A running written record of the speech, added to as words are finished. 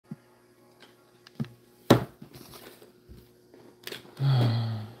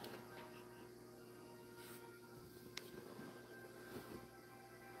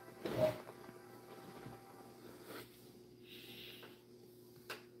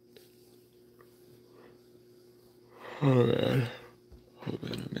Oh man. Oh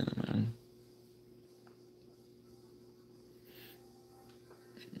man, oh man,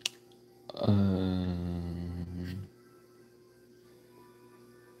 oh man.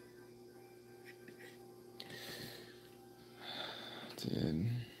 Dude.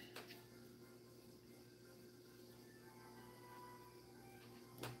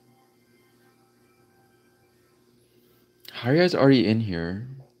 How are you guys already in here?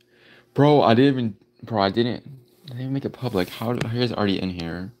 Bro, I didn't make it public. How are you guys already in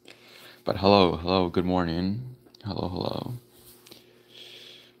here? But hello, good morning. Hello.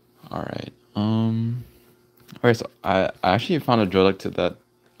 Alright, okay, so I actually found a drill to that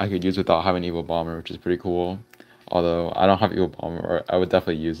I could use without having Evil Bomber, which is pretty cool. Although I don't have Evil Bomber, or I would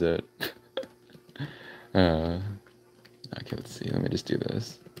definitely use it. uh, okay, let's see. Let me just do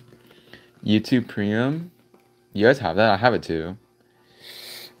this. YouTube Premium. You guys have that? I have it too.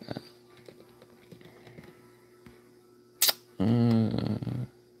 Let's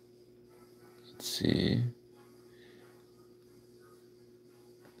see.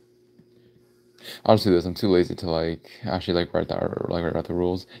 I'll just do this. I'm too lazy to actually write that or write out the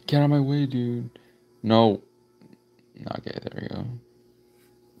rules. Get out of my way, dude. No. Okay, there we go.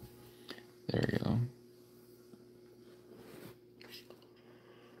 There we go.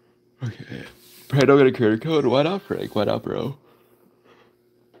 Okay. Pray don't get a creator code. What up, Frank? What up, bro?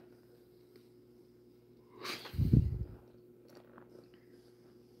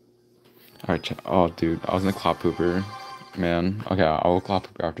 Alright, oh, dude. I was in the clap pooper. Man. Okay, I will clap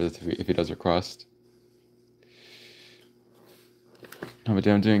pooper after this if he does request. No, but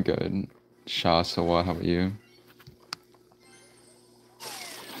I'm doing good. Sha, so what? How about you?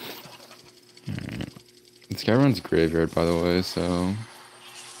 This guy runs graveyard, by the way, so...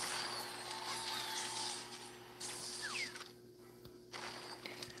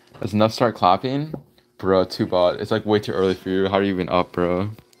 Does enough start clapping? Bro, 2 bot. It's way too early for you. How are you even up, bro?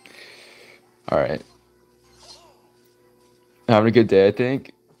 Alright. Having a good day, I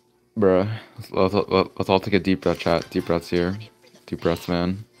think. Bro, let's all take a deep breath, chat. Deep breaths here. Deep breaths,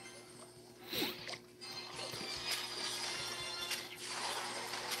 man.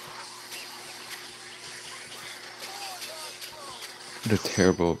 What a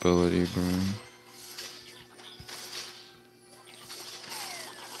terrible ability, bro.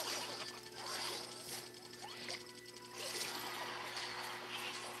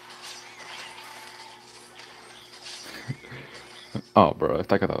 Oh, bro, I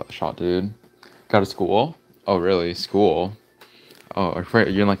think I got that shot, dude. Got to school? Oh, really? School? Oh,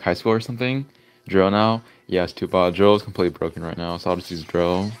 you're in high school or something? Drill now? Yes, 2 bot. Drill is completely broken right now, so I'll just use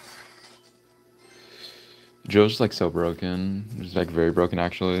drill. Drill's just so broken. Just very broken,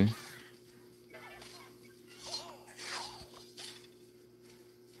 actually.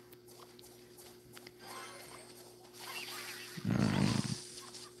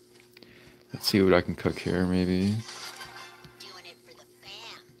 Let's see what I can cook here, maybe.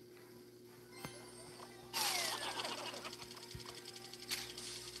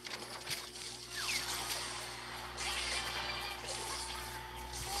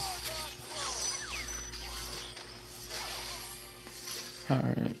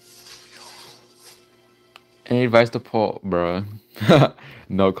 Alright. Any advice to pull, bruh?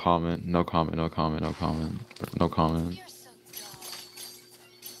 No comment. No comment. No comment. No comment. No comment.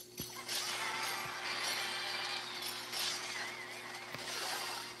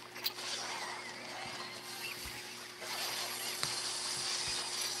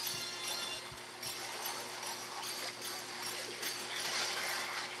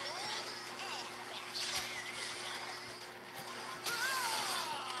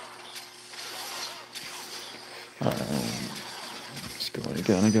 Just going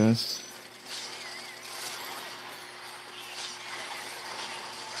again, I guess.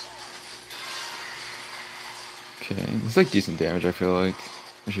 Okay, it's decent damage, I feel like.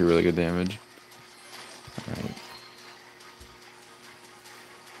 Actually really good damage. Alright.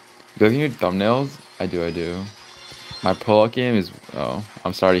 Do you need thumbnails? I do. My pull-out game is... Oh,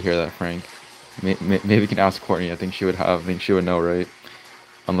 I'm sorry to hear that, Frank. Maybe we can ask Courtney. I think she would know, right?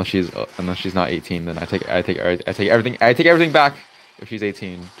 Unless she's not 18, then I take everything back if she's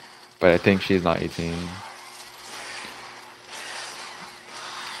 18. But I think she's not 18.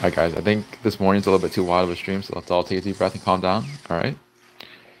 Alright, guys, I think this morning's a little bit too wild of a stream, so let's all take a deep breath and calm down. Alright?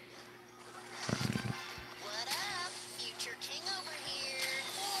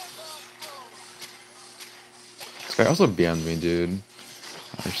 This guy also banned me, dude.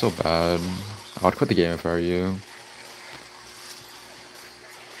 Oh, you're so bad. I would quit the game if I were you.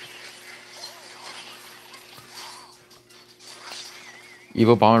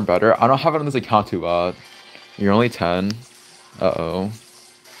 Evil Bomber better? I don't have it on this account too bad. You're only 10. Uh-oh.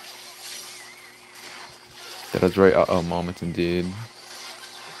 That is very uh-oh moment indeed.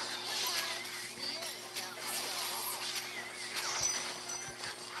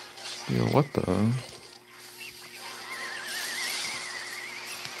 Yo, what the?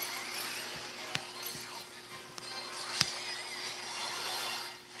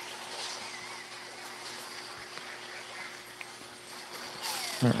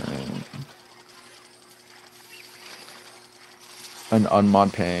 Alright. An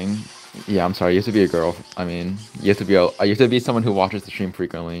unmod paying. Yeah, I'm sorry. You have to be a girl. I mean, you have to be someone who watches the stream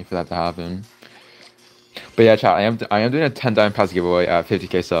frequently for that to happen. But yeah, chat. I am doing a 10 dime pass giveaway at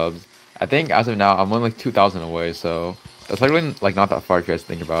 50k subs. I think as of now I'm only like 2,000 away, so that's like not that far if you guys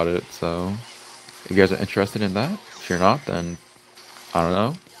think about it. So if you guys are interested in that, if you're not, then I don't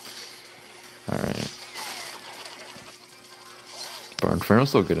know. All right. But Inferno's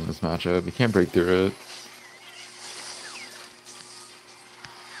so good in this matchup. You can't break through it.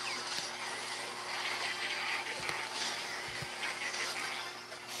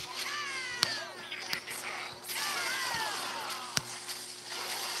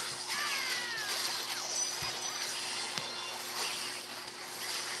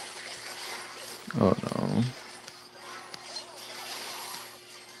 Oh no.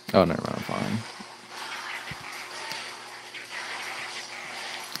 Oh, never mind. I'm fine.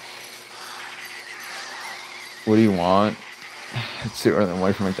 What do you want? It's too early in the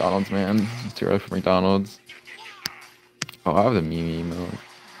morning for McDonald's, man. It's too early for McDonald's. Oh, I have the Mimi emote.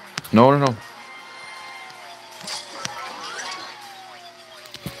 No, no, no.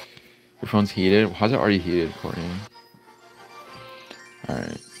 Your phone's heated? How's it already heated, Courtney?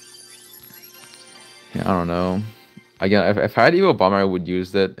 Alright. Yeah, I don't know. Again, if I had Evil Bomber, I would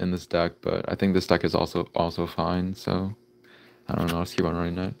use it in this deck, but I think this deck is also fine, so I don't know. Let's keep on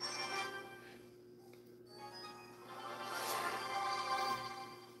running it.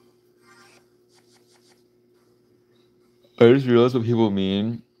 I just realized what people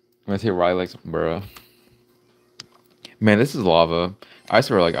mean when I say Rylex, bruh. Man, this is lava. I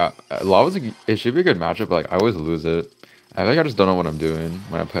swear, like, lava's it should be a good matchup, but like I always lose it. I feel like I just don't know what I'm doing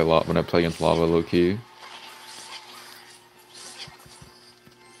when I play against lava, low key.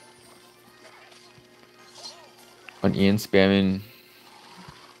 When Ian spamming,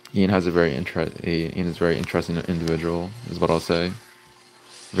 Ian is a very interesting individual, is what I'll say.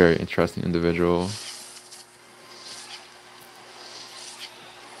 Very interesting individual.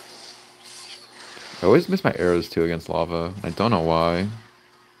 I always miss my arrows too against lava. I don't know why.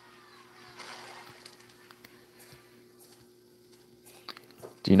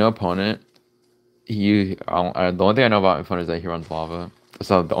 Do you know opponent? The only thing I know about my opponent is that he runs lava. That's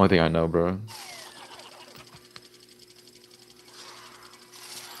not the only thing I know, bro.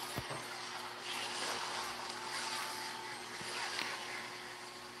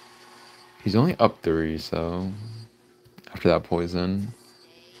 He's only up 3, so after that poison.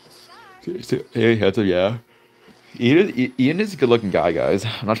 Hey, heads up, yeah. Ian is a good looking guy, guys.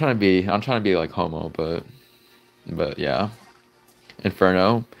 I'm trying to be like homo, but yeah.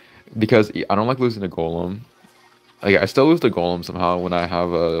 Inferno. Because I don't like losing to Golem. Like I still lose to Golem somehow when I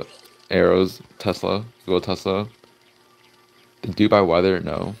have arrows Tesla. Go Tesla. The Dubai weather,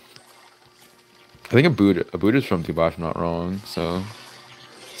 no. I think a boot is from Dubai if I'm not wrong, so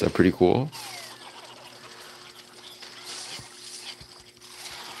is that pretty cool?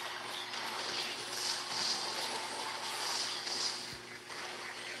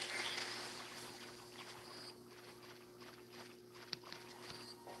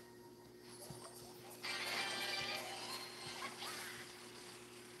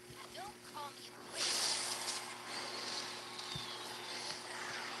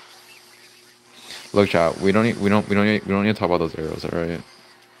 Look, chat. We don't need to talk about those arrows, all right?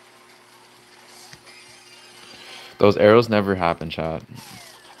 Those arrows never happen, chat.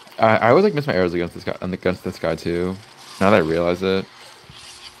 I always like miss my arrows against this guy too. Now that I realize it.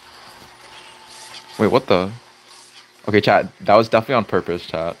 Wait, what the? Okay, chat. That was definitely on purpose,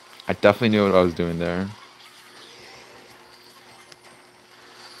 chat. I definitely knew what I was doing there.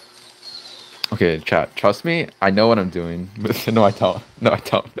 Okay, chat. Trust me. I know what I'm doing. But no, I don't. No, I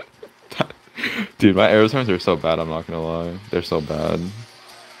don't. Dude, my arrow turns are so bad. I'm not gonna lie. They're so bad.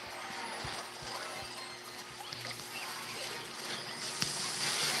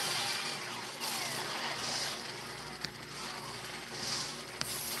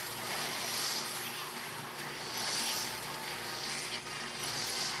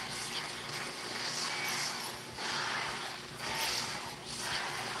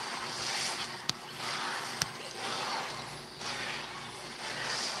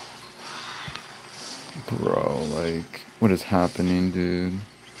 Bro, like, what is happening, dude?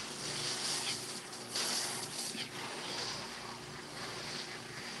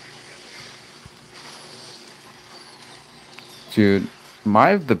 Dude, my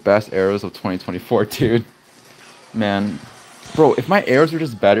have the best arrows of 2024, dude. Man, bro, if my arrows were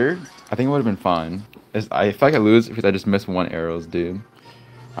just better, I think it would have been fine. I feel like I lose because I just missed one arrows, dude.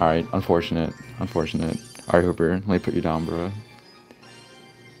 All right, unfortunate, unfortunate. All right, Hooper, let me put you down, bro.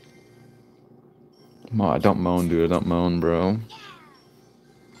 Come on, don't moan, dude. Don't moan, bro.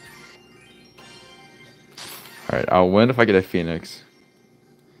 All right, I'll win if I get a Phoenix.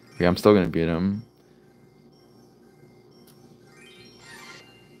 Okay, I'm still gonna beat him.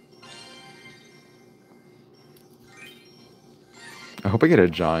 I hope I get a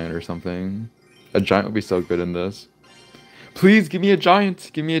giant or something. A giant would be so good in this. Please give me a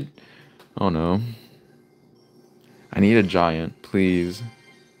giant. Give me a. Oh no. I need a giant, please.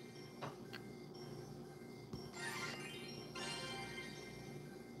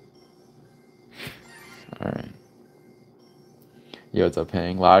 All right. Yo, what's up,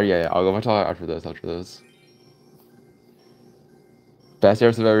 Pang? Louder, yeah, yeah. I'll go watch all after this. After this. Best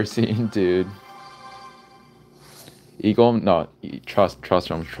airs I've ever seen, dude. Eagle, no, trust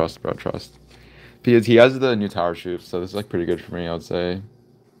him, trust, bro, trust. Because he has the new tower shoot, so this is like pretty good for me, I would say.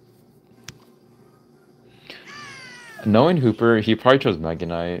 Knowing Hooper, he probably chose Mega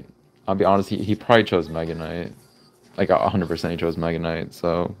Knight. I'll be honest, he probably chose Mega Knight. Like 100% he chose Mega Knight,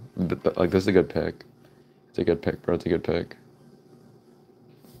 so like this is a good pick. It's a good pick, bro. It's a good pick.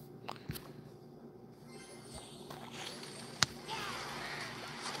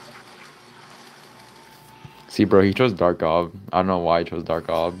 See, bro, he chose Dark Gob. I don't know why he chose Dark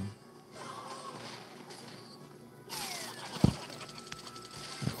Gob.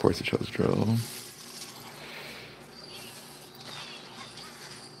 Of course he chose Drill.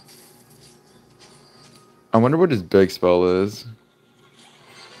 I wonder what his big spell is.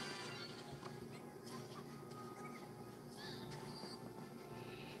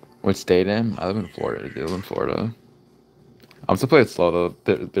 What state in? I live in Florida, dude. I live in Florida. I'm still play it slow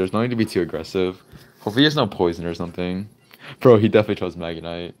though. There's no need to be too aggressive. Hopefully there's no poison or something. Bro, he definitely chose Mega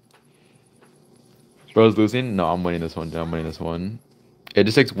Knight. Bro's losing? No, I'm winning this one, dude. I'm winning this one. It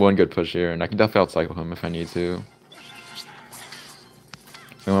just takes one good push here, and I can definitely outcycle him if I need to.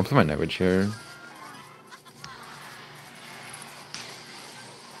 I want to play my Night Witch here.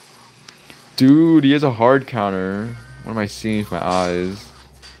 Dude, he has a hard counter. What am I seeing with my eyes?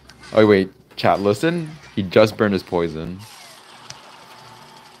 Oh, wait. Chat, listen. He just burned his poison.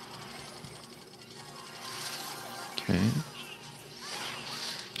 Okay.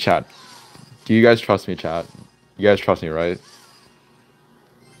 Chat. Do you guys trust me, chat? You guys trust me, right?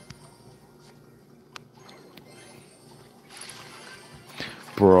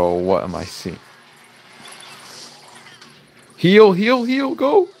 Bro, what am I seeing? Heal, heal, heal,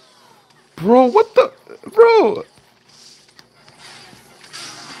 go! Bro, what the? Bro!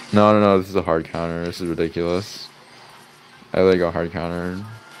 No, no, no, this is a hard counter. This is ridiculous. I really got hard countered.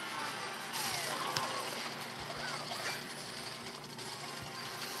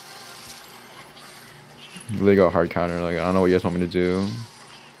 Really got hard counter. Like, I don't know what you guys want me to do.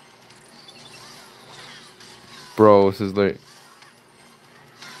 Bro, this is like...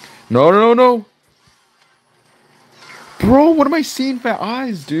 No, no, no, no! Bro, what am I seeing with my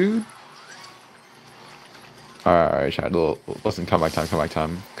eyes, dude? Alright, chat. Listen, comeback time, comeback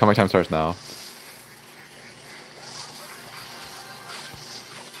time. Comeback time starts now.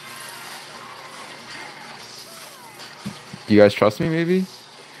 Do you guys trust me, maybe?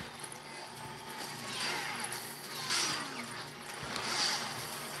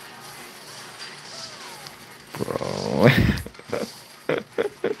 Bro.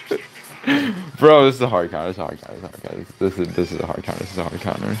 Bro, this is a hard counter. This is a hard counter. This is a hard counter. This is a hard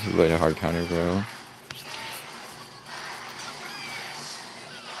counter. This is a hard counter. This is like a hard counter, bro.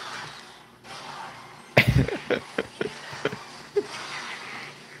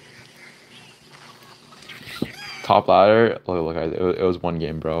 Top ladder. Look, guys, it was one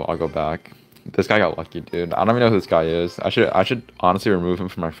game, bro. I'll go back. This guy got lucky, dude. I don't even know who this guy is. I should honestly remove him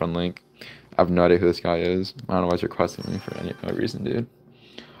from my friend link. I have no idea who this guy is. I don't know why he's requesting me for any no reason, dude.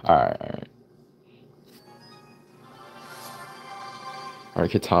 Alright, alright.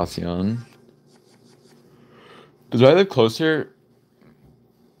 Alright, Katassian. Does Riley live closer?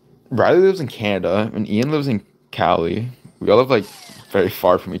 Riley lives in Canada, and Ian lives in Cali. We all live, like, very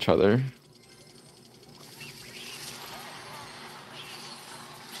far from each other.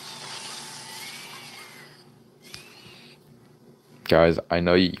 Guys, I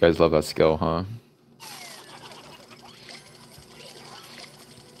know you guys love that skill, huh?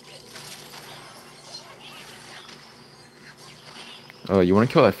 Oh, you want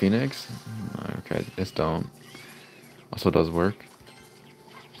to kill that Phoenix? Okay, just don't. Also does work.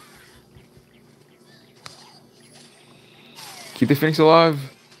 Keep the Phoenix alive.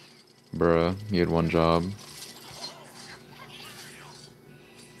 Bruh, you had one job.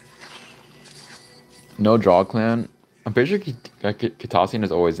 No draw clan. I'm pretty sure Kitasian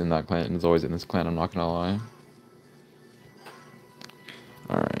is always in that clan. Is always in this clan. I'm not gonna lie.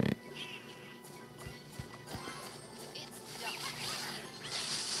 All right.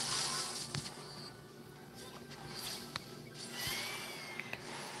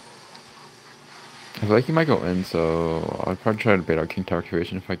 I feel like he might go in, so I'll probably try to bait out King Tower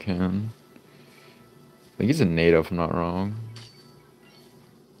Curation if I can. I think he's a native, if I'm not wrong.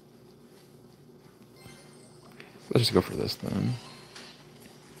 Let's just go for this then.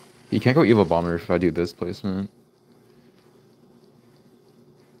 He can't go Evil Bomber if I do this placement.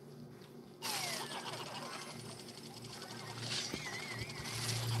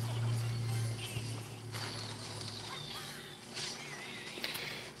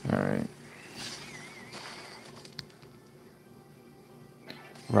 Alright.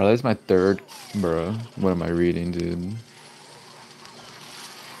 Royale's my third. Bruh. What am I reading, dude?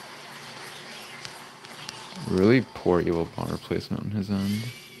 Really poor Evil Bomber placement on his end.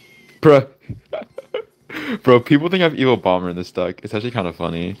 Bruh. Bro, people think I have Evil Bomber in this deck. It's actually kind of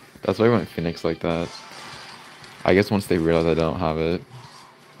funny. That's why I went Phoenix like that. I guess once they realize I don't have it.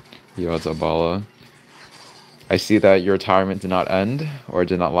 Yo, it's Abala. I see that your retirement did not end, or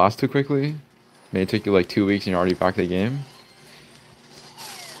did not last too quickly. Maybe it took you like 2 weeks and you're already back to the game.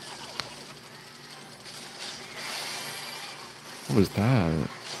 What was that?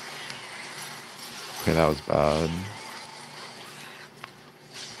 Okay, that was bad.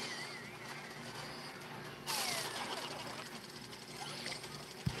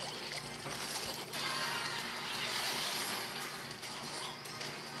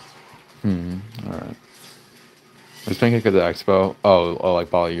 Alright. Just playing because of Expo. Oh, like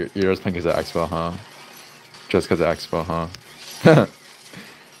Bali, you're just playing because of Expo, huh? Just because of Expo, huh?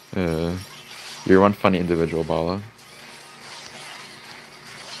 You're one funny individual, Bala.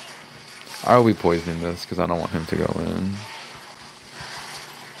 I will be poisoning this because I don't want him to go in.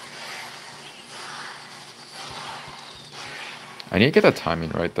 I need to get that timing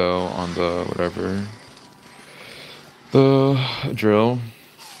right though on the whatever. The drill.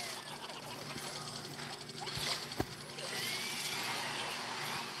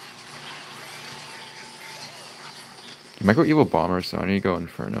 You might go Evil Bomber, so I need to go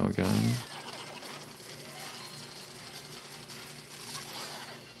Inferno again.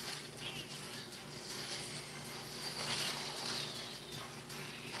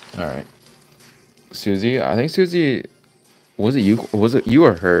 Alright. Susie, I think Susie, was it you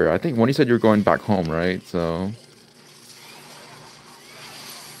or her? I think when you said you were going back home, right? So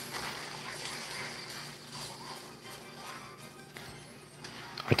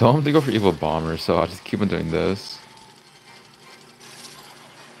I told him to go for Evil Bomber, so I'll just keep on doing this.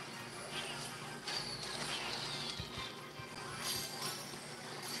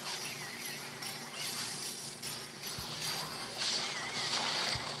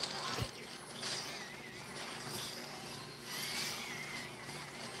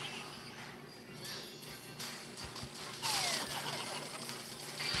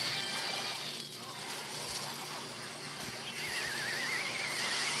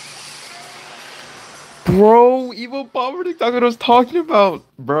 Bro, Evil Bomber, that's what I was talking about.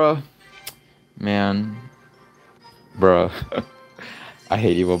 Bruh. Man. Bruh. I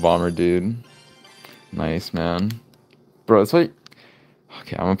hate Evil Bomber, dude. Nice, man. Bro, it's like,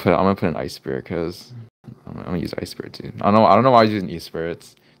 okay, I'm gonna put an Ice Spirit because I'm gonna use Ice Spirit, dude. I don't know why I was using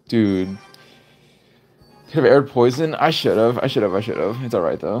E-Spirits. Dude. Could have aired poison. I should have. It's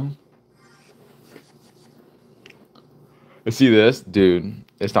alright though. See this? Dude.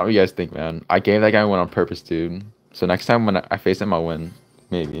 It's not what you guys think, man. I gave that guy one on purpose, dude. So next time when I face him, I'll win.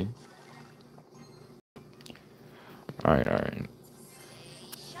 Maybe. Alright.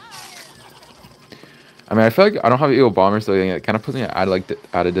 I mean, I feel like I don't have Evil Bomber, so it kind of puts me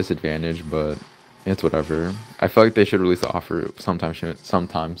at a disadvantage, but it's whatever. I feel like they should release the offer sometime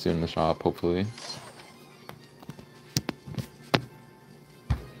soon in the shop, hopefully.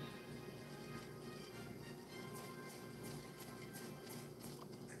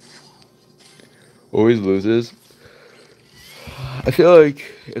 Always loses. I feel like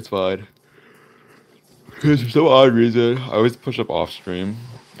it's fine. Because for some odd reason, I always push up off stream.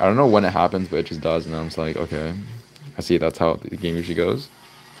 I don't know when it happens, but it just does, and I'm just like, okay. I see that's how the game usually goes.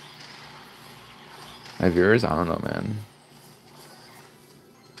 My viewers, I don't know, man.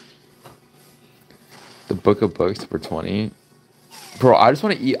 The Book of Books for 20. Bro, I just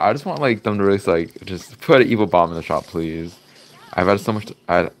want to eat. I just want like them to really like just put an evil bomb in the shop, please. I've had so much.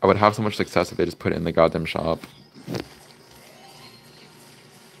 I would have so much success if they just put it in the goddamn shop.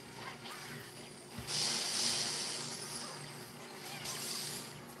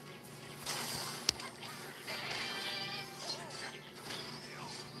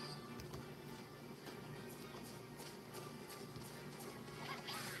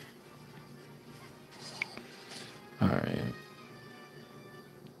 All right.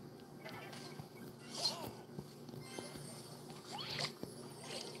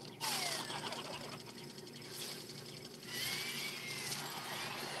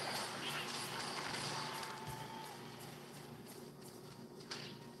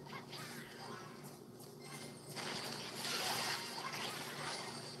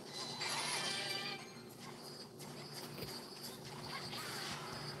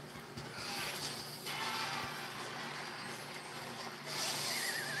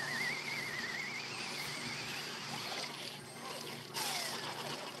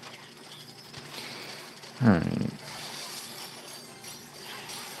 All right.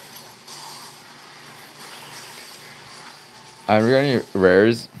 Regarding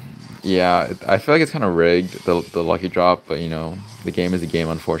rares, yeah, I feel like it's kind of rigged the lucky drop, but you know the game is a game,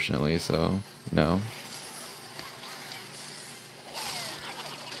 unfortunately. So no.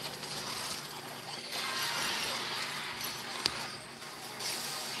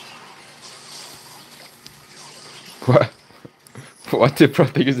 What? What did pro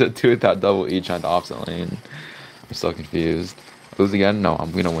think is it do with that double each on the opposite lane? I'm so confused. Lose again? No,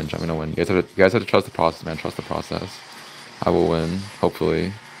 I'm gonna win. I'm gonna win. You guys have to trust the process, man. Trust the process. I will win,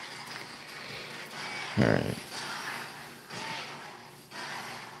 hopefully. All right.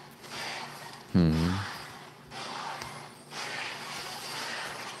 Hmm.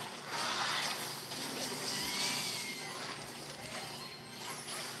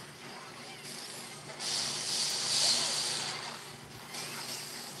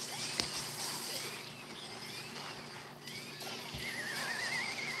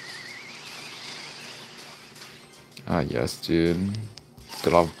 Ah, yes, dude.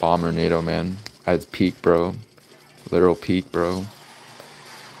 Still off bomber NATO, man. At its peak, bro. Literal peak, bro.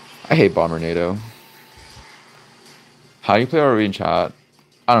 I hate bomber NATO. How do you play or read chat?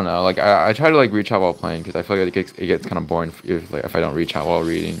 I don't know. Like I try to like read chat while playing because I feel like it gets kind of boring if I don't read chat while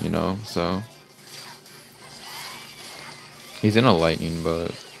reading, you know. So he's in a lightning,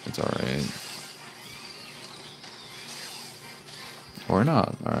 but it's all right. Or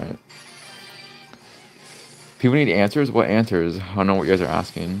not. All right. People need answers. What answers? I don't know what you guys are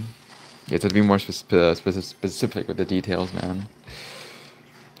asking. You have to be more specific with the details, man.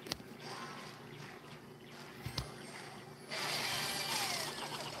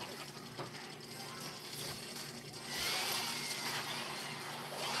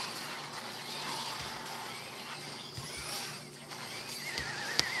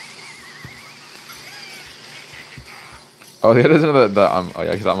 Oh, yeah, doesn't know that oh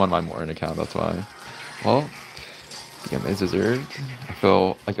yeah, because I'm on my Morin account. That's why. Well, the game is deserved. I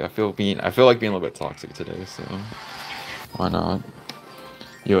feel like being a little bit toxic today, so why not?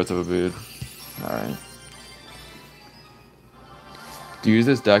 Yo, what's up, dude? All right. Do you use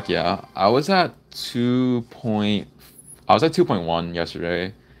this deck? Yeah, I was at 2.1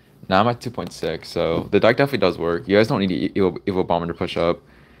 yesterday. Now I'm at 2.6. So the deck definitely does work. You guys don't need Evil Bomber to push up.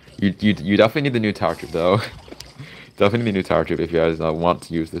 You definitely need the new Tower Troop though. Definitely need the new Tower Troop if you guys want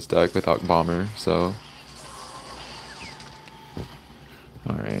to use this deck without Bomber. So,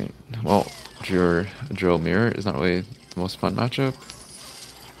 all right. Well, Drill Mirror is not really the most fun matchup.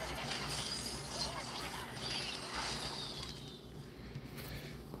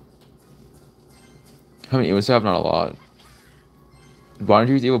 How many events do I have? Not a lot. Why don't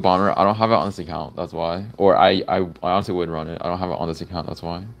you use Evil Bomber? I don't have it on this account. That's why. Or I honestly would run it. I don't have it on this account. That's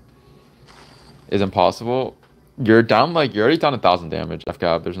why. Is impossible. You're already down 1,000 damage.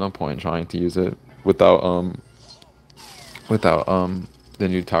 FCAB. There's no point in trying to use it without the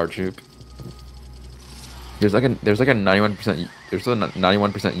new Tower Troop. There's like a 91% there's a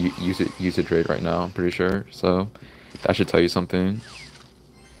 91% usage rate right now. I'm pretty sure. So that should tell you something.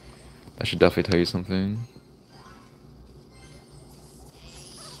 That should definitely tell you something.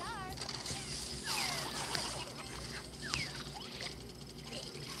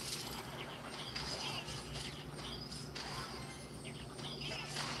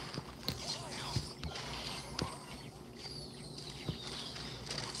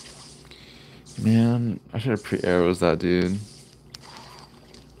 Man, I should have pre-arrows that dude.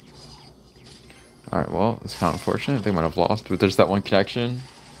 Alright, well, it's kind of unfortunate. They might have lost, but there's that one connection.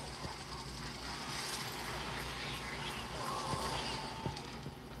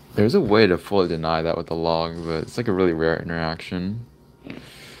 There's a way to fully deny that with the log, but it's like a really rare interaction.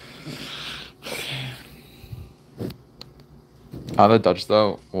 On the Dutch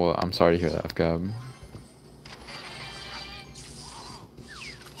though, well, I'm sorry to hear that, Gab.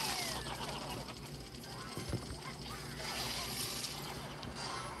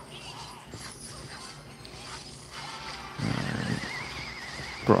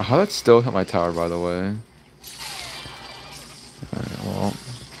 Bro, how that still hit my tower, by the way? Alright, well,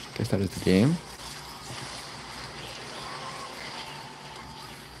 guess that is the game.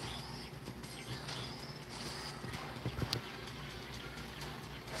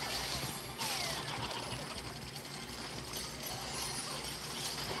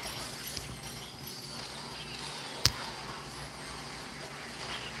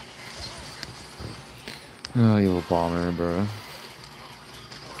 Oh, you little bomber, bro.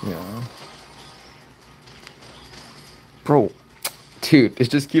 Yeah. Bro, dude, it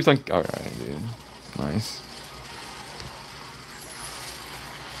just keeps on. Alright, dude. Nice.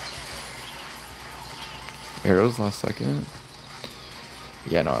 Arrows last second.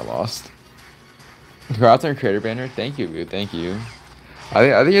 Yeah, no, I lost. Congrats on your creator banner. Thank you, dude. Thank you.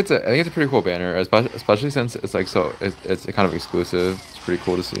 I think it's a pretty cool banner, especially since it's like it's kind of exclusive. It's pretty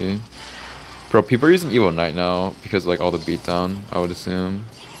cool to see. Bro, people are using Evil Knight now because of, like all the beatdown, I would assume.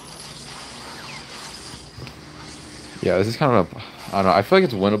 Yeah, this is kind of I don't know. I feel like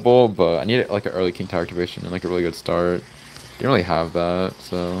it's winnable, but I need like an early King Tower activation and like a really good start. Didn't really have that,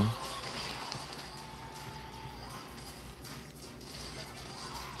 so.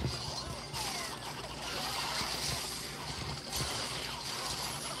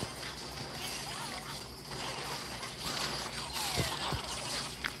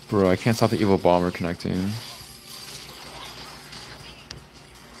 Bro, I can't stop the evil bomber connecting.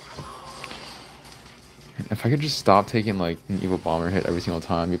 If I could just stop taking like an evil bomber hit every single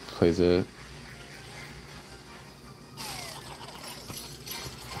time he plays it.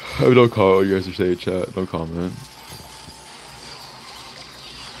 I have no call you guys are saying, chat. No comment.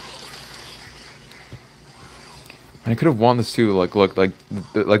 And I could have won this too. Like, look, like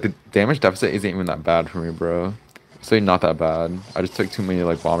the damage deficit isn't even that bad for me, bro. It's really not that bad. I just took too many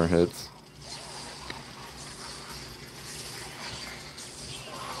like bomber hits.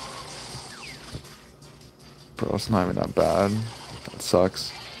 Bro, it's not even that bad. That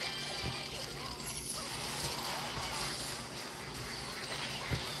sucks.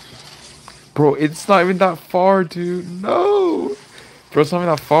 Bro, it's not even that far, dude. No! Bro, it's not even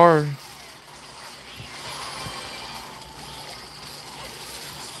that far.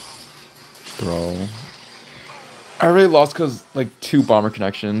 Bro. I really lost because, like, 2 bomber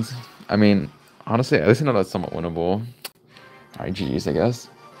connections. I mean, honestly, at least I know that's somewhat winnable. Alright, GG's, I guess.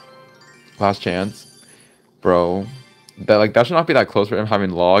 Last chance. Bro. That should not be that close for him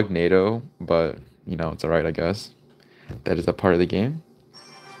having log, NATO, but, you know, it's alright, I guess. That is a part of the game.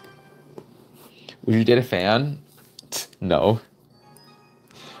 Would you date a fan? No.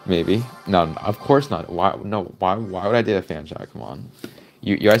 Maybe. No, of course not. Why? No. Why would I date a fan, chat? Come on.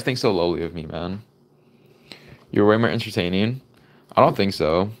 You guys think so lowly of me, man. You're way more entertaining. I don't think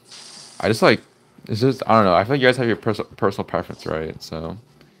so. I just like. It's just I don't know. I feel like you guys have your personal preference, right? So.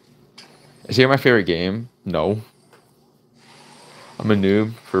 Is here my favorite game? No. I'm a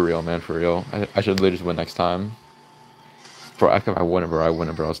noob for real, man. For real. I should literally just win next time. Bro, I wouldn't, bro. I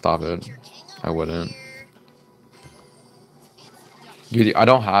wouldn't, bro. Stop it. I wouldn't. Dude, I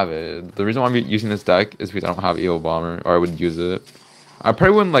don't have it. The reason why I'm using this deck is because I don't have EO Bomber, or I would use it. I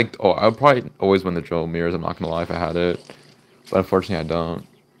probably wouldn't like. Oh, I would probably always win the drill mirrors. I'm not gonna lie if I had it, but unfortunately I don't.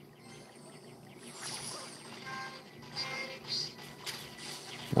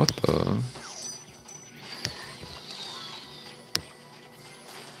 What the?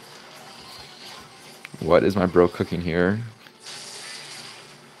 What is my bro cooking here?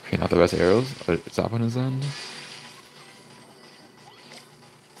 Okay, not the best arrows. Is that on his end?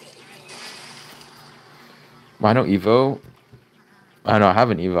 Why no Evo? I know I have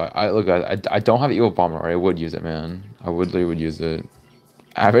an Evo. I look. I don't have Evo Bomber, or I would use it, man. I would literally would use it.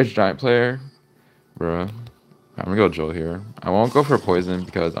 Average giant player, bro. I'm gonna go Joel here. I won't go for poison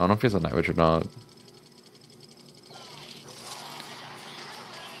because I don't know if he has a night witch or not.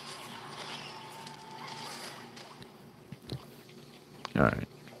 All right.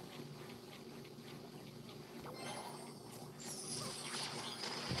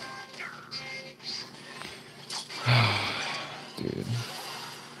 Dude.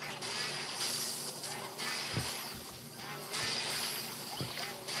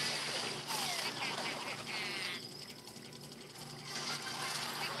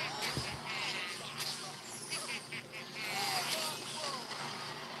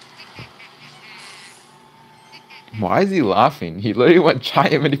 Why is he laughing? He literally went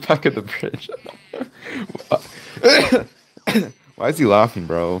giant mini peck at the bridge. Why is he laughing,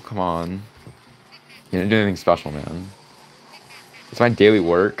 bro? Come on. You didn't do anything special, man. It's my daily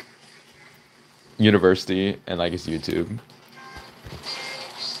work, university, and like it's YouTube.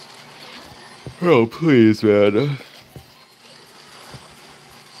 Oh, please, man.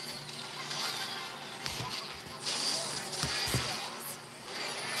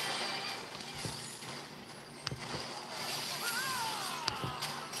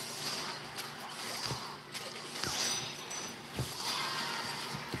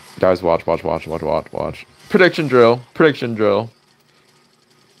 Guys, watch, watch, watch, watch, watch, watch. Prediction drill. Prediction drill.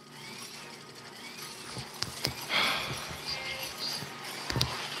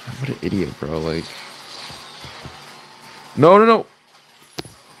 What an idiot, bro. Like. No, no, no.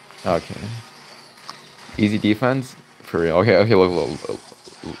 Okay. Easy defense? For real. Okay, okay, look.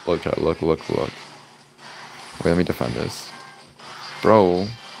 Wait, let me defend this. Bro.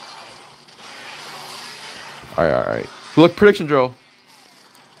 Alright. Look, prediction drill.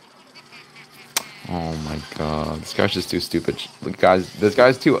 Oh my god, this guy's just too stupid. Look, guys, this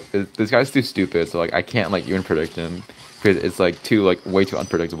guy's too stupid. So like, I can't like even predict him because it's like way too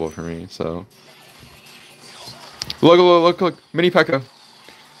unpredictable for me. So look, mini Pekka.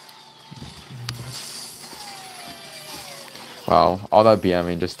 Wow, all that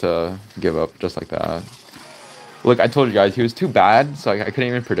BMing just to give up just like that. Look, I told you guys he was too bad, so I couldn't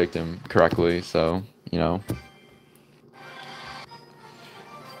even predict him correctly. So you know.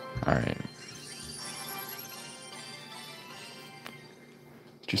 All right.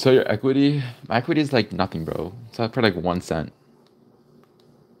 Did you sell your equity? My equity is like nothing, bro. It's for like 1 cent.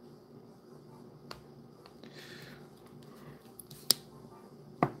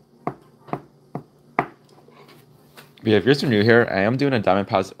 But yeah, if you're still new here, I am doing a diamond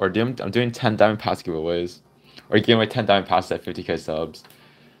pass, or I'm doing 10 diamond pass giveaways, or giving away 10 diamond passes at 50k subs.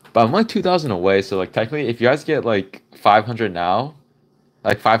 But I'm like 2,000 away, so like technically, if you guys get like 500 now,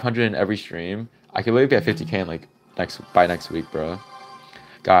 like 500 in every stream, I could literally be at 50k in like by next week, bro.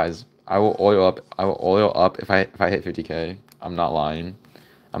 Guys, I will oil up. I will oil up if I hit 50k. I'm not lying.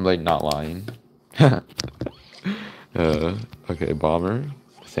 I'm like not lying. Okay, bomber,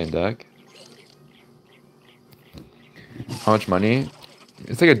 same deck. How much money?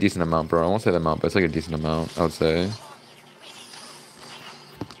 It's like a decent amount, bro. I won't say the amount, but it's like a decent amount, I would say.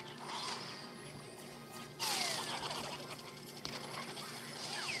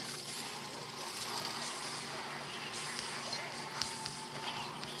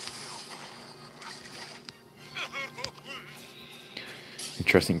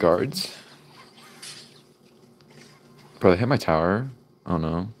 Interesting guards. Bro, they hit my tower. Oh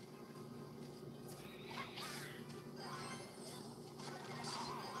no.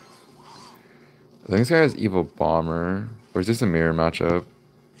 I think this guy has evil bomber. Or is this a mirror matchup?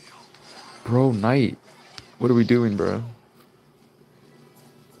 Bro, knight. What are we doing, bro?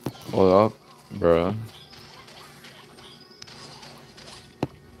 Hold up, bro.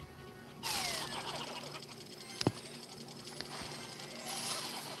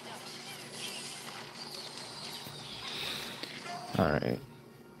 Alright.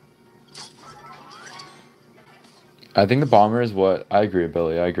 I think the bomber is what... I agree,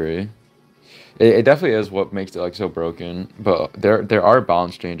 Billy. I agree. It definitely is what makes it like so broken. But there are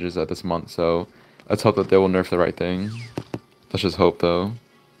balance changes at this month, so let's hope that they will nerf the right thing. Let's just hope, though.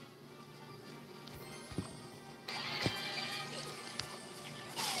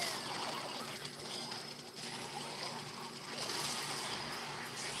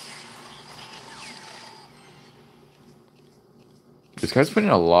 This guy's putting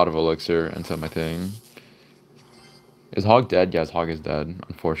a lot of elixir into my thing. Is Hog dead? Yes, Hog is dead,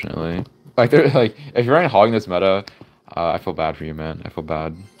 unfortunately. Like, if you're running Hog in this meta, I feel bad for you, man. I feel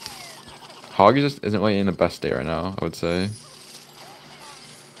bad. Hog just isn't really in the best state right now, I would say.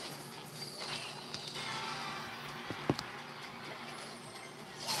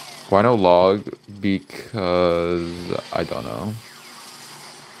 Why no log? Because I don't know.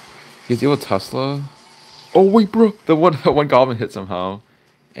 He's deal with Tesla. Oh wait, bro, the one goblin hit somehow.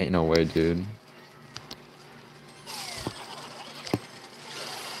 Ain't no way, dude.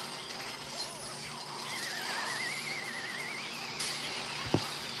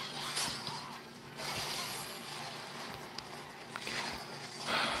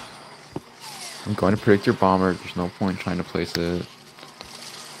 I'm going to predict your bomber. There's no point trying to place it.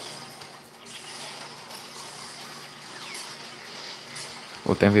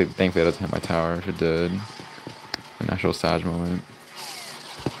 Well, thankfully it doesn't hit my tower. If it did, an actual Sag moment.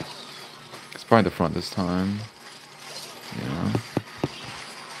 It's probably the front this time. Yeah.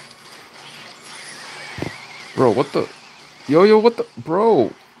 Bro, what the? Yo, what the?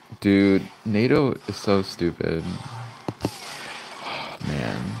 Bro. Dude, NATO is so stupid.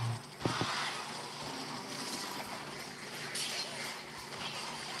 Man.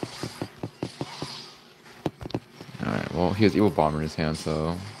 Alright, well, he has Evil Bomber in his hand,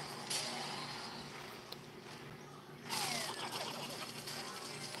 so...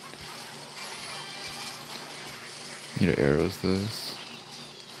 Need to arrows this.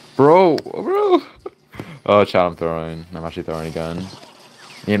 Bro! Oh, chat, I'm throwing. I'm actually throwing again.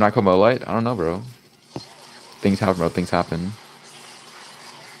 Need not come light? I don't know, bro. Things happen, bro. Things happen.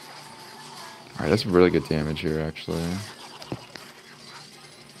 Alright, that's really good damage here, actually.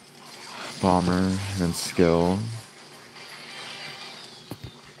 Bomber, and then skill.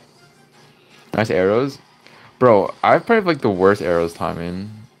 Nice arrows. Bro, I probably have, like, the worst arrows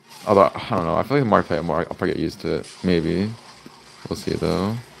timing. Although, I don't know. I feel like the more I play it, more I'll probably get used to it. Maybe. We'll see,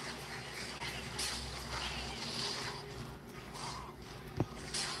 though.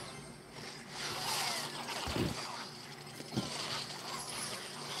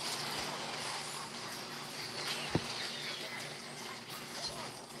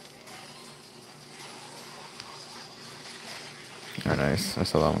 Alright, nice. I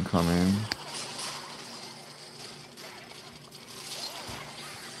saw that one coming.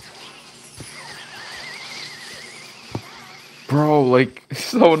 Bro, like,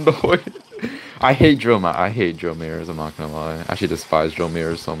 so annoying. I hate I hate drill mirrors, I'm not gonna lie. I actually despise drill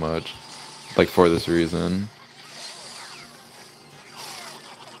mirrors so much. Like, for this reason.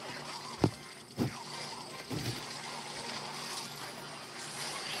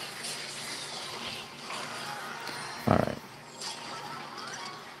 Alright.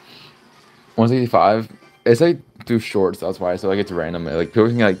 165. It's like through shorts, that's why. So like it's random. Like people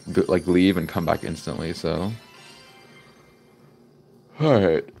can like leave and come back instantly. So all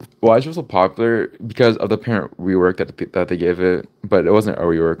right. Why is it so popular? Because of the parent rework that they gave it, but it wasn't a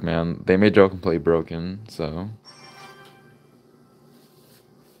rework, man. They made Joe completely broken. So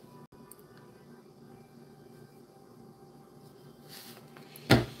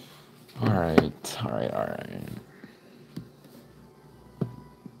all right.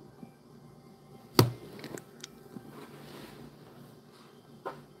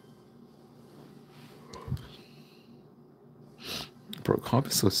 Bro, comp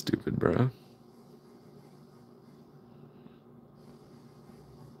is so stupid, bro.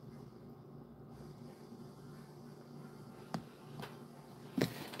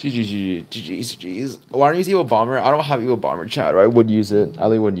 GG's. Why don't you use Evil Bomber? I don't have Evil Bomber chat, or I would use it. I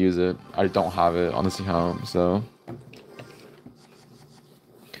really would use it. I don't have it on this account, so.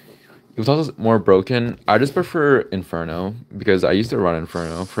 If it's more broken, I just prefer Inferno because I used to run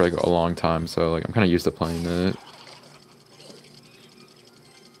Inferno for like a long time, so like I'm kind of used to playing it.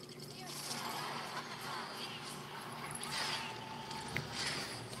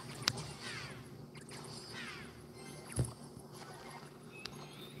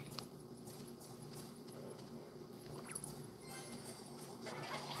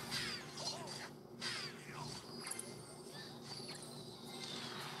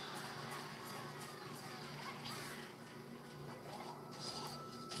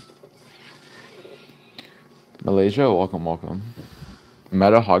 Malaysia, welcome.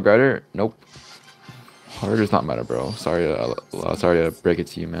 Meta Hog Rider? Nope. Hog Rider's not meta, bro. Sorry to break it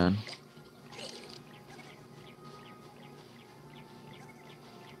to you, man.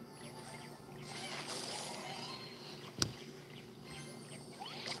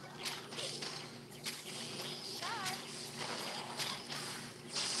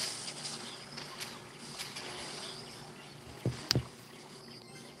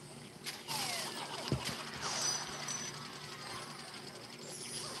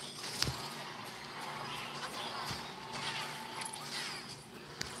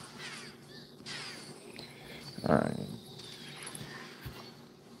 All right.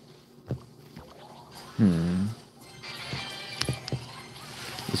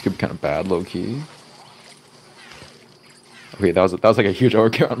 This could be kind of bad, low key. Okay, that was like a huge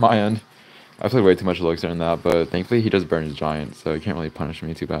overkill on my end. I played way too much Elixir in that, but thankfully he does burn his giant, so he can't really punish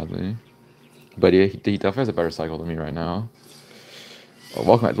me too badly. But he definitely has a better cycle than me right now. Oh,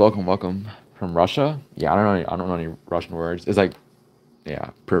 welcome. From Russia? Yeah, I don't know any Russian words. It's like, yeah,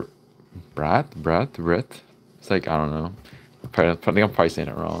 Brit. It's like, I don't know. I think I'm probably saying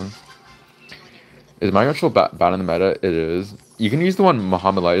it wrong. Is my actual bad in the meta? It is. You can use the one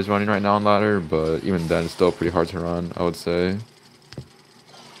Muhammad Light is running right now on ladder, but even then, it's still pretty hard to run, I would say.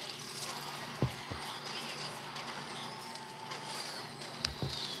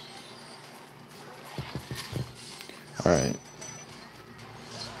 Alright.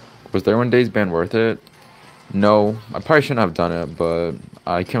 Was 31 days ban worth it? No, I probably shouldn't have done it, but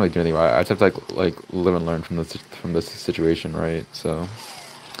I can't really do anything about it. I just have to live and learn from this situation, right? So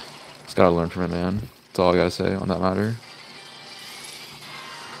just gotta learn from it, man. That's all I gotta say on that matter.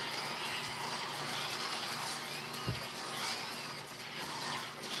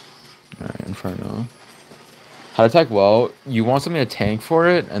 All right, Inferno. How to attack well? You want something to tank for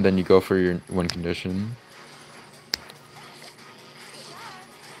it, and then you go for your win condition.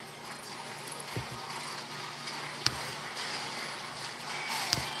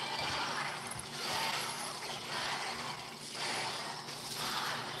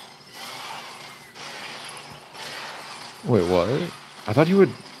 Wait, what? I thought he would.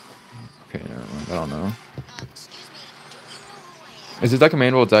 Okay, never mind. I don't know. Is this deck a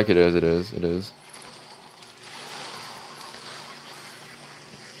manual deck? It is. It is. It is.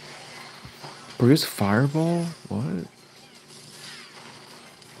 Bruce Fireball? What?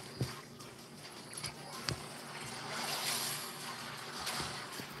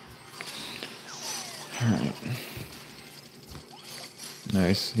 Alright.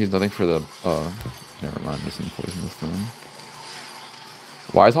 Nice. He's nothing for the. Never mind. Just poison this thing.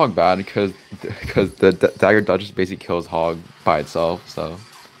 Why is Hog bad? Because the dagger dodge just basically kills Hog by itself. So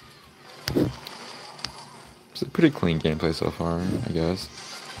it's a pretty clean gameplay so far, I guess.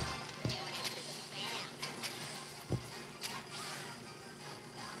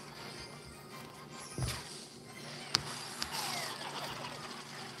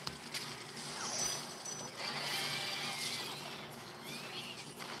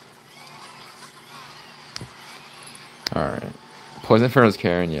 All right. Poison Inferno's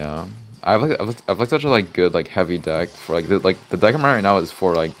Karen, yeah. I've like such a good heavy deck for the deck I'm right now is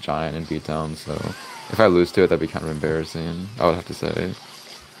for giant and beatdown. So if I lose to it, that'd be kind of embarrassing. I would have to say.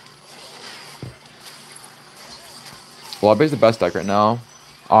 Lobby's the best deck right now.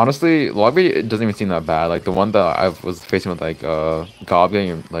 Honestly, Lobby it doesn't even seem that bad. Like the one that I was facing with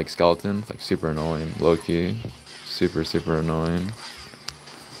Goblin and Skeletons, super annoying, low key, super annoying.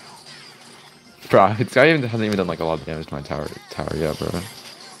 Bro, this guy even hasn't even done a lot of damage to my tower yet, bro.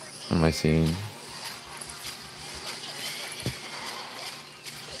 What am I seeing?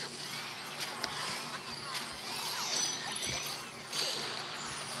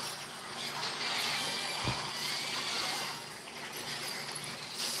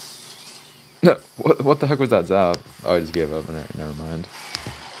 No, what the heck was that zap? Oh, I just gave up. Never mind.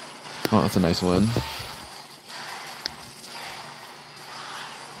 Oh, that's a nice win.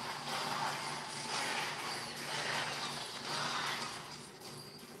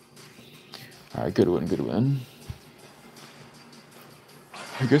 Alright, good win, good win.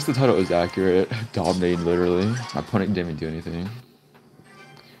 I guess the title is accurate. Dominating, literally. My opponent didn't even do anything.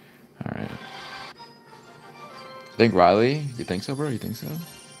 Alright. Think Riley? You think so, bro? You think so?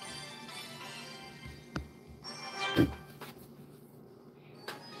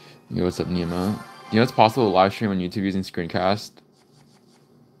 Yo, what's up, Nima? You know it's possible to live stream on YouTube using screencast?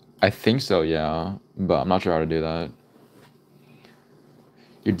 I think so, yeah. But I'm not sure how to do that.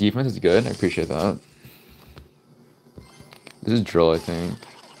 Your defense is good. I appreciate that. This is drill, I think.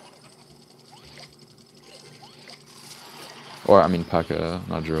 Or, I mean, P.E.K.K.A,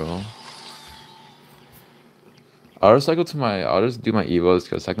 not drill. I'll just do my evos,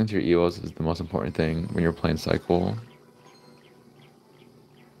 because cycling to your evos is the most important thing when you're playing cycle.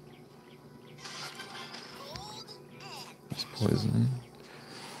 Just poison.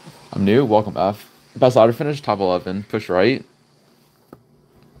 I'm new, welcome F. Best ladder finish, top 11. Push right.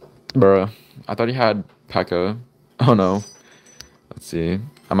 Bruh, I thought he had P.E.K.K.A. Oh no. Let's see.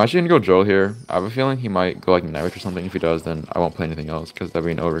 I'm actually gonna go drill here. I have a feeling he might go Knight or something. If he does, then I won't play anything else, because that'd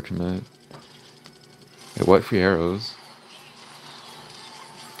be an overcommit. Wait, what free arrows?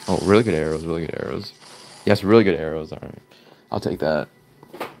 Oh, really good arrows, really good arrows. Yes, really good arrows. Alright. I'll take that.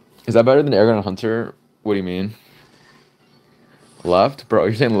 Is that better than Airgun and Hunter? What do you mean? Left? Bro,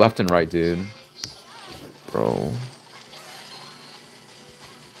 you're saying left and right, dude. Bro.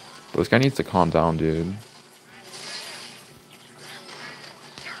 This guy needs to calm down, dude.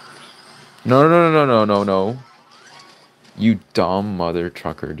 No. You dumb mother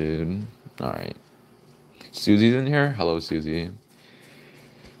trucker, dude. Alright. Susie's in here? Hello, Susie.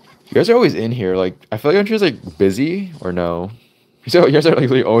 You guys are always in here. I feel like I'm just busy or no. So you guys are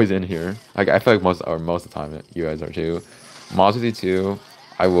literally always in here. I feel like most of the time you guys are too. Mods with you too.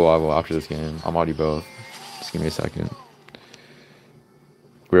 I will after this game. I'm already both. Just give me a second.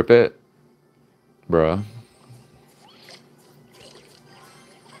 Grip it. Bruh.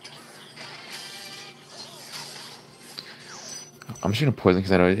 I'm just gonna poison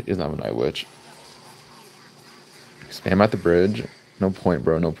because I know he doesn't have a Night Witch. Spam at the bridge. No point,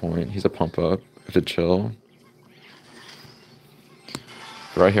 bro. No point. He's a pump up. Have to chill.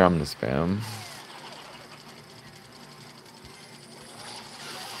 Right here, I'm gonna spam.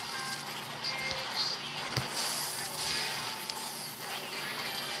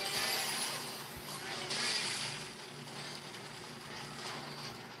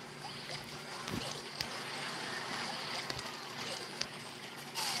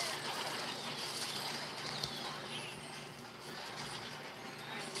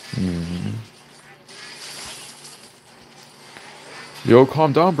 Yo,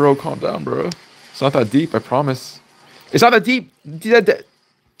 calm down, bro. Calm down, bro. It's not that deep, I promise. It's not that deep.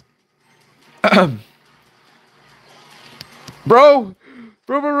 Bro!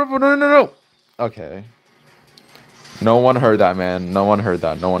 Bro, no. Okay. No one heard that, man. No one heard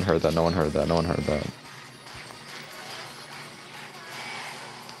that. No one heard that. No one heard that. No one heard that.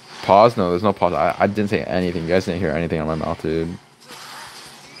 Pause? No, there's no pause. I didn't say anything. You guys didn't hear anything on my mouth, dude.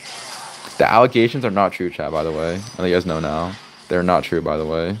 The allegations are not true, chat, by the way. And you guys know now. They're not true, by the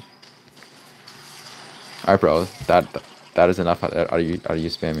way. Alright, bro. That is enough. Are you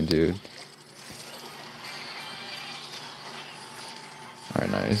spamming, dude?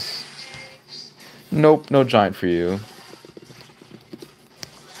 Alright, nice. Nope, no giant for you.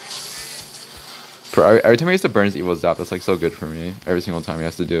 Every time he has to burn his evil zap, that's like so good for me. Every single time he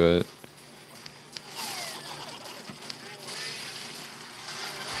has to do it.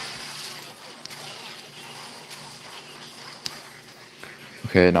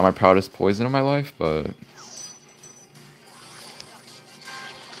 Okay, not my proudest poison in my life, but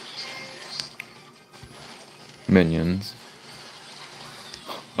minions.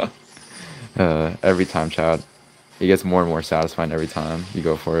 Every time, Chad. It gets more and more satisfying every time you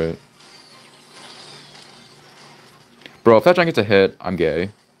go for it. Bro, if that giant gets a hit, I'm gay.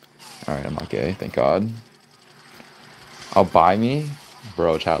 Alright, I'm not gay, thank God. I'll buy me?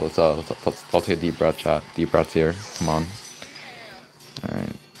 Bro, chat, let's take a deep breath, chat. Deep breaths here. Come on.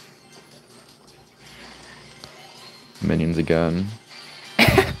 Alright. Minions again.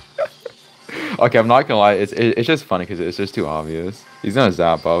 Okay, I'm not gonna lie, it's just funny because it's just too obvious. He's gonna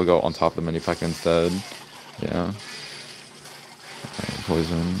zap, but I'll go on top of the mini pack instead. Yeah. Right,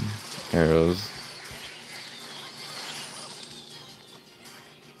 poison. Arrows.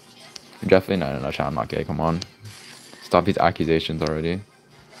 You're definitely not in a chat, I'm not gay, come on. Stop these accusations already.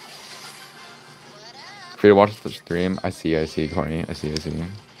 Free to watch the stream. I see, Courtney. I see.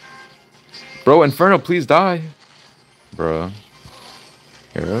 Bro, Inferno, please die. Bro.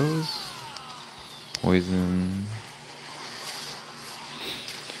 Arrows. Poison.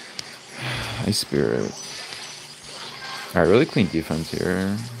 Ice Spirit. Alright, really clean defense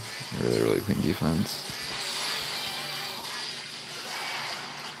here. Really clean defense.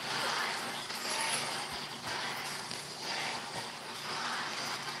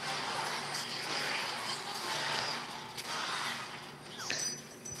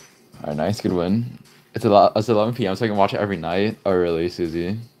 Alright, nice, good win. It's 11 p.m. so I can watch it every night. Oh really,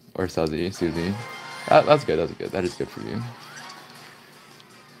 Susie? Or Susie? That's good, That is good for you.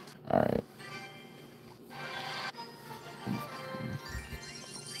 Alright.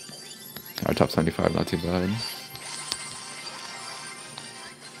 Alright, top 75, not too bad.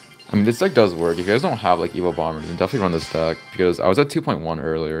 I mean, this deck does work. If you guys don't have, like, Evo Bombers, then definitely run this deck. Because I was at 2.1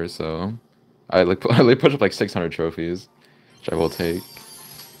 earlier, so... I pushed up, like, 600 trophies. Which I will take.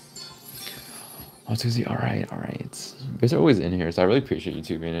 Oh, Susie, alright. You guys are always in here, so I really appreciate you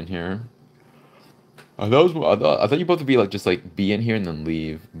two being in here. I thought you both would be, like, just, like, be in here and then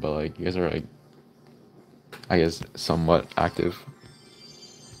leave. But, like, you guys are, like... I guess, somewhat active.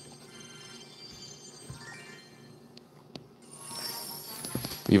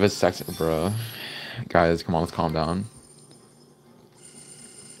 We have a sex... Bruh. Guys, come on, let's calm down.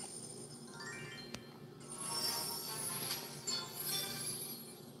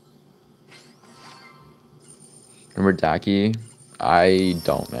 Remember Daki? I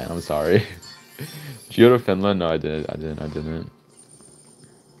don't, man. I'm sorry. Did you go to Finland? No, I didn't.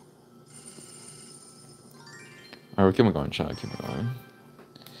 Alright, keep on going, chat. Keep on going.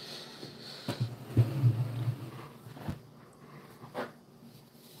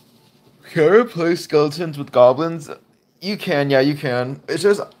 Can I replace skeletons with goblins? You can, yeah, you can. It's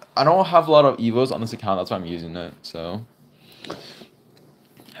just, I don't have a lot of Evos on this account. That's why I'm using it, so.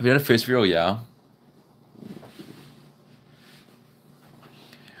 Have you done a face reveal? Yeah.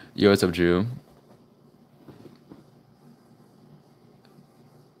 Yo, what's up, Drew?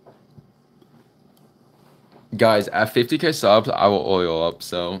 Guys, at 50k subs, I will oil up,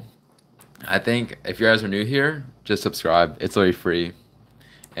 so. I think if you guys are new here, just subscribe. It's very free.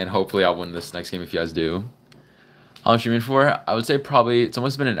 And hopefully I'll win this next game if you guys do. I'm streaming for, I would say probably it's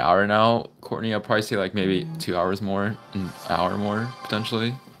almost been an hour now. Courtney, I'll probably say like maybe 2 hours more, an hour more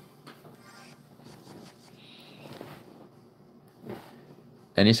potentially.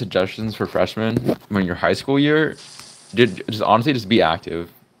 Any suggestions for freshmen when your high school year? Just honestly, just be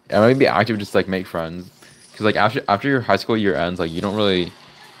active. And maybe be active, just like make friends. Cause like after your high school year ends, like you don't really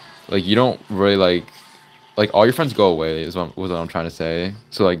like all your friends go away is what I'm trying to say.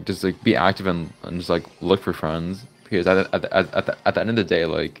 So like just like be active and just like look for friends because at the end of the day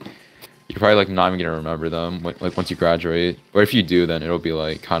like you're probably like not even gonna remember them like once you graduate, or if you do then it'll be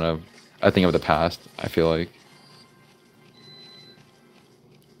like kind of a thing of the past. I feel like.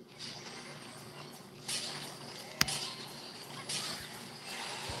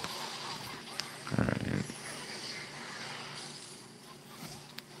 All right.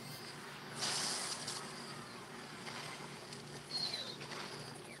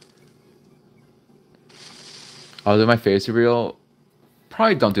 I'll do my face reveal.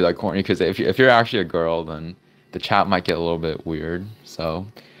 Probably don't do that, Courtney, because if you're actually a girl, then the chat might get a little bit weird. So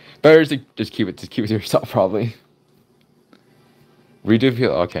better just keep it to yourself, probably. Redo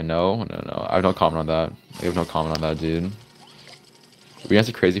feel okay? No. I have no comment on that. I have no comment on that, dude. We against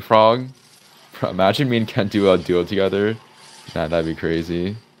a crazy frog. Bro, imagine me and Ken do a duo together. Nah, that'd be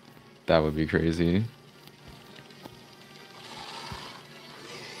crazy. That would be crazy.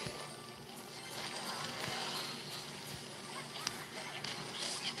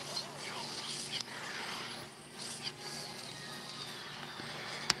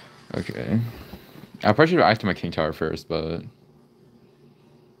 Okay. I probably should have acted my King Tower first, but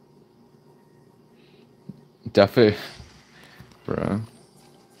definitely, bro.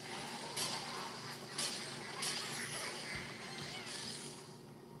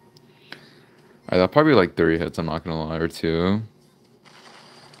 That'll probably be like 3 hits. I'm not gonna lie, or two.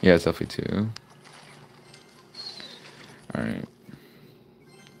 Yeah, it's definitely two. All right.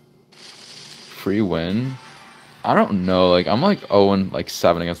 Free win. I don't know. Like I'm like 0 and like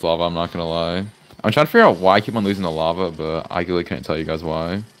 7 against lava. I'm not gonna lie. I'm trying to figure out why I keep on losing the lava, but I really can't tell you guys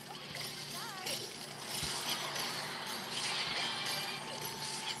why.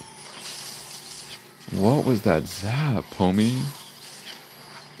 What was that zap, homie?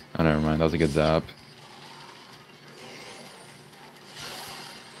 Oh, never mind. That was a good zap.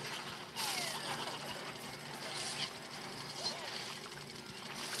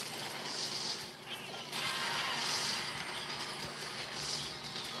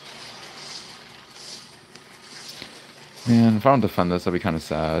 Man, if I don't defend this, I'll be kind of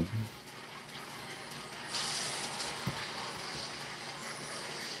sad.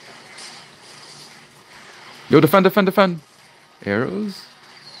 Yo, defend. Arrows?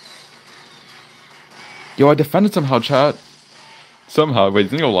 Yo, I defended somehow, chat. Somehow. Wait,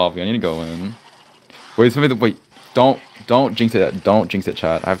 it's gonna go lobby. I need to go in. Wait, wait. Don't jinx it. Don't jinx it,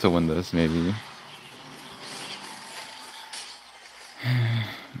 chat. I have to win this, maybe.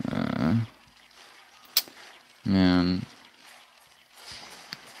 Man.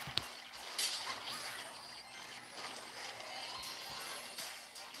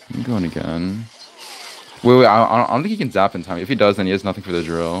 I'm going again. Wait. I don't think he can zap in time. If he does, then he has nothing for the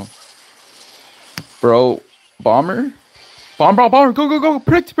drill. Bro, bomber? Bomber. Go.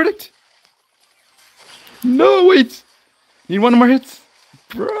 Predict. No, wait. Need one more hits.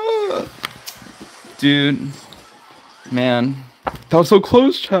 Bro. Dude. Man. That was so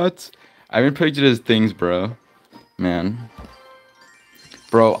close, chat. I haven't predicted his things, bro. Man.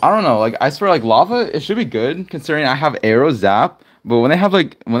 Bro, I don't know. Like, I swear, like, lava, it should be good, considering I have arrow zap. But when they have, I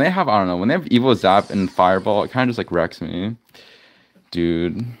don't know, when they have evil zap and fireball, it kind of just, like, wrecks me.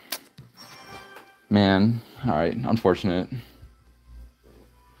 Dude. Man. Alright, unfortunate.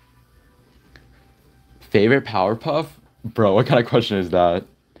 Favorite Powerpuff? Bro, what kind of question is that?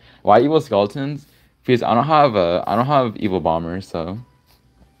 Why evil skeletons? Because I don't have evil bomber, so.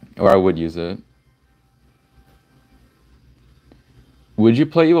 Or I would use it. Would you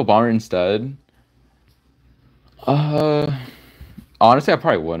play evil bomber instead? Uh, Honestly, I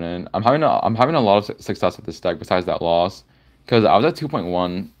probably wouldn't. I'm having a lot of success with this deck besides that loss, because I was at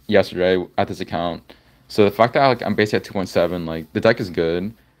 2.1 yesterday at this account. So the fact that I'm basically at 2.7, like the deck is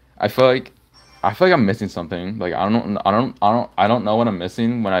good. I feel like I'm missing something. Like I don't know what I'm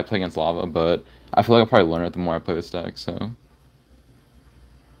missing when I play against lava, but I feel like I'll probably learn it the more I play this deck. So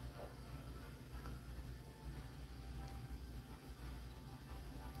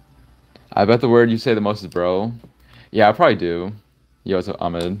I bet the word you say the most is bro. Yeah, I probably do. Yo, it's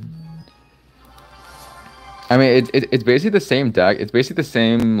Ahmed. I mean, it's basically the same deck. It's basically the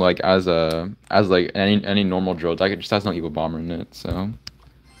same like as like any normal drill deck. It just has no evil bomber in it. So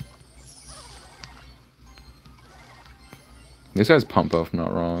This guy's Pumpo, if I'm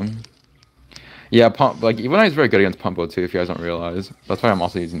not wrong. Yeah, Pump like Evo Knight is very good against Pumpo too, if you guys don't realize. That's why I'm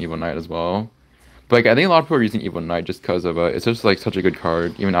also using Evo Knight as well. But like I think a lot of people are using Evo Knight just because of it's just like such a good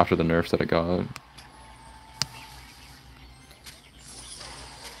card, even after the nerfs that it got.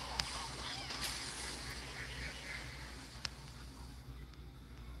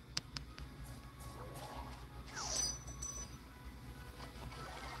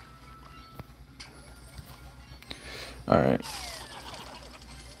 Alright.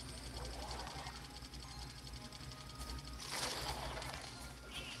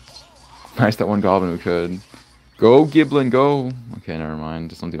 Nice that one goblin who could. Go, Giblin, go! Okay, never mind.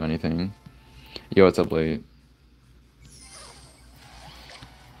 Just don't do anything. Yo, it's up late.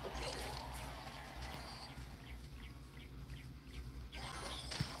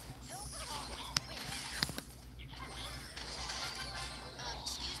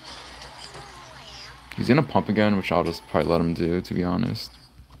 He's gonna pump again, which I'll just probably let him do, to be honest.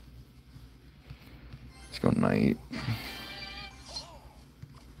 Let's go Knight.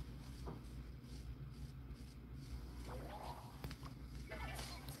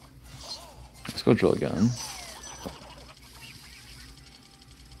 Let's go drill again.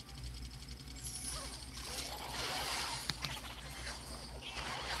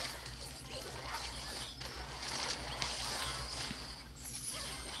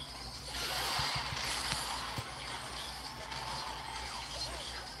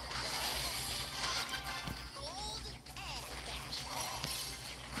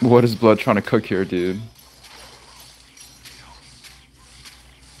 What is Blood trying to cook here, dude?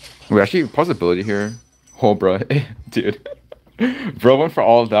 Wait, actually, possibility here. Oh, bro. Dude. Bro went for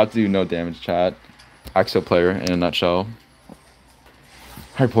all of that to do no damage, chat. Exo player in a nutshell.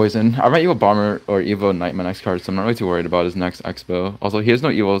 High Poison. I might Evo Bomber or Evo Knight my next card, so I'm not really too worried about his next Expo. Also, he has no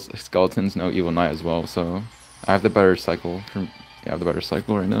Evo Skeletons, no Evo Knight as well, so I have the better cycle. Yeah, I have the better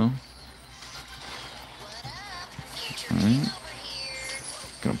cycle right now. Alright.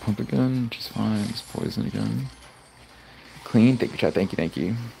 Gonna pump again, which is fine. Just poison again. Clean. Thank you, chat. Thank you, thank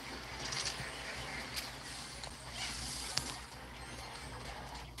you.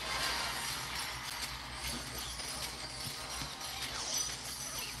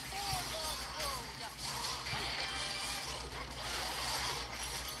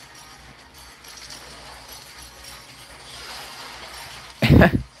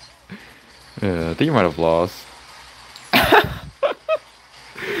 Yeah, I think you might have lost.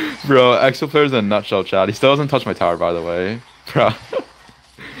 Bro, Exo player's a nutshell, chat. He still doesn't touch my tower, by the way. Bro.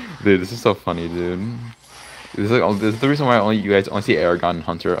 Dude, this is so funny, dude. This is the reason why you guys only see Aragon and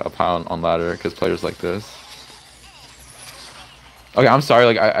Hunter up high on ladder, because players like this. Okay, I'm sorry,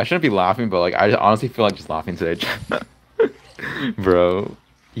 like, I shouldn't be laughing, but, like, I honestly feel like just laughing today. Bro.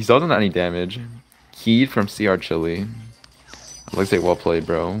 He still doesn't have any damage. Keyed from CR Chili. I'd like to say well played,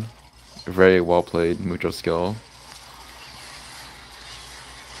 bro. Very well played, mucho skill.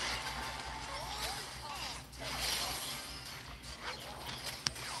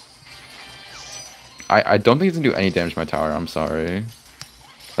 I don't think he's gonna do any damage to my tower, I'm sorry.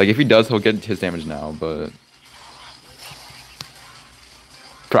 Like, if he does, he'll get his damage now, but...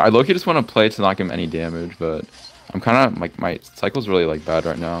 I low-key just want to play to not give him any damage, but... I'm kind of, like, my cycle's really, like, bad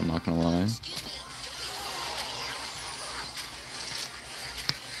right now, I'm not gonna lie.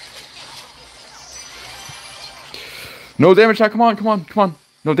 No damage, chat, come on, come on, come on!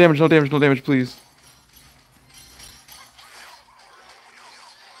 No damage, no damage, no damage, please.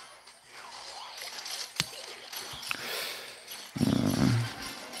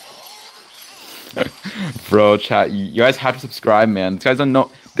 Bro, chat, you guys have to subscribe, man. This guy's done no.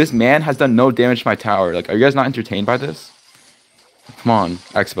 This man has done no damage to my tower. Like, are you guys not entertained by this? Come on,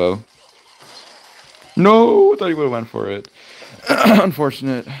 Expo. No, I thought he would have went for it.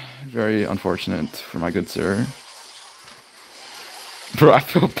 Unfortunate, very unfortunate for my good sir. Bro, I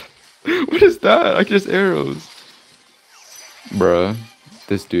feel. What is that? I just arrows. Bruh,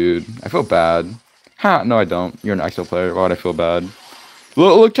 this dude. I feel bad. Ha! No, I don't. You're an Expo player. Why would I feel bad?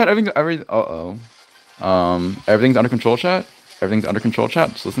 Look, chat. Everything. Everything's under control, chat. Everything's under control,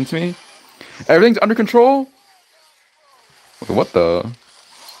 chat. Just listen to me. Everything's under control. Okay, what the?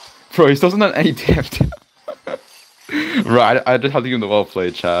 Bro, he still hasn't done any damage. Bro, I just have to give him the well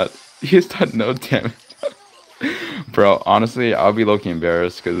played, chat. He's done no damage. Bro, honestly, I'll be low-key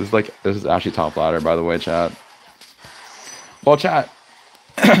embarrassed because this is actually top ladder, by the way, chat. Well, chat,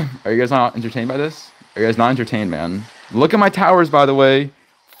 are you guys not entertained by this? Are you guys not entertained, man? Look at my towers, by the way.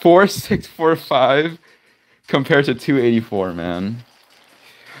 4,645 compared to 284, man.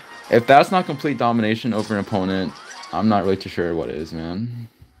 If that's not complete domination over an opponent, I'm not really too sure what is, man.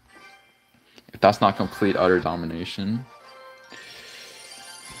 If that's not complete utter domination.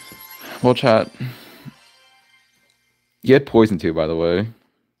 Well, chat. You had poison too, by the way.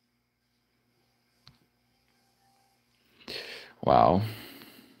 Wow.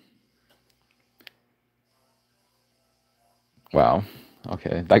 Wow.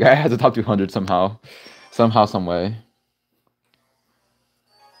 Okay. That guy has a top 200 somehow. Somehow, some way.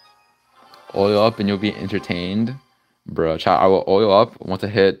 Oil up and you'll be entertained. Bro, chat, I will oil up once I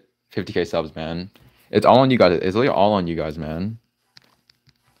hit 50k subs, man. It's all on you guys. It's literally all on you guys, man.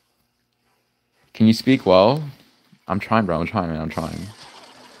 Can you speak well? I'm trying, bro. I'm trying, man. I'm trying.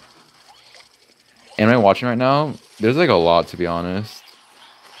 Am I watching right now? There's like a lot, to be honest.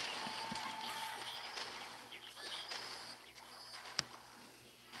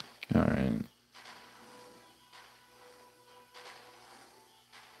 Alright.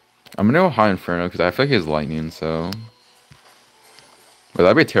 I'm gonna go high Inferno because I feel like he's lightning, so. But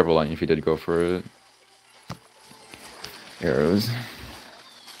that'd be a terrible lightning if he did go for it. Arrows.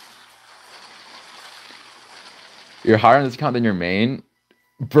 You're higher on this account than your main?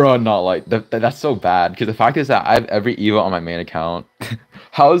 Bro, not like that's so bad. Because the fact is that I have every Evo on my main account.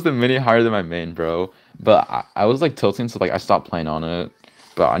 How is the mini higher than my main, bro? But I was like tilting, so like I stopped playing on it.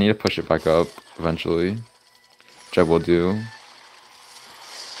 But I need to push it back up eventually, which I will do.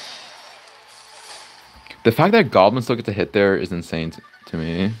 The fact that goblins still get to hit there is insane to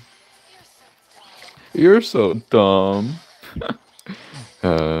me. You're so dumb.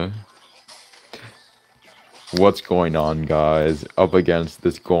 What's going on, guys? Up against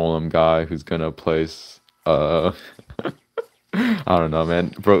this golem guy who's gonna place I don't know,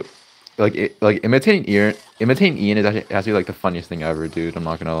 man. Bro, like imitating Ian is actually has to be like the funniest thing ever, dude. I'm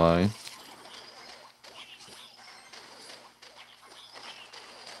not gonna lie.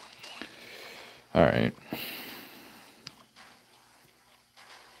 Alright.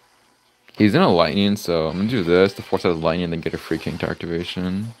 He's in a lightning, so I'm gonna do this to force out his lightning and then get a free king to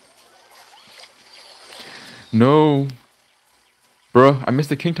activation. No! Bro, I missed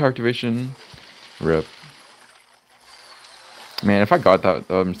the king to activation. Rip. Man, if I got that,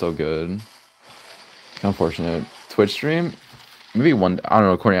 that would've been so good. Unfortunate. Twitch stream? Maybe one, I don't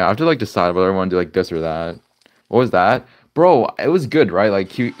know, Courtney, I have to like decide whether I want to do like this or that. What was that? Bro, it was good, right? Like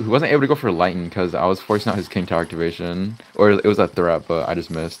he wasn't able to go for lightning because I was forcing out his king to activation. Or it was a threat, but I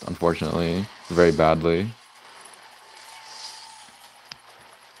just missed, unfortunately. Very badly.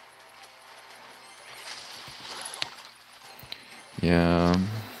 Yeah.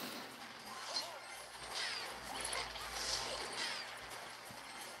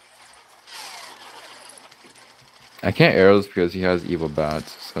 I can't arrows because he has evil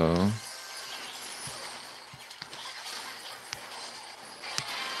bats, so.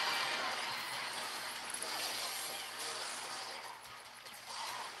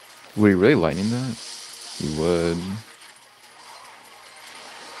 Would he really lightning that? He would.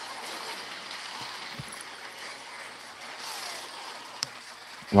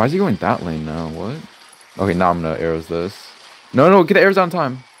 Why is he going that lane now? What? Okay, now I'm gonna arrows this. No, no, get the arrows on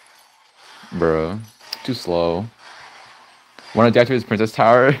time. Bruh. Too slow. Want to deactivate his princess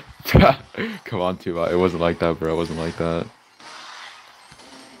tower? Come on, Tuba. It wasn't like that, bro. It wasn't like that.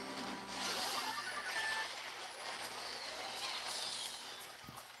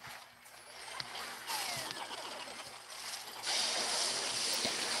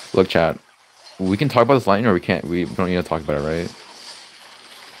 Look, chat. We can talk about this lightning or we can't. We don't need to talk about it, right?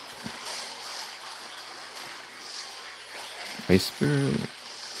 Ice Spirit.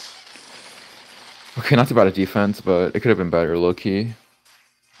 Okay, not too bad at defense, but it could have been better, low-key.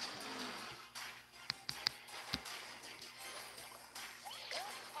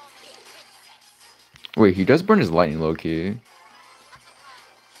 Wait, he does burn his lightning low-key.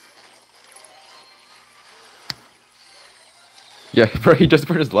 Yeah, bro, he just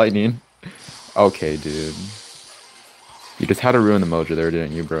burned his lightning. Okay, dude. You just had to ruin the mojo there,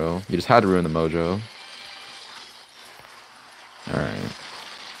 didn't you, bro? You just had to ruin the mojo. Alright.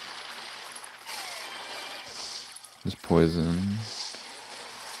 Just poison.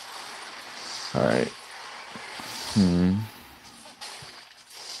 Alright.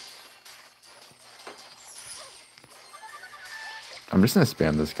 I'm just gonna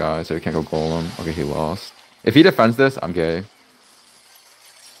spam this guy so he can't go golem. Okay, he lost. If he defends this, I'm gay.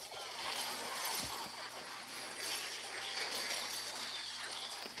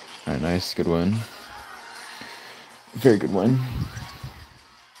 Alright, nice. Good win. Very good win.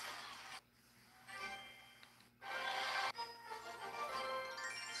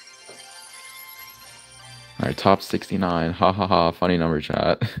 Alright, top 69. Ha ha ha. Funny number,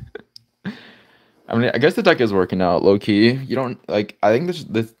 chat. I mean, I guess the deck is working out low key. You don't like. I think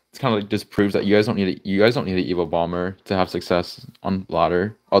It's kind of like just proves that you guys don't need an evil bomber to have success on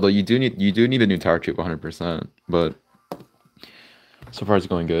ladder. Although you do need a new tower troop 100%. But so far it's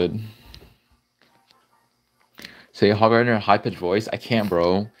going good. Say Hog Rider in a high pitched voice. I can't,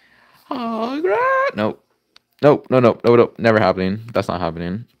 bro. Hog Rider. Nope. Nope. No. No. No. No. Never happening. That's not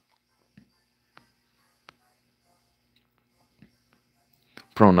happening.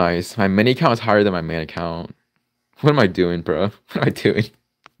 Bro, nice. My mini account is higher than my main account. What am I doing, bro? What am I doing?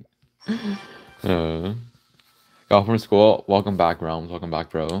 Got from school. Welcome back, Realms. Welcome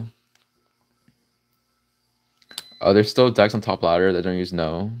back, bro. Oh, there's still decks on top ladder that don't use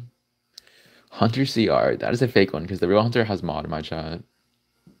no. Hunter CR. That is a fake one because the real Hunter has mod in my chat.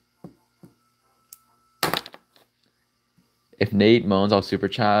 If Nate moans, I'll super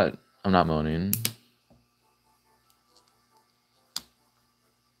chat. I'm not moaning.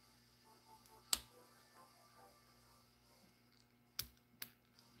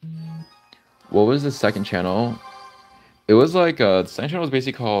 What was the second channel? It was like the second channel was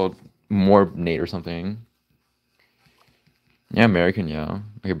basically called More Nate or something. Yeah, American, yeah.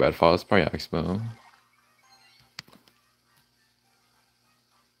 Okay, Bedfall, it's probably Expo.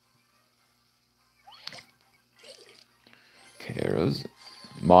 Okay, arrows.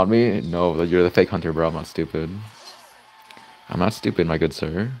 Mod me? No, you're the fake hunter, bro. I'm not stupid. I'm not stupid, my good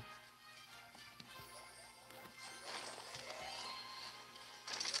sir.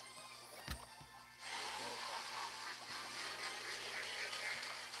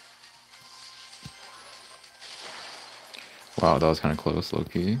 Wow, that was kind of close,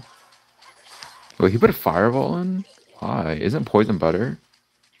 low-key. Wait, he put a fireball in? Why? Isn't poison better?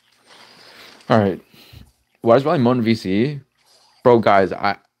 Alright. Why is Riley moan VC? Bro, guys,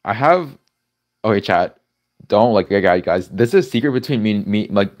 I have... Okay, chat. Don't, like, guys. This is a secret between me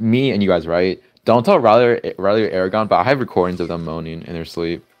and you guys, right? Don't tell Riley or Aragon, but I have recordings of them moaning in their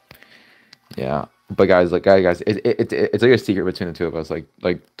sleep. Yeah. But guys, like, guys, it's like a secret between the two of us. Like,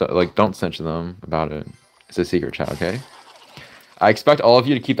 don't snitch to them about it. It's a secret, chat, okay? I expect all of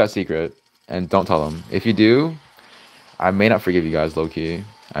you to keep that secret and don't tell them. If you do, I may not forgive you guys, low-key.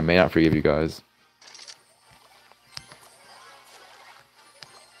 I may not forgive you guys.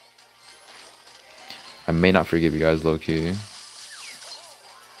 I may not forgive you guys, low-key.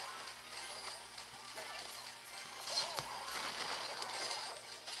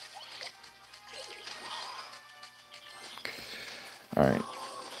 Alright.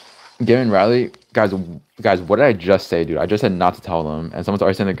 Gavin Riley, guys, what did I just say, dude? I just said not to tell them, and someone's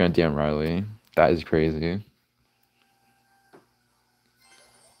already saying they're gonna DM Riley. That is crazy.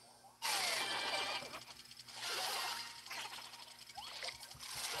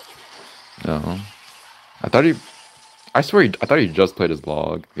 No. I thought he... I swear, I thought he just played his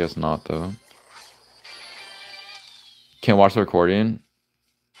vlog. I guess not, though. Can't watch the recording?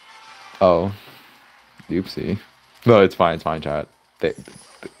 Oh. Oopsie. No, it's fine, chat.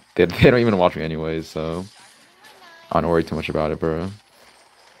 They don't even watch me anyways, so... I don't worry too much about it, bro.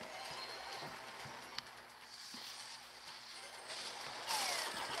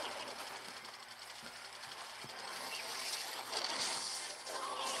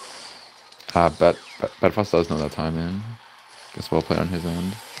 Bedfast does know that time, man. Guess well played on his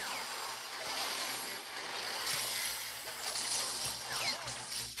end.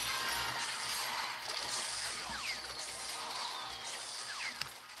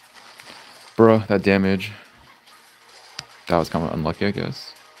 Bro, that damage. That was kind of unlucky, I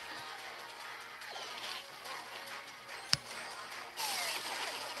guess.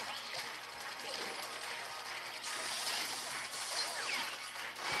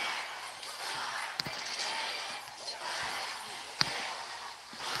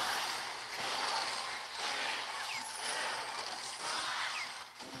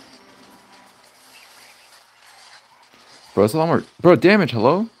 Bro, it's a lot more... Bro, damage,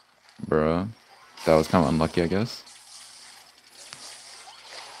 hello? Bro, that was kind of unlucky, I guess.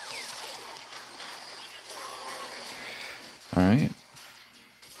 Alright.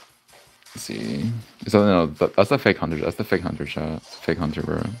 Let's see. So, no, that's the fake hunter. That's the fake hunter shot. Fake hunter,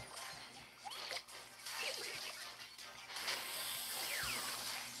 bro.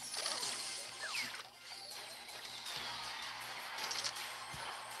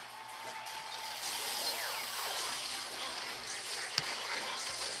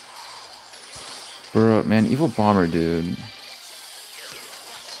 Bro, man, evil bomber, dude.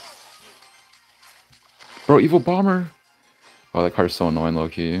 Bro, evil bomber. Oh, that card's so annoying,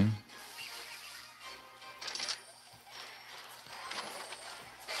 low-key.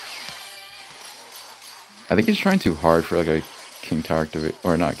 I think he's trying too hard for like a King Tower activate,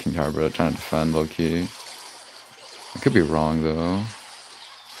 or not King Tower, but trying to defend low-key. I could be wrong though.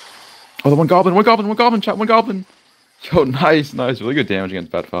 Oh, the one goblin, chat, one goblin. Yo, nice, nice. Really good damage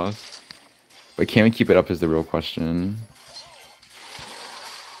against Bedfast. But can we keep it up is the real question.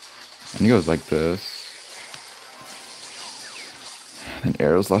 I think it goes like this. And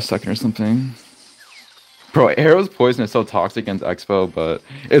arrows last second or something. Bro, arrows poison is so toxic against Expo, but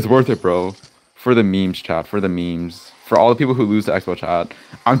it's worth it, bro. For the memes, chat. For the memes. For all the people who lose to Expo, chat.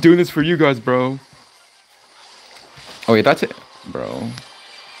 I'm doing this for you guys, bro. Oh, wait, that's it. Bro.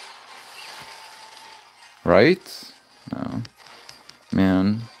 Right? No.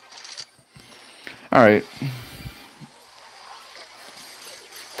 Man. Alright.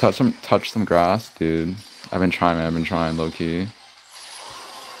 Touch some grass, dude. I've been trying, man. I've been trying, low-key.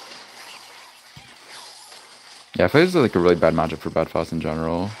 Yeah, I feel like this is like a really bad matchup for Bedfast in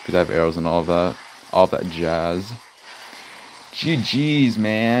general. Because I have arrows and all of that. All of that jazz. GG's,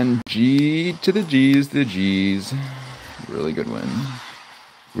 man. G to the G's to the G's. Really good win.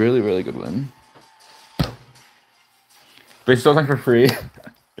 Really, really good win. But it's still not for free.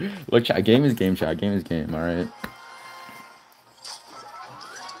 Look, chat. Game is game, chat. Game is game, alright?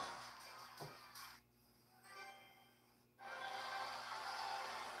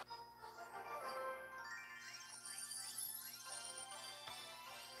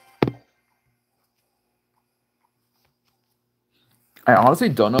 I honestly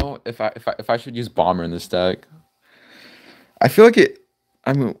don't know if I should use Bomber in this deck. I feel like it.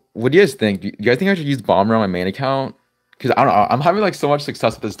 I mean, what do you guys think? Do you guys think I should use Bomber on my main account? Because I don't know. I'm having like so much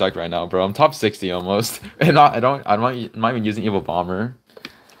success with this deck right now, bro. I'm top 60 almost, and I'm not even using Evil Bomber.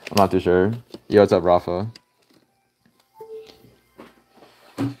 I'm not too sure. Yo, what's up, Rafa?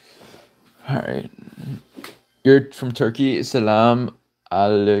 All right. You're from Turkey. Salam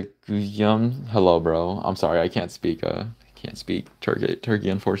alaikum. Hello, bro. I'm sorry. I can't speak. Can't speak Turkey,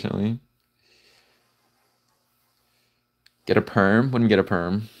 unfortunately. Get a perm? When we get a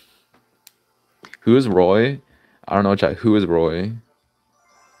perm? Who is Roy? I don't know, chat. Who is Roy?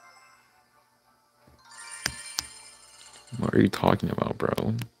 What are you talking about,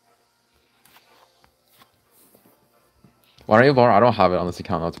 bro? Why don't you borrow? I don't have it on this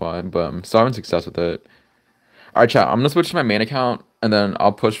account, that's why. But I'm still having success with it. Alright, chat. I'm gonna switch to my main account, and then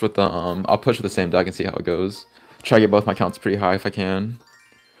I'll push with the same deck and see how it goes. Try to get both my accounts pretty high if I can.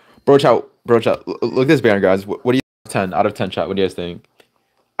 Bro, chat. Look at this banner, guys. What do you 10 out of 10, chat? What do you guys think?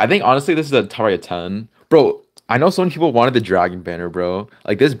 I think honestly this is a probably a 10. Bro, I know so many people wanted the dragon banner, bro.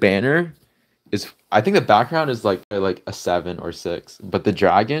 Like this banner is, I think the background is like a 7 or 6, but the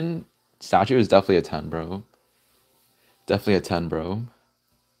dragon statue is definitely a 10, bro. Definitely a 10, bro.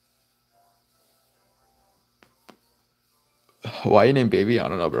 Why you name baby? I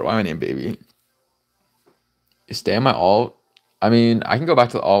don't know, bro. Why am I name baby? Stay on my alt. I mean, I can go back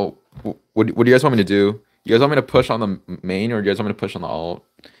to the alt. What do you guys want me to do? You guys want me to push on the main, or do you guys want me to push on the alt?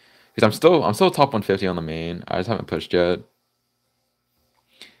 Because I'm still top 150 on the main. I just haven't pushed yet.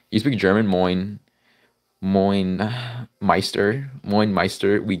 You speak German? Meister.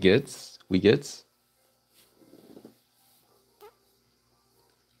 We gets. You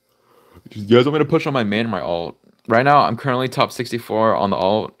guys want me to push on my main or my alt? Right now, I'm currently top 64 on the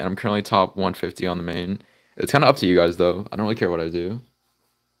alt, and I'm currently top 150 on the main. It's kind of up to you guys, though. I don't really care what I do.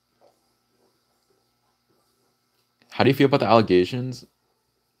 How do you feel about the allegations?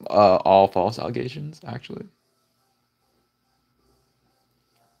 All false allegations, actually.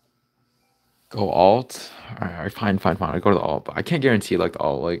 Go alt. All right, fine. I go to the alt, but I can't guarantee like the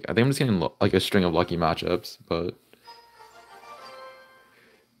alt. Like I think I'm just getting like a string of lucky matchups, but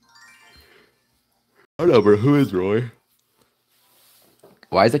I don't know, bro. Who is Roy?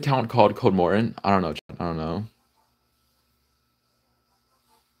 Why is the account called Code Morton? I don't know. I don't know.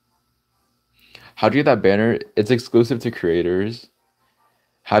 How do you get that banner? It's exclusive to creators.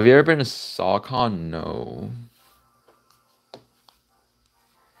 Have you ever been to SawCon? No.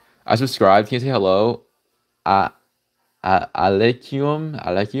 I subscribed. Can you say hello? Alekium.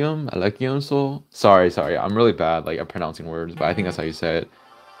 So sorry. I'm really bad like at pronouncing words, but I think that's how you say it.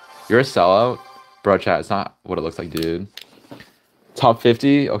 You're a sellout, bro. Chat. It's not what it looks like, dude. Top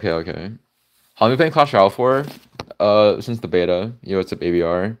 50. Okay. How long have you playing Clash Royale for? Since the beta. Yo, what's up,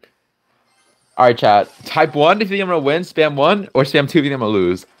 ABR? All right, chat. Type 1 if you think I'm gonna win. Spam 1 or spam 2 if you think I'm gonna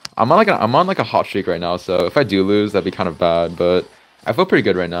lose. I'm on like a hot streak right now, so if I do lose, that'd be kind of bad. But I feel pretty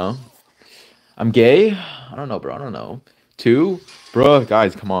good right now. I'm gay. I don't know, bro. I don't know. 2, bro.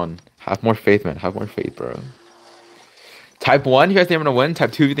 Guys, come on. Have more faith, man. Have more faith, bro. Type 1, you guys think I'm gonna win?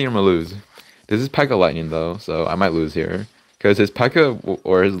 Type 2 if you think I'm gonna lose. This is P.E.K.K.A. Lightning though, so I might lose here. Because his P.E.K.K.A.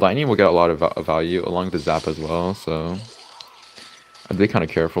 or his Lightning will get a lot of value along with the Zap as well, so I'd be kind of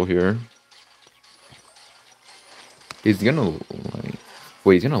careful here. He's gonna like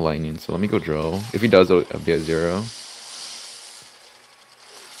Wait, he's gonna lightning, so let me go drill. If he does, it'll be a 0.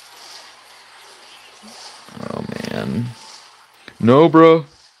 Oh man. No, bro.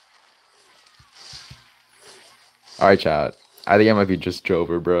 Alright, chat. I think I might be just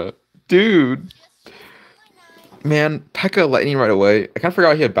Jover, bro. Dude. Man, P.E.K.K.A lightning right away. I kind of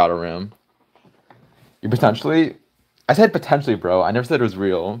forgot he had Battle Ram. You potentially... I said potentially, bro. I never said it was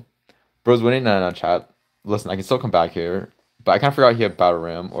real. Bro's winning. No, no, chat. Listen, I can still come back here. But I kind of forgot he had Battle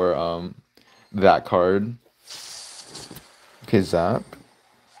Ram or, that card. Okay, Zap.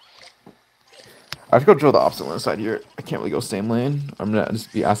 I have to go drill the opposite lane side here. I can't really go same lane. I'm gonna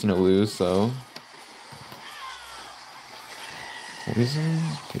just be asking to lose, so... Poison?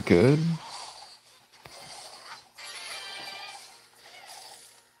 Okay, good.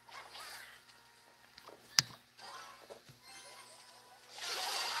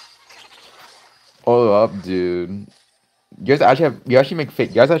 Hold up, dude. You guys actually make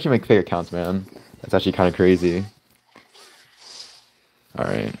fake accounts, man. That's actually kind of crazy. All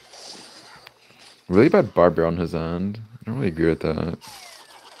right. Really bad Barber on his end. I don't really agree with that.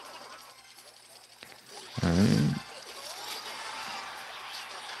 All right.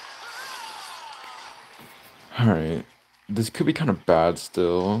 All right. This could be kind of bad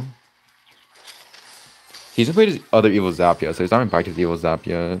still. He's not played his other Evil Zap yet, so he's not even back to his Evil Zap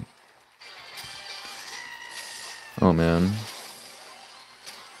yet. Oh man.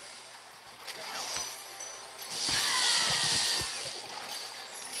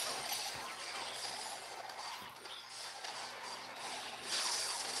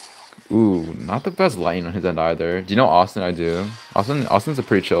 Ooh, not the best lighting on his end either. Do you know Austin? I do. Austin's a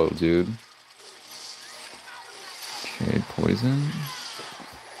pretty chill dude. Okay, poison.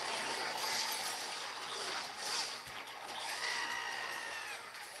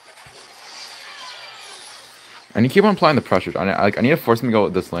 I need to keep on applying the pressure. I need to force him to go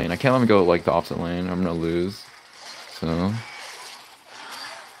this lane. I can't let him go like the opposite lane. I'm gonna lose. So.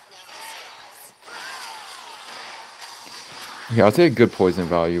 Okay, I'll take a good poison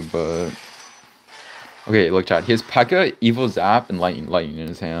value, but okay, look, chat. He has P.E.K.K.A, Evil Zap, and lightning in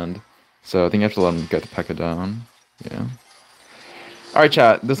his hand. So I think I have to let him get the P.E.K.K.A down. Yeah. All right,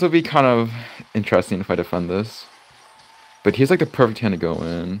 chat. This will be kind of interesting if I defend this. But he's like the perfect hand to go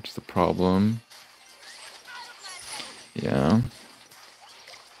in. Just the problem. Yeah.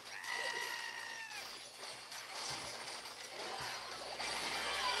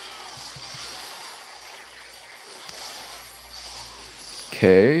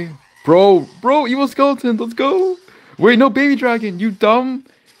 Okay. Bro, evil skeleton, let's go. Wait, no baby dragon, you dumb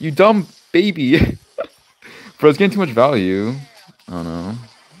baby. Bro, it's getting too much value. Oh no.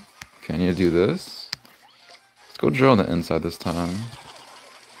 Okay, I need to do this. Let's go drill on the inside this time.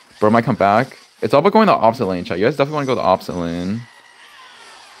 Bro, I might come back. It's all about going the opposite lane, chat. You guys definitely want to go the opposite lane.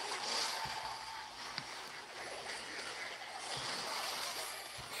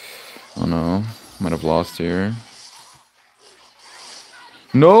 Oh no. Might have lost here.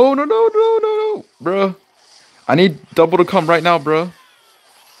 No, no, no, no, no, no. Bruh. I need double to come right now, bruh.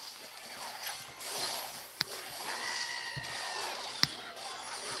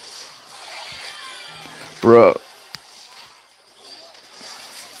 Bruh.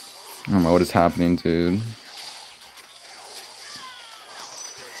 I don't know what is happening, dude.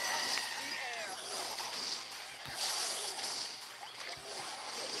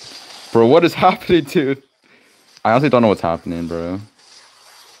 Bro, what is happening, dude? I honestly don't know what's happening, bro.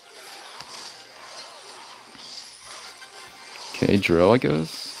 Okay, drill, I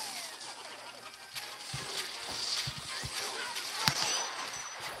guess.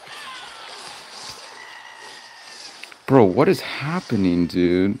 Bro, what is happening,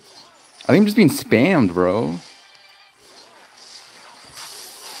 dude? I think I'm just being spammed, bro.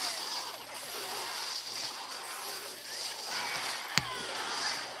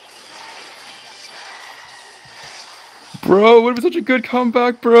 Bro, would have been such a good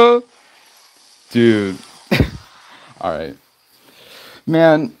comeback, bro. Dude. Alright.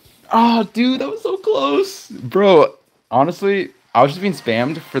 Man. Oh, dude, that was so close. Bro, honestly, I was just being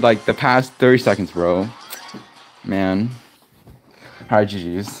spammed for like the past 30 seconds, bro. Man. Alright,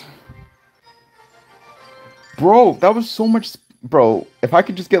 GG's. Bro, that was so much... Bro, if I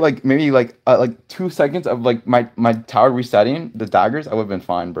could just get like maybe like 2 seconds of like my tower resetting, the daggers, I would have been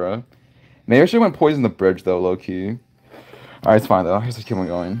fine, bro. Maybe I should have went poison the bridge though, low-key. Alright, it's fine though. I just keep on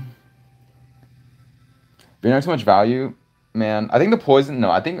going. Being not too much value, man. I think the poison. No,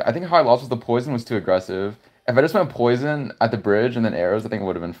 I think how I lost was the poison was too aggressive. If I just went poison at the bridge and then arrows, I think it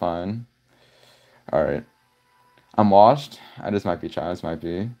would have been fine. All right, I'm washed. I just might be chat. This might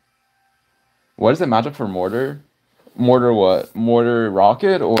be. What is the matchup for mortar? Mortar what? Mortar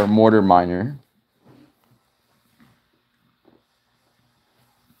rocket or mortar miner?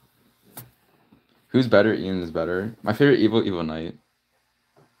 Who's better? Ian is better. My favorite evil knight.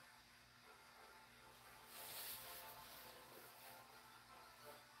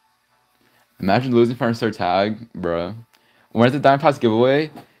 Imagine losing for our tag, bruh. When's the Diamond Pass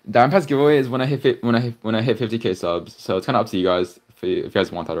giveaway? Diamond Pass giveaway is when I hit 50K subs. So it's kind of up to you guys if you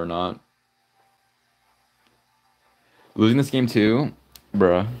guys want that or not. Losing this game too,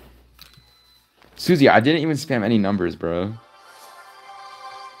 bruh. Susie, I didn't even spam any numbers, bro.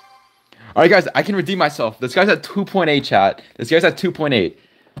 All right, guys, I can redeem myself. This guy's at 2.8, chat. This guy's at 2.8.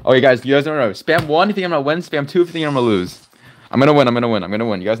 Okay, guys, you guys don't know. Spam 1 if you think I'm gonna win. Spam 2 if you think I'm gonna lose. I'm gonna win. I'm gonna win. I'm gonna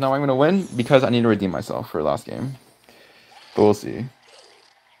win. You guys know why I'm gonna win? Because I need to redeem myself for last game. But we'll see.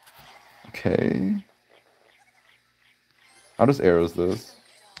 Okay. How does arrows this?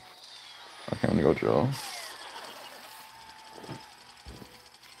 Okay, I'm gonna go drill.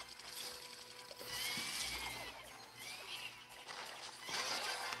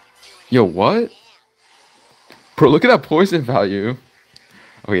 Yo, what? Bro, look at that poison value.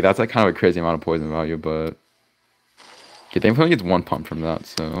 Okay, that's like kind of a crazy amount of poison value, but... Okay, they only gets 1 pump from that,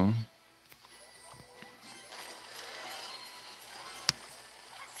 so...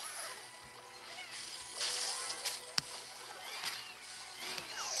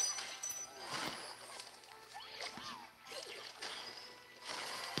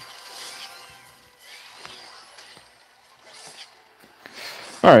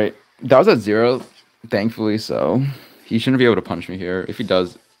 Alright, that was at 0, thankfully, so... He shouldn't be able to punch me here. If he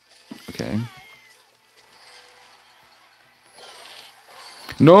does... Okay.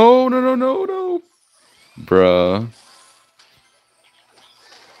 No, no, no, no, no! Bruh.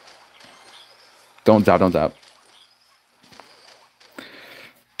 Don't zap, don't zap.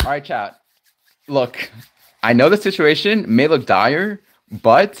 Alright, chat. Look, I know the situation may look dire,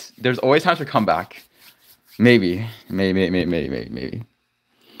 but there's always time for comeback. Maybe. Maybe.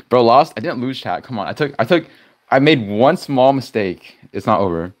 Bro, lost. I didn't lose, chat. Come on. I made one small mistake. It's not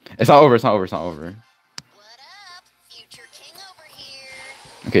over. It's not over. What up? Future King over here.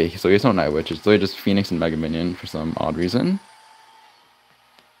 Okay, so here's no Night Witch. It's literally just Phoenix and Mega Minion for some odd reason.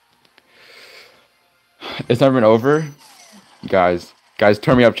 It's never been over. Guys,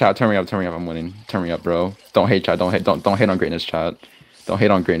 turn me up, chat. Turn me up. I'm winning. Turn me up, bro. Don't hate, chat. Don't hate on greatness, chat. Don't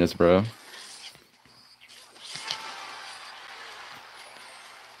hate on greatness, bro.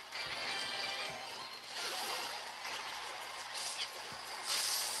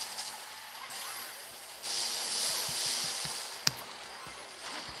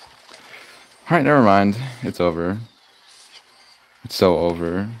 Alright, never mind. It's over. It's so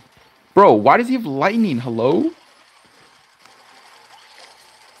over. Bro, why does he have lightning? Hello?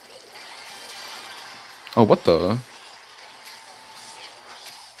 Oh, what the?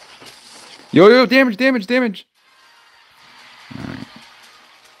 Yo, damage. Alright.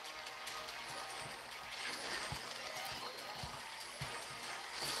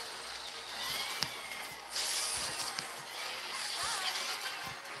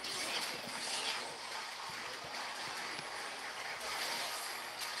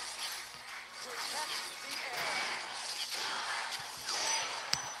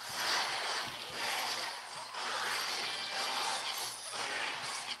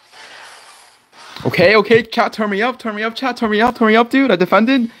 Okay, chat, turn me up, dude. I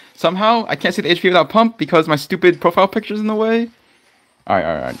defended. Somehow, I can't see the HP without pump because my stupid profile picture's in the way.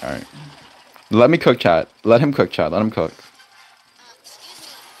 Alright. Let me cook, chat. Let him cook, chat. Let him cook.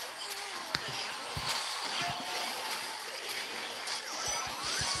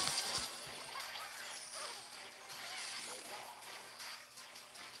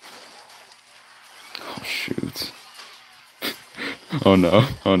 Oh, shoot. Oh, no.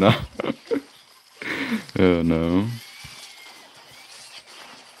 Oh, no.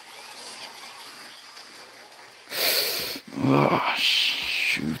 Oh,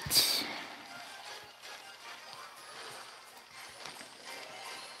 shoot.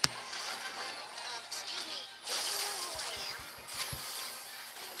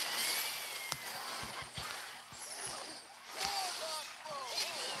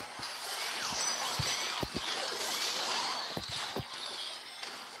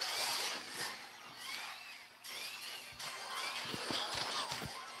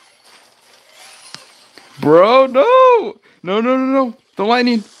 Bro, no! No. The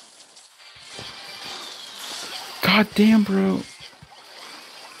lightning. God damn, bro.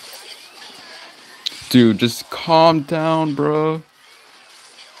 Dude, just calm down, bro.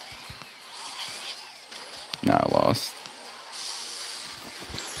 Nah, I lost.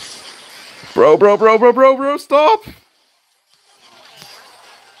 Bro, stop!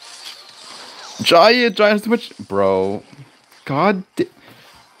 Giant's too much, bro. God.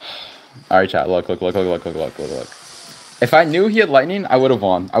 All right, chat. Look. If I knew he had lightning, I would have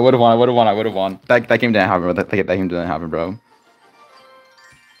won. I would have won. That game didn't happen, bro. That game didn't happen, bro.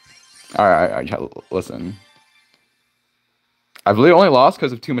 All right, chat. Listen. I've literally only lost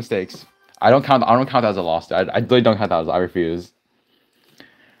because of 2 mistakes. I don't count that as a loss. I literally don't count that as. I refuse.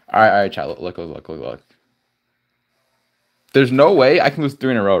 All right, chat. Look. There's no way I can lose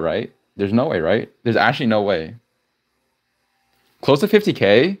 3 in a row, right? There's no way, right? There's actually no way. Close to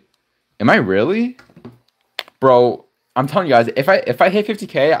 50K? Am I really? Bro, I'm telling you guys, if I hit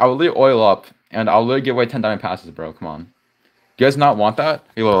 50K, I will literally oil up and I'll literally give away 10 diamond passes, bro. Come on. Do you guys not want that?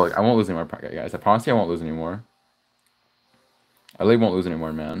 Hey, look, I won't lose anymore, guys. I promise you I won't lose anymore. I literally won't lose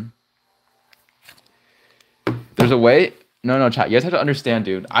anymore, man. There's a way. No, chat. You guys have to understand,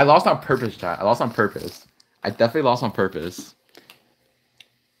 dude. I lost on purpose, chat. I lost on purpose. I definitely lost on purpose.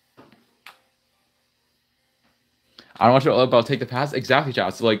 I don't want you to but I'll take the pass. Exactly,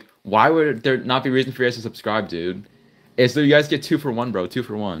 chat. So, like, why would there not be reason for you guys to subscribe, dude? It's so you guys get 2 for 1, bro. 2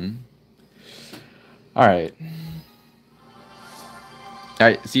 for 1. Alright.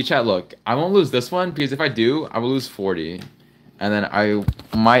 Alright, see, chat, look. I won't lose this one, because if I do, I will lose 40. And then I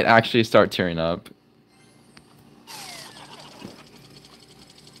might actually start tearing up.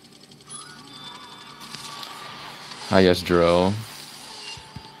 I guess drill.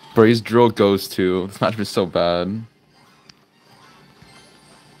 Bro, he's drill goes too. This match was so bad.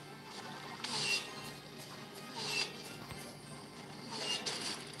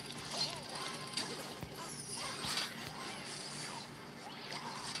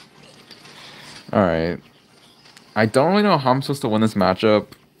 Alright. I don't really know how I'm supposed to win this matchup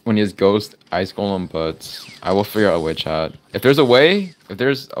when he has Ghost, Ice Golem, but I will figure out a way, chat. If there's a way,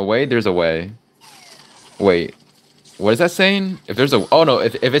 there's a way. Wait. What is that saying? If there's a... Oh, no.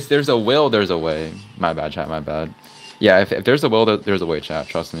 If there's a will, there's a way. My bad, chat. My bad. Yeah, if there's a will, there's a way, chat.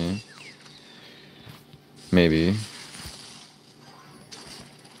 Trust me. Maybe.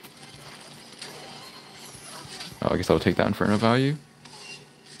 Oh, I guess I'll take that Inferno value.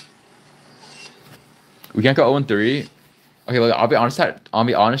 We can't go 0-3. Okay, look, I'll be honest,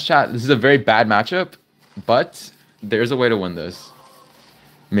 chat. This is a very bad matchup, but there's a way to win this.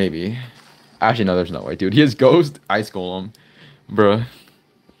 Maybe. Actually, no, there's no way, dude. He has Ghost, Ice Golem. Bruh.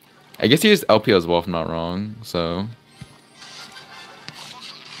 I guess he has LP as well, if I'm not wrong, so...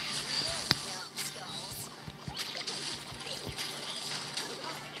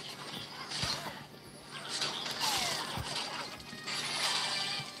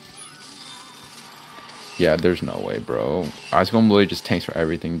 Yeah, there's no way, bro. Ice Golem literally just tanks for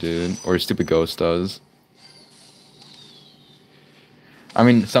everything, dude. Or stupid Ghost does. I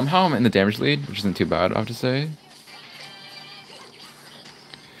mean, somehow I'm in the damage lead, which isn't too bad, I have to say.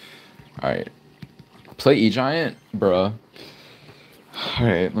 Alright. Play E-Giant? Bruh.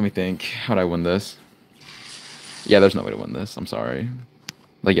 Alright, let me think. How'd I win this? Yeah, there's no way to win this. I'm sorry.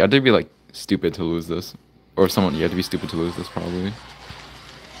 Like, you have to be, like, stupid to lose this. Or someone, you have to be stupid to lose this, probably.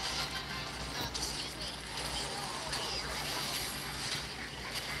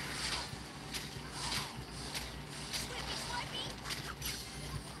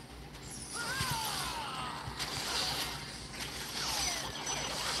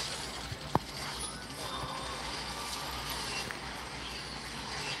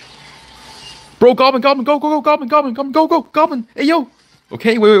 Bro, Goblin, go, Goblin, Goblin, hey, yo.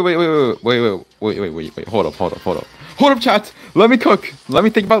 Okay, wait, hold up, chat. Let me cook. Let me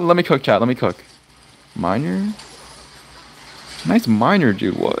think about it. Let me cook, chat. Let me cook. Miner? Nice miner,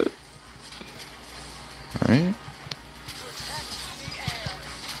 dude. What? Alright.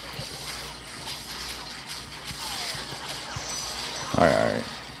 Alright.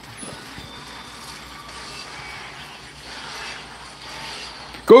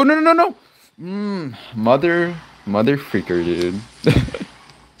 Go, no. Mother freaker, dude.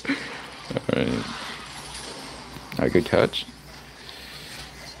 Alright, good catch.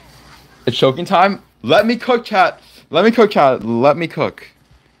 It's choking time. Let me cook, chat. Let me cook.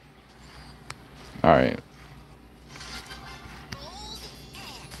 Alright.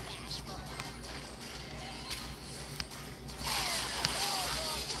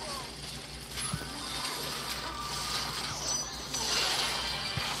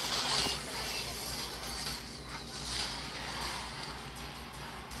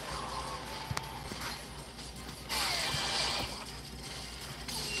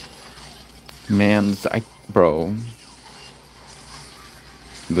 Man, bro.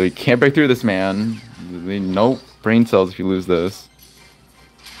 They can't break through this, man. Nope. Brain cells if you lose this.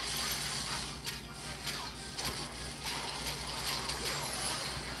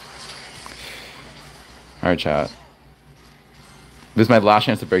 Alright, chat. This is my last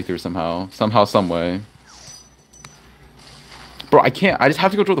chance to break through somehow. Somehow, some way. Bro, I can't. I just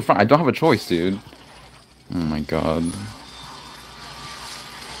have to go to the front. I don't have a choice, dude. Oh my god.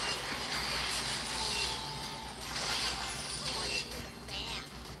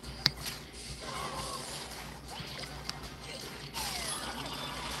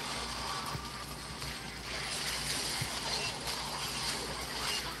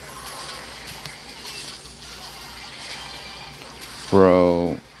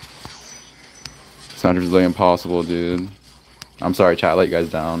 Bro. Sounds really impossible, dude. I'm sorry, chat. I let you guys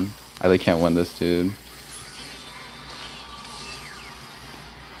down. I really can't win this, dude.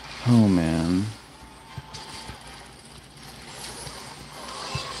 Oh, man.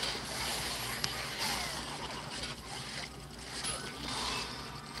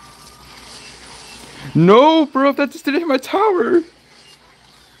 No, bro. That just didn't hit my tower.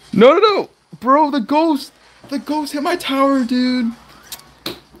 No, no, no. Bro, the ghost. The ghost hit my tower, dude.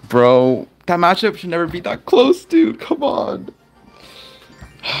 Bro, that matchup should never be that close, dude. Come on.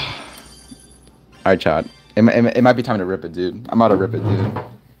 Alright, chat. It might be time to rip it, dude. I'm out to rip it, dude.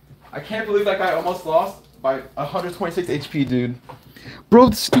 I can't believe that guy almost lost by 126 HP, dude.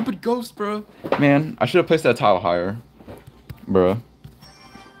 Bro, the stupid ghost, bro. Man, I should have placed that tile higher. Bro.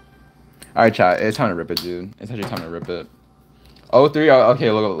 Alright, chat. It's time to rip it, dude. It's actually time to rip it. Oh, 3.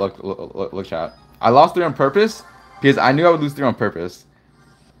 Okay, look, chat. I lost 3 on purpose because I knew I would lose 3 on purpose.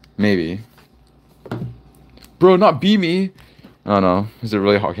 Maybe. Bro, not beat me. Oh, no. Is it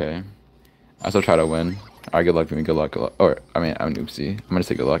really? Okay. I still try to win. Alright, good luck to me. Good luck. Good luck. Or, I mean, I'm oopsie. I'm gonna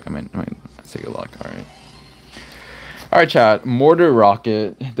say good luck. I mean, say good luck. Alright. Alright, chat. Mortar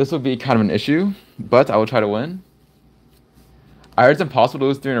rocket. This will be kind of an issue, but I will try to win. I heard it's impossible to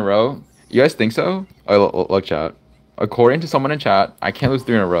lose 3 in a row. You guys think so? Oh, look, chat. According to someone in chat, I can't lose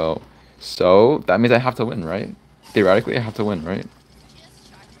 3 in a row. So, that means I have to win, right? Theoretically, I have to win, right?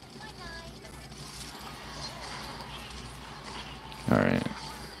 Alright.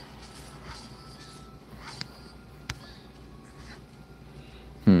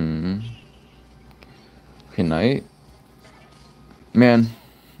 Okay, knight. Man.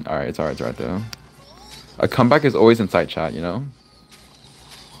 Alright, it's alright though. A comeback is always inside chat, you know?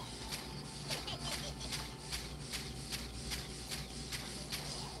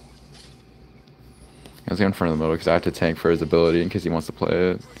 I was going in front of the middle because I have to tank for his ability in case he wants to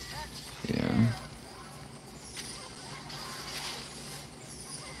play it. Yeah.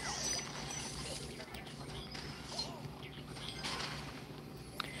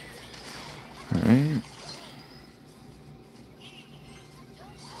 Alright.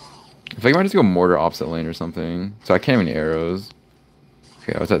 I feel like I might just go mortar opposite lane or something. So I can't have any arrows.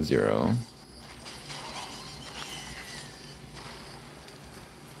 Okay, I was at 0.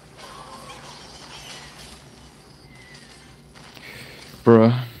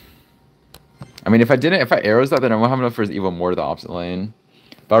 Bruh. I mean, if I arrows that, then I won't have enough for his evil mortar the opposite lane.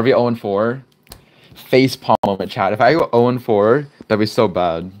 But I'll be 0-4. Face palm moment, chat. If I go 0-4, that'd be so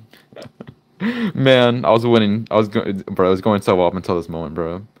bad. Man, I was winning. I was going so well up until this moment,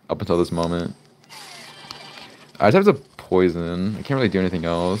 bro. Up until this moment. I just have to poison. I can't really do anything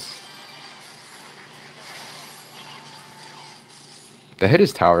else. They hit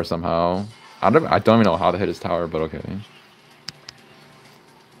his tower somehow. I don't even know how they hit his tower, but okay.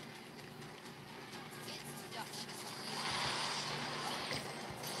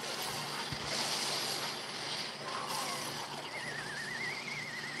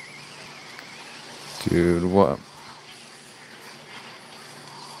 Dude, what?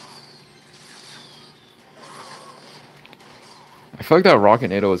 I feel like that Rocket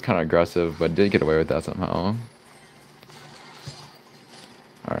NATO was kind of aggressive, but did get away with that somehow.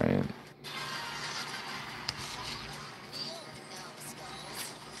 Alright.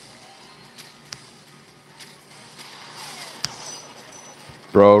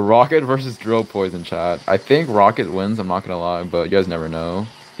 Bro, Rocket versus Drill Poison, chat. I think Rocket wins, I'm not gonna lie, but you guys never know.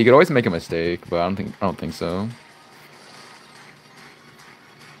 He could always make a mistake, but I don't think so.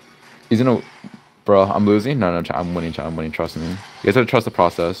 He's gonna... Bro, I'm losing? No, chat, I'm winning, chat. I'm winning, trust me. You guys have to trust the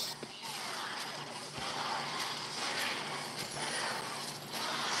process.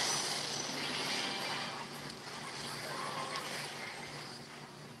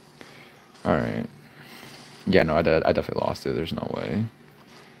 Alright. Yeah, no, I definitely lost it. There's no way.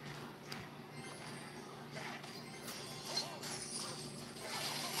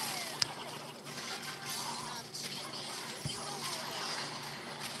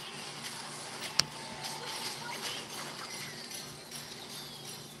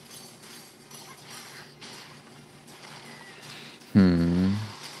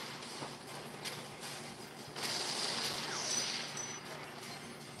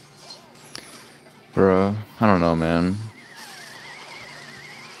 know, man.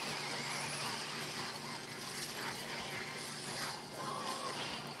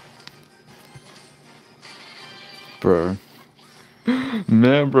 Bro.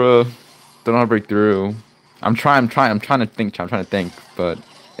 Man, bro. Don't know how to break through. I'm trying to think, but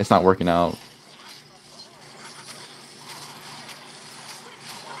it's not working out.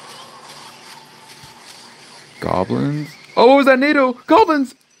 Goblins? Oh, what was that NATO?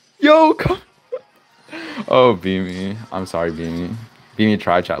 Goblins! Yo, oh, Beamy. I'm sorry, Beamy. Beamy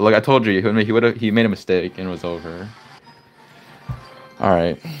tried chat. Look, I told you he made a mistake and it was over. All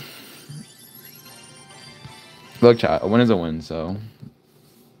right. Look, chat. A win is a win. So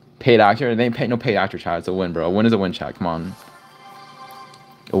paid actor. They ain't paid no paid actor, chat. It's a win, bro. A win is a win, chat. Come on.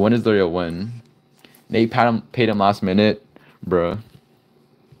 A win is literally a win. Nate paid him last minute, bruh.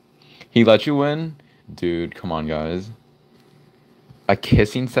 He let you win, dude. Come on, guys. A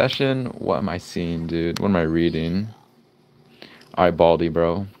kissing session? What am I seeing, dude? What am I reading? Alright, Baldy,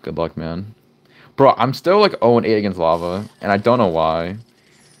 bro. Good luck, man. Bro, I'm still like 0-8 against Lava, and I don't know why.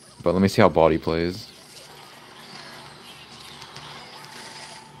 But let me see how Baldy plays.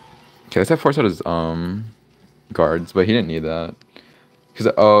 Okay, let's have force out his guards, but he didn't need that. Cause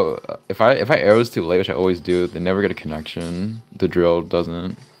if I arrows too late, which I always do, they never get a connection. The drill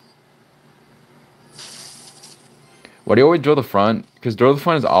doesn't. Why do you always drill the front? Because drill the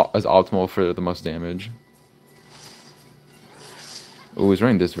front is optimal for the most damage. Oh, he's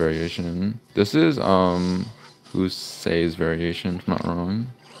running this variation. This is Husei's variation, if I'm not wrong.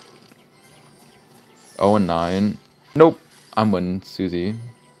 0-9. Nope. I'm winning, Susie.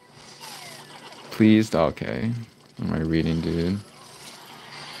 Please. Okay. What am I reading, dude?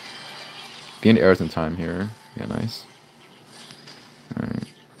 Gained arrows in time here. Yeah, nice. Alright.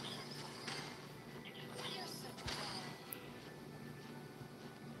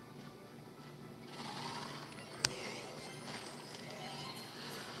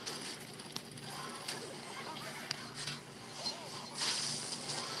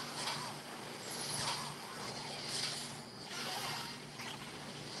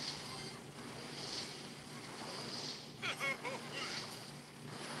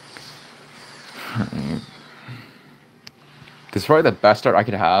 This is probably the best start I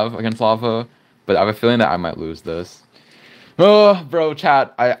could have against Lava, but I have a feeling that I might lose this. Oh, bro,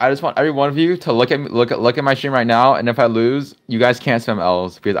 chat. I just want every one of you to look at my stream right now, and if I lose, you guys can't spam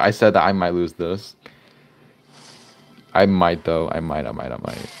L's because I said that I might lose this. I might though. I might.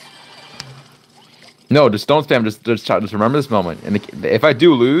 No, just don't spam. Just remember this moment. And if I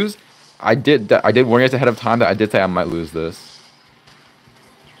do lose, I did warn you guys ahead of time that I did say I might lose this.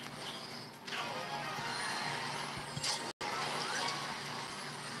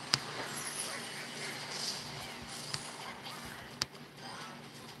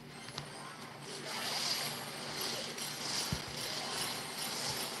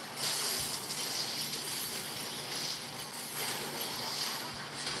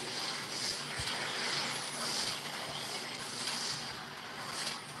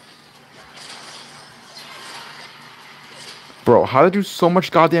 Bro, how did I do so much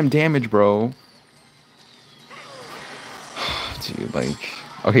goddamn damage, bro? Dude, like...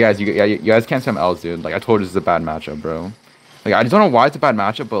 Okay, guys, you guys can't spam L's, dude. Like, I told you this is a bad matchup, bro. Like, I just don't know why it's a bad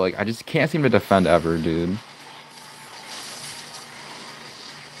matchup, but, like, I just can't seem to defend ever, dude.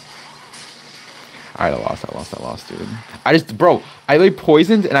 Alright, I lost, dude. Bro, I lay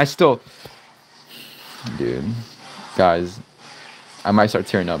poisoned and I still... Dude. Guys. I might start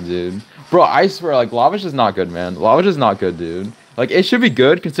tearing up, dude. Bro, I swear, like, Lava's just not good, man. Lava's just not good, dude. Like, it should be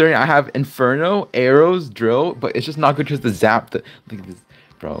good, considering I have Inferno, Arrows, Drill, but it's just not good because the Zap... Like, this,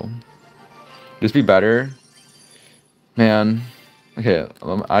 bro. Just be better. Man. Okay,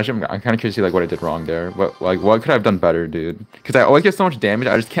 actually, I'm kind of curious to see, like, what I did wrong there. What could I have done better, dude? Because I always get so much damage,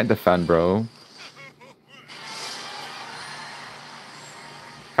 I just can't defend, bro.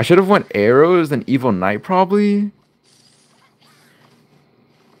 I should have went Arrows and Evil Knight, probably.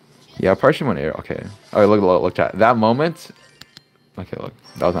 Yeah, I probably should went Arrow. Okay. Alright, look, chat. That moment... Okay, look.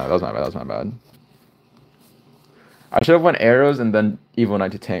 That was my bad. I should have went Arrows and then Evil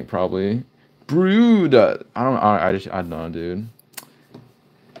Knight to tank, probably. Brood! I don't know, dude.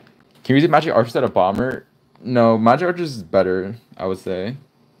 Can we use Magic Archer instead of Bomber? No, Magic Archer is better, I would say.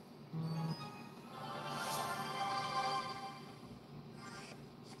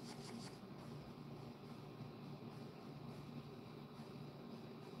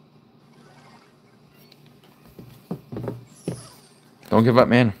 Don't give up,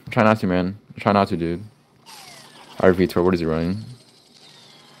 man. Try not to, man. Try not to, dude. RV what is he running?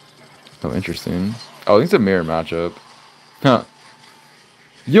 Oh, interesting. Oh, I think it's a mirror matchup. Huh.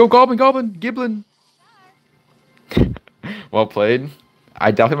 Yo, Goblin! Giblin! Well played.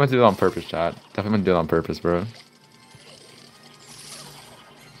 I definitely meant to do it on purpose, chat. Definitely meant to do it on purpose, bro.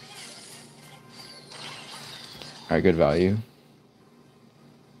 Alright, good value.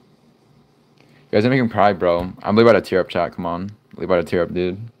 You guys are making pride, bro. I'm leave out a tier up, chat. Come on. Leave out a tier up,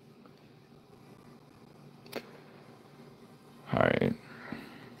 dude. Alright.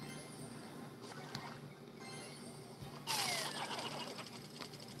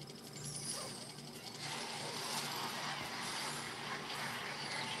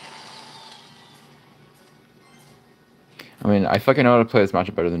 I mean, I fucking know how to play this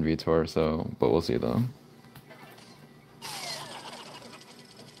matchup better than Vitor, so, but we'll see though.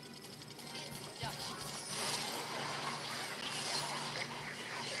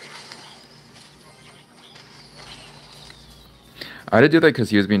 I had to do that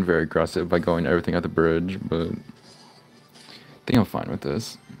because he was being very aggressive by going everything at the bridge, but I think I'm fine with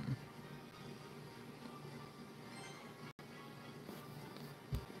this.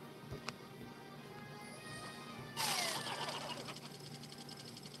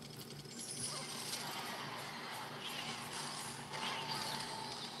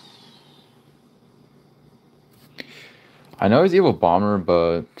 I know he's evil bomber,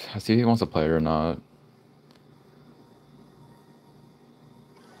 but I see if he wants to play it or not.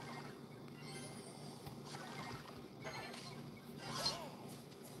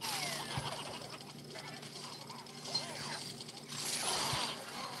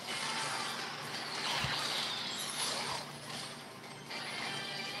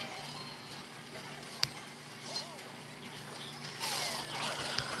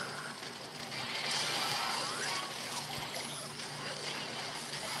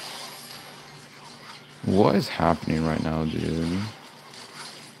 What is happening right now, dude?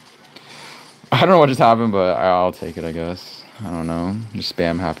 I don't know what just happened, but I'll take it, I guess. I don't know. Just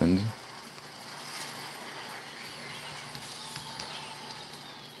spam happened.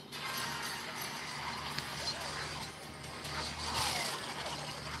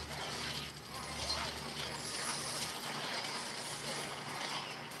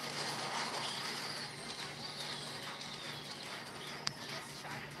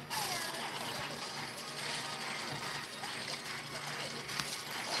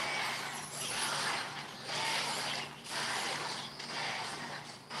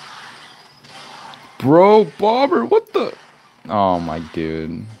 Bro, Bobber, what the? Oh my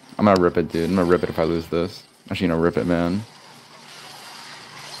dude. I'm gonna rip it, dude. I'm gonna rip it if I lose this. Actually, gonna rip it, man.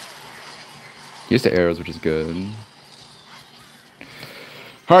 He used to arrows, which is good.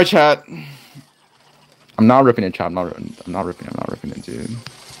 Alright, chat. I'm not ripping it, chat. I'm not ripping it, dude.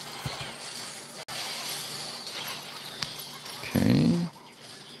 Okay.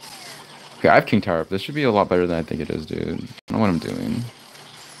 Okay, I have King Tower up. This should be a lot better than I think it is, dude. I don't know what I'm doing.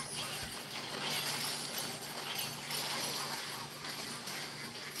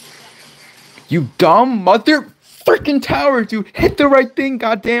 You dumb mother freaking tower, dude. Hit the right thing,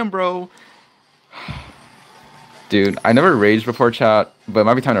 goddamn, bro. Dude, I never raged before, chat, but it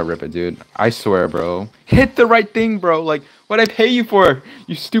might be time to rip it, dude. I swear, bro. Hit the right thing, bro. Like, what'd I pay you for?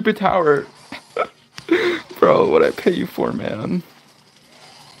 You stupid tower. Bro, what'd I pay you for, man?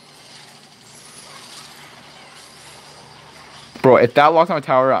 Bro, if that locks on a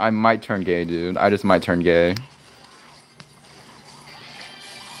tower, I might turn gay, dude. I just might turn gay.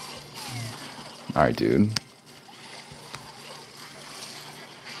 Alright, dude.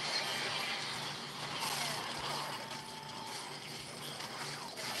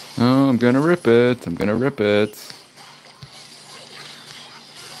 Oh, I'm gonna rip it. I'm gonna rip it.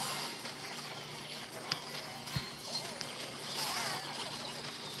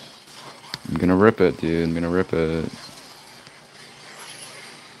 I'm gonna rip it, dude. I'm gonna rip it.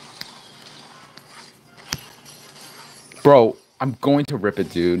 Bro, I'm going to rip it,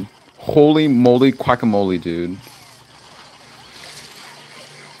 dude. Holy moly guacamole, dude.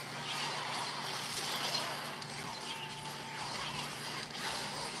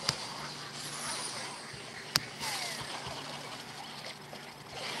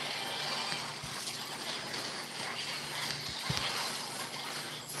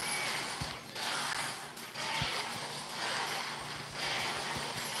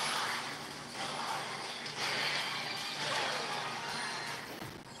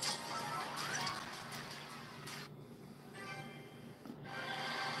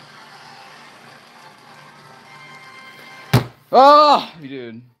 Oh,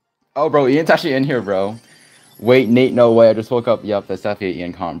 dude. Oh, bro, Ian's actually in here, bro. Wait, Nate, no way. I just woke up. Yup, that's definitely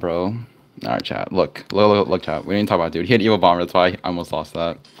Ian comp, bro. Alright, chat. Look, chat. We didn't talk about it, dude. He had Evil Bomber. That's why I almost lost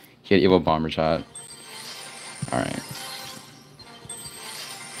that. He had Evil Bomber, chat. Alright.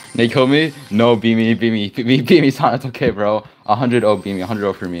 They killed me? No, beam me, beam me, son. It's okay, bro. 100 O, beam me, 100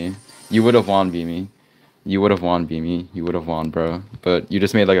 O for me. You would have won, beam me. You would have won, beam me. You would have won, bro. But you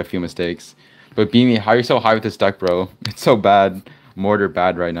just made like a few mistakes. But beam me, how are you so high with this deck, bro? It's so bad. Mortar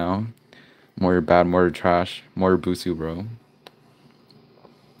bad right now. Mortar bad, mortar trash. Mortar busu, bro.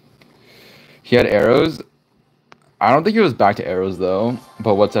 He had arrows. I don't think he was back to arrows though.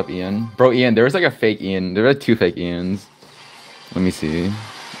 But what's up, Ian? Bro, Ian, there was like a fake Ian. There were like 2 fake Ians. Let me see.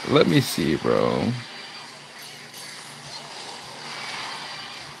 Let me see, bro.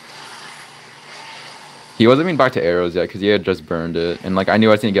 He wasn't even back to arrows yet because he had just burned it. And like I knew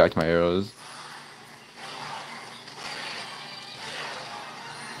I was gonna get back to my arrows.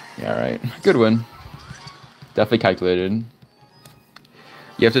 Yeah, right. Good win. Definitely calculated.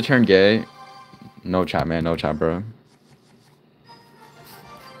 You have to turn gay. No chat, man. No chat, bro.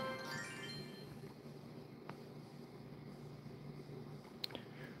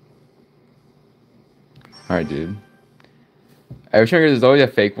 Alright, dude. Every turn there's always a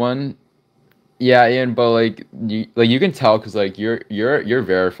fake one. Yeah, Ian, but like you can tell because like you're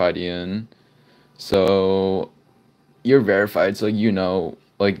verified, Ian. So you're verified, so like you know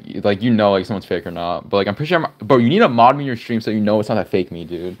like someone's fake or not. But like I'm pretty sure bro, you need to mod me in your stream so you know it's not that fake me,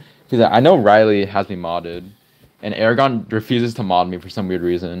 dude. Because I know Riley has me modded. And Aragon refuses to mod me for some weird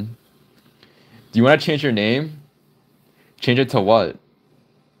reason. Do you want to change your name? Change it to what?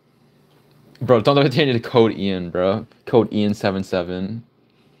 Bro, don't change it to Code Ian, bro. Code Ian77.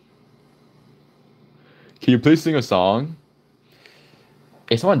 Can you please sing a song?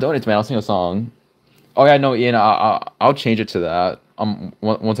 If someone donates, man, I'll sing a song. Oh yeah, no, Ian, I'll change it to that.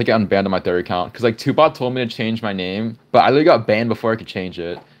 Once I get unbanned on my third account, because like Tubot told me to change my name, but I literally got banned before I could change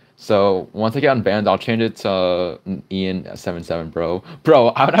it. So once I get unbanned, I'll change it to Ian77, bro. Bro,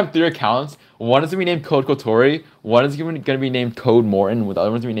 I would have 3 accounts. One is gonna be named Code Kotori. One is gonna be named Code Morton. With the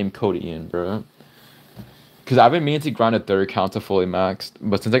other one's gonna be named Code Ian, bro. Because I've been meaning to grind a third account to fully maxed,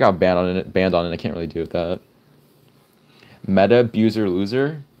 but since I got banned on it, I can't really do with that. Meta abuser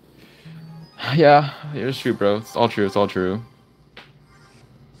loser. Yeah, it's true, bro. It's all true. It's all true.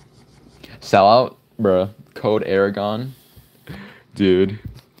 Sellout, bruh. Code Aragon, dude.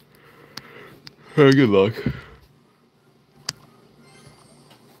 Good luck,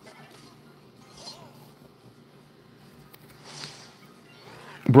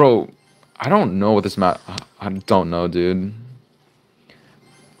 bro. I don't know what this match. I don't know, dude.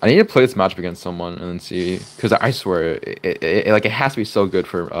 I need to play this matchup against someone and then see, because I swear like it has to be so good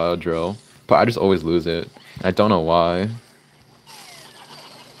for drill, but I just always lose it. And I don't know why.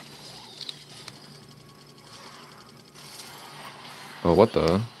 Oh, what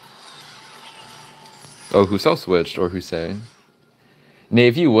the? Oh, who self switched or who say? Nate,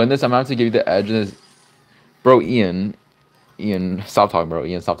 if you win this, I'm gonna have to give you the edge in this. Bro, Ian, stop talking, bro.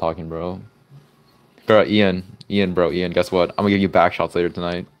 Ian, stop talking, bro. Bro, bro, Ian, guess what? I'm gonna give you back shots later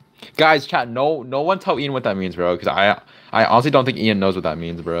tonight. Guys, chat, no one tell Ian what that means, bro. Because I honestly don't think Ian knows what that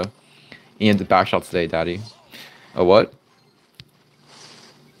means, bro. Ian's back shots today, daddy. Oh, what?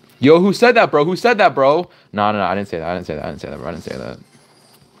 Yo, who said that, bro? Who said that, bro? No, I didn't say that. I didn't say that, bro. I didn't say that.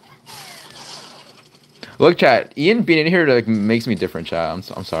 Look, chat, Ian being in here like makes me different, chat.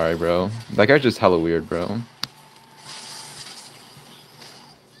 I'm sorry, bro. That guy's just hella weird, bro.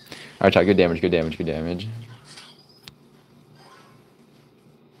 Alright, chat, good damage, good damage, good damage.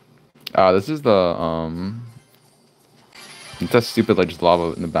 This is the, it's that stupid, like, just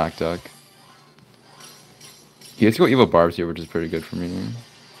lava in the back deck. He has to go evil barbs here, which is pretty good for me.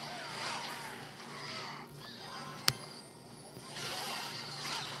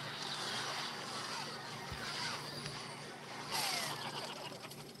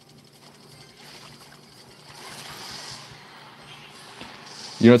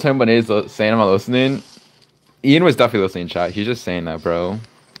 You know what time Bonet is saying I'm not listening? Ian was definitely listening, chat. He's just saying that, bro.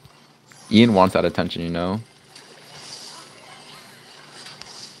 Ian wants that attention, you know?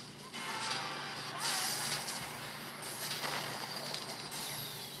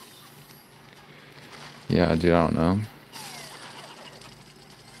 Yeah, dude, I don't know.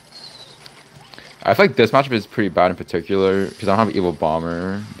 I feel like this matchup is pretty bad in particular, because I don't have Evil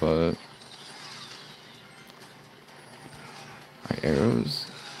Bomber, but... My arrows...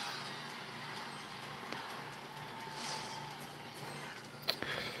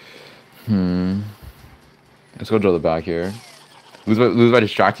 Let's go drill the back here. Lose by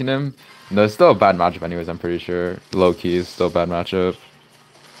distracting him? No, it's still a bad matchup anyways, I'm pretty sure. Low key is still a bad matchup.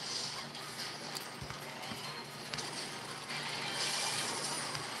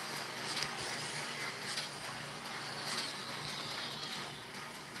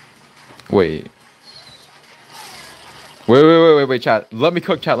 Wait. Wait, chat. Let me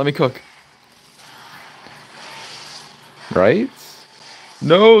cook, chat. Let me cook. Right?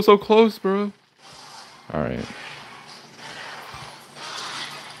 No, so close, bro. All right.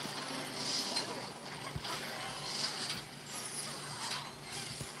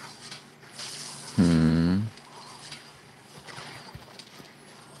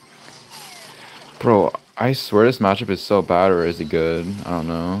 Bro, I swear this matchup is so bad, or is it good? I don't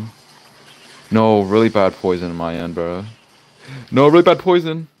know. No, really bad poison in my end, bro. No, really bad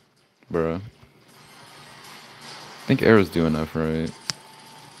poison. Bro. I think Arrow's doing enough, right?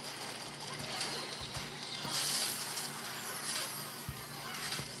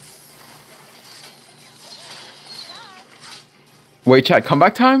 Wait, chat,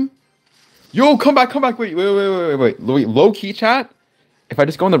 comeback time? Yo, come back. Wait. Low key, chat? If I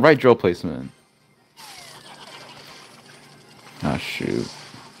just go in the right drill placement. Ah, shoot.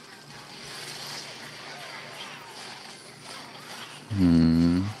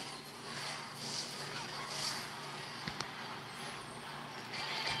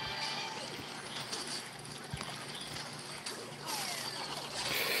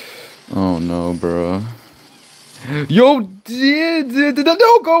 Oh no, bro. Yo,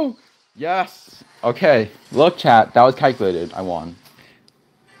 no, go! Yes. Okay. Look, chat. That was calculated. I won.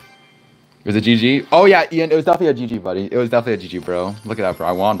 Was it GG? Oh yeah, Ian. It was definitely a GG, buddy. It was definitely a GG, bro. Look at that, bro.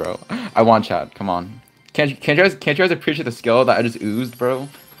 I won, bro. I won, chat. Come on. Can't you guys appreciate the skill that I just oozed, bro?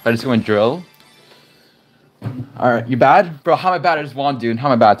 I just went drill. All right, you bad, bro? How am I bad? I just won, dude. How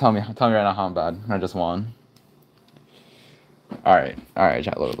am I bad? Tell me right now how I'm bad. I just won. All right,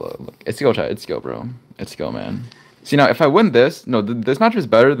 chat. Look. It's skill, chat. It's skill, bro. It's skill, man. See now, if I win this, no, this match is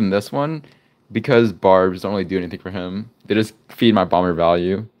better than this one because barbs don't really do anything for him. They just feed my bomber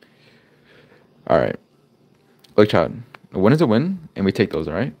value. All right, look, chat. A win is a win, and we take those.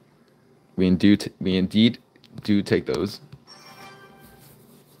 All right. We indeed do take those.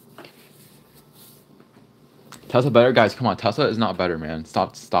 Tesla better, guys. Come on, Tesla is not better, man.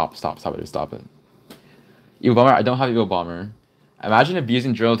 Stop it. Evil bomber. I don't have evil bomber. Imagine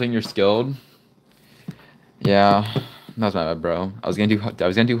abusing drill, thinking you're skilled. Yeah, that's my bad, bro. I was gonna do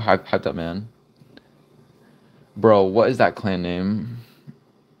hyped up, man. Bro, what is that clan name,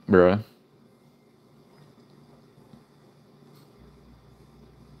 bro?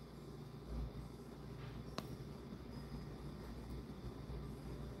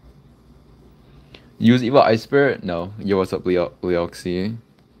 Use evil ice spirit? No. Yo, what's up, Leoxy?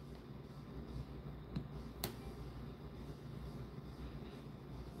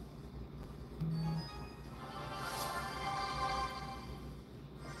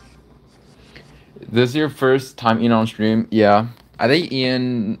 This is your first time Ian on stream? Yeah. I think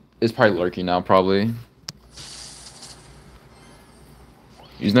Ian is probably lurking now, probably.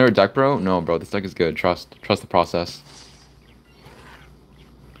 Use another deck, bro? No, bro. This deck is good. Trust the process.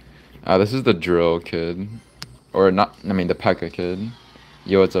 This is the drill kid. Or not, I mean, the P.E.K.K.A kid.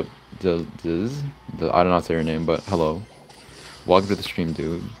 Yo, what's up, I don't know how to say your name, but hello. Welcome to the stream,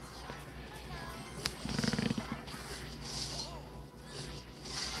 dude.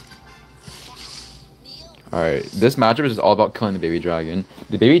 Alright, this matchup is all about killing the baby dragon.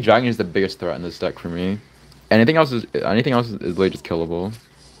 The baby dragon is the biggest threat in this deck for me. Anything else is literally just killable.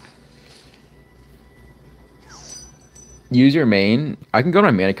 Use your main. I can go to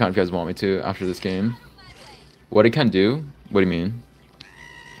my main account if you guys want me to after this game. What it can do? What do you mean?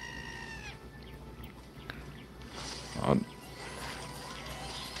 I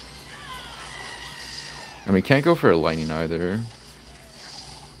mean, can't go for a lightning either.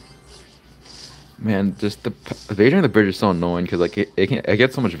 Man, just the evasion of the bridge is so annoying because like it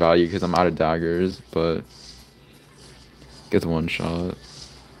gets so much value because I'm out of daggers, but it gets one shot.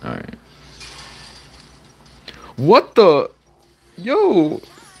 All right. What the? Yo.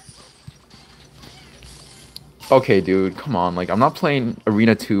 Okay, dude, come on. Like I'm not playing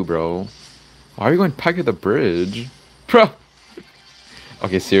Arena 2, bro. Why are you going P.E.K.K.A the bridge, bro?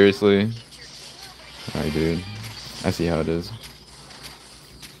 Okay, seriously. All right, dude. I see how it is.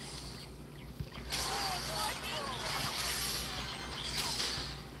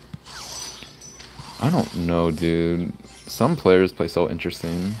 I don't know, dude. Some players play so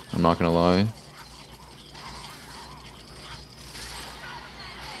interesting. I'm not gonna lie.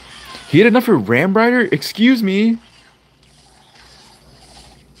 He had enough for Ram Rider? Excuse me.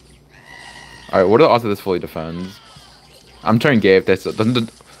 Alright, what are the odds that this fully defends? I'm turning gay if this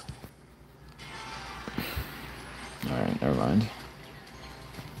doesn't... Alright, never mind.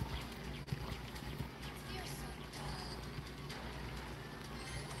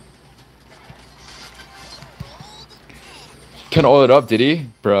 Can oil it up, did he?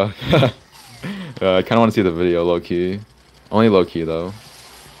 Bruh. I kinda wanna see the video, low-key. Only low key though.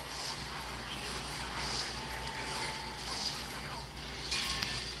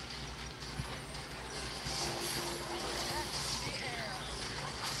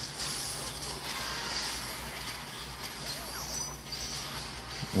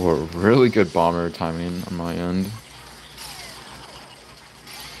 Whoa, really good bomber timing on my end.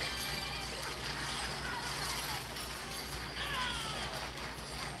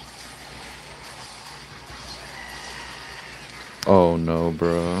 Oh no,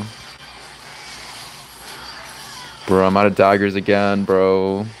 bro. Bro, I'm out of daggers again,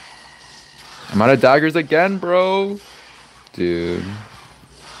 bro. I'm out of daggers again, bro. Dude.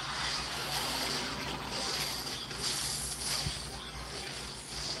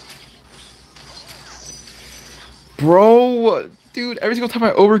 Bro, dude, every single time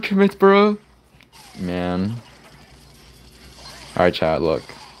I overcommit, bro. Man. Alright, chat, look.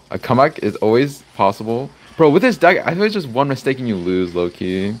 A comeback is always possible. Bro, with this deck, I feel it's just one mistake and you lose,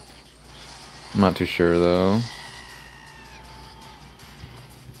 low-key. I'm not too sure, though.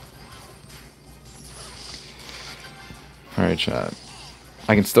 Alright, chat.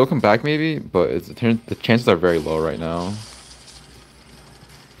 I can still come back, maybe, but the chances are very low right now.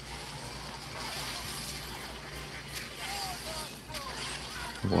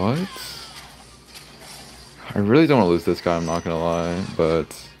 What? I really don't want to lose this guy, I'm not gonna lie, but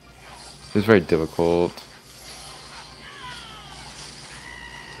it's very difficult.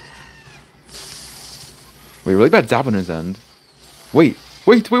 Wait, really bad dab on his end. Wait,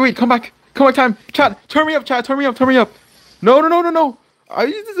 wait, come back! Come back time! Chat, turn me up, chat, turn me up, turn me up! No, no, no, no, no!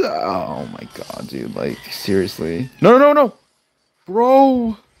 Oh my god, dude, like, seriously. No, no, no, no!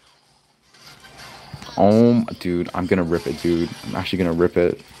 Bro! Oh, dude, I'm gonna rip it, dude. I'm actually gonna rip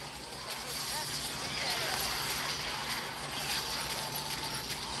it.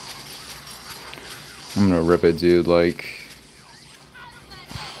 I'm gonna rip it, dude, like...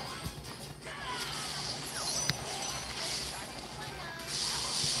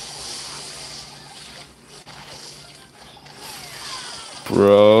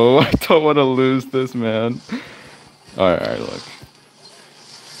 Bro, I don't want to lose this, man. Alright, look.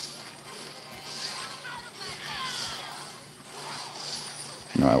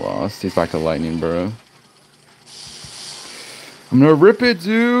 No, I lost. He's back to lightning, bro. I'm gonna rip it,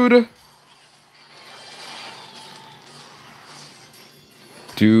 dude!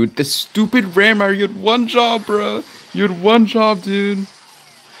 Dude, this stupid Rammer, you had one job, bro. You had one job, dude.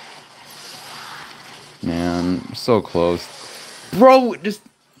 Man, so close. Bro, just...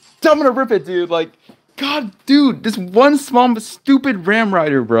 I'm gonna rip it, dude. Like, God, dude, this one small stupid Ram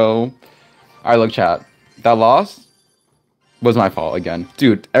Rider, bro. Alright, look, chat. That loss was my fault again.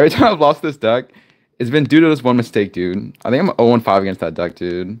 Dude, every time I've lost this deck, it's been due to this one mistake, dude. I think I'm 0-5 against that deck,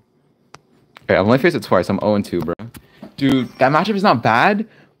 dude. Okay, I've only faced it twice. I'm 0-2, bro. Dude, that matchup is not bad,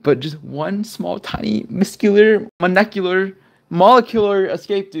 but just one small, tiny, molecular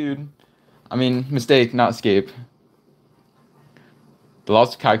escape, dude. I mean, mistake, not escape. The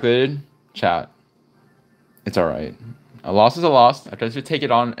loss calculated. Chat. It's alright. A loss is a loss. I have to take it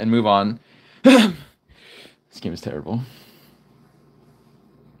on and move on. This game is terrible.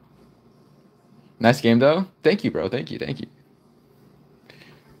 Nice game, though. Thank you, bro. Thank you. Thank you.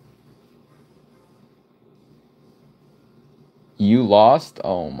 You lost?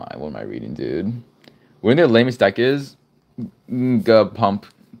 Oh my, what am I reading, dude? When their lamest deck is, go pump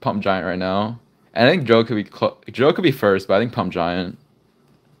giant right now. And I think Joe could be first, but I think pump giant.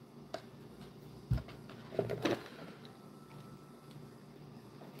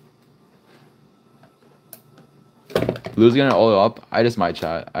 Lou's gonna all up. I just might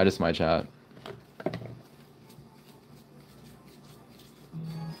chat.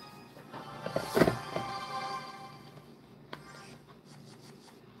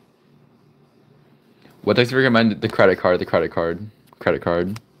 What decks do you recommend? The credit card. Credit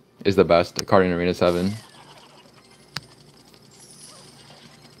card is the best card in Arena 7.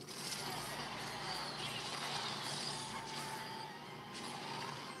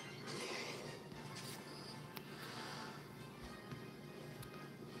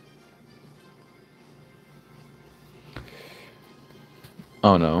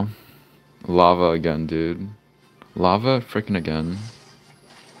 Oh no. Lava again, dude. Lava freaking again.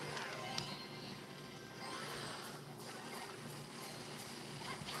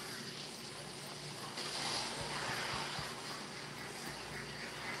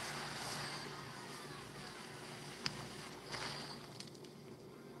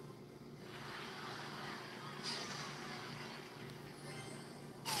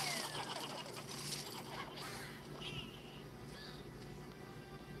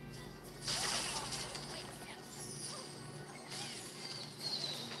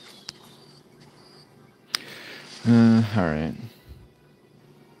 All right.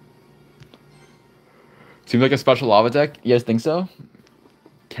 Seems like a special lava deck. You guys think so?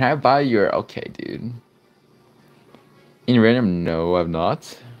 Can I buy your? Okay, dude. In random, no, I've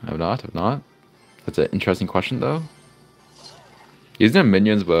not. I've not. That's an interesting question though. He doesn't have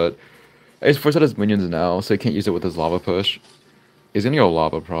minions, but he's forced out his minions now, so he can't use it with his lava push. He's gonna go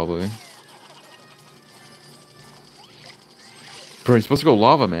lava probably. Bro, he's supposed to go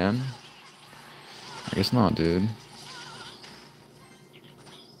lava, man. I guess not, dude.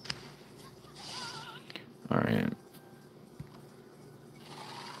 Alright.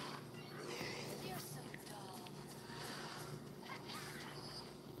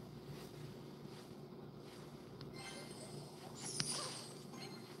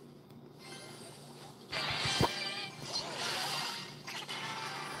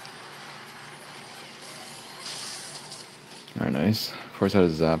 Alright, nice. Forced out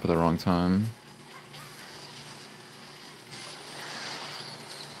his zap at the wrong time.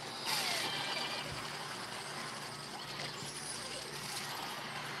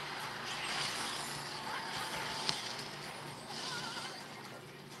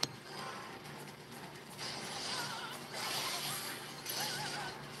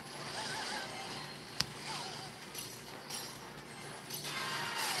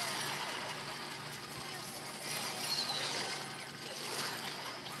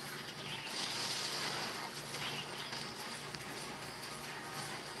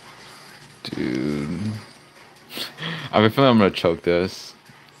 Dude. I have a feeling I'm gonna choke this.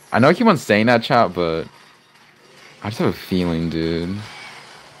 I know I keep on saying that, chat, but I just have a feeling, dude.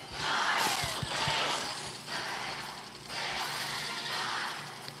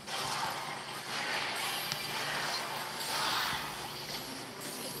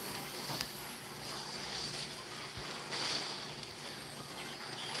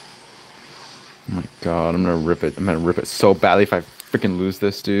 Oh my god, I'm gonna rip it. I'm gonna rip it so badly if I freaking lose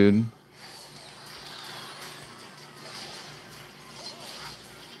this, dude.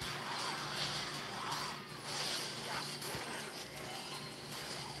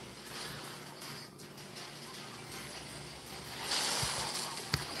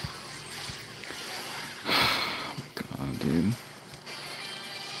 God, dude.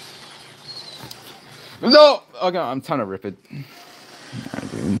 No! Okay, I'm trying to rip it.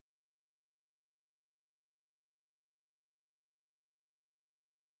 Alright, dude.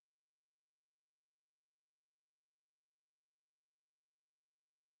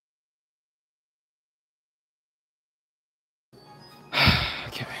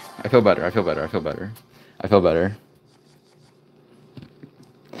 Okay. I feel better. I feel better. I feel better. I feel better.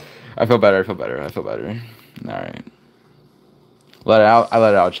 I feel better. I feel better. I feel better. Alright. Let it out. I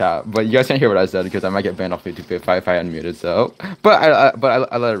let it out, chat. But you guys can't hear what I said because I might get banned off YouTube if I unmuted. So, but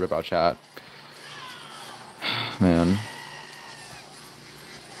I let it rip out, chat. Man,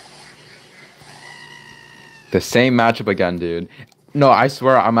 the same matchup again, dude. No, I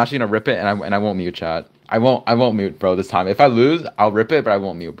swear I'm actually gonna rip it and I won't mute, chat. I won't mute, bro. This time, if I lose, I'll rip it, but I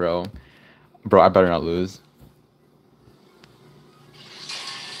won't mute, bro. Bro, I better not lose.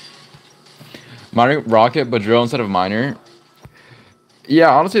 Miner rocket, but drill instead of miner.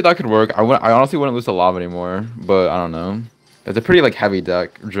 Yeah, honestly, that could work. I honestly wouldn't lose to lava anymore, but I don't know. It's a pretty like heavy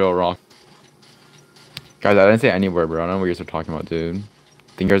deck, drill rock. Guys, I didn't say anywhere, bro. I don't know what you guys are talking about, dude. I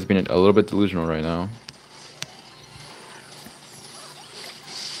think you guys are being a little bit delusional right now.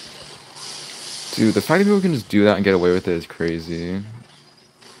 Dude, the fact that people can just do that and get away with it is crazy.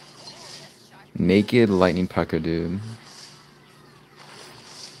 Naked lightning P.E.K.K.A, dude.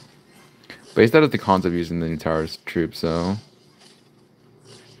 Based out of the concept of using the new tower's troops, so.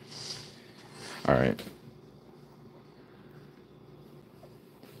 Alright.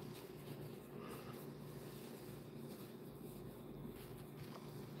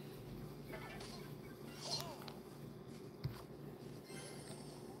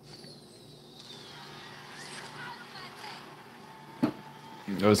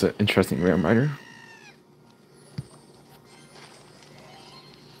 That was an interesting Ram Rider.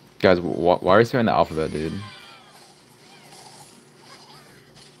 Guys, why are you saying the alphabet, dude?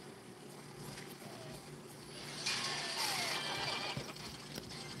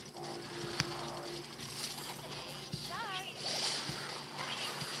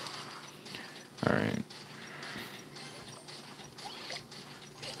 Alright.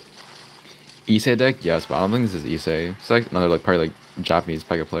 Issei deck? Yes, but I don't think this is Issei. It's like another, like, probably, like, Japanese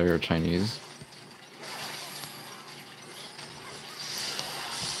P.E.K.K.A player or Chinese.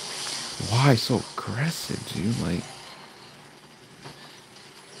 Why so aggressive, dude? Like...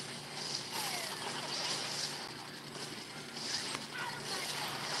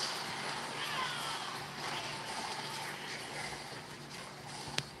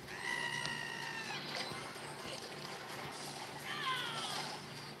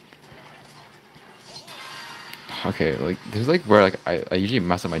 Okay, like this is like where like I usually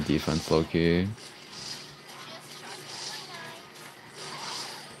mess up my defense low key.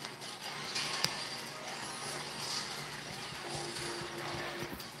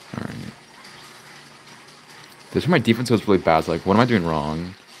 Alright. This is where my defense was really bad. So like, what am I doing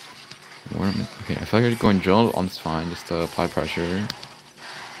wrong? Okay, I feel like going drill on this fine just to apply pressure.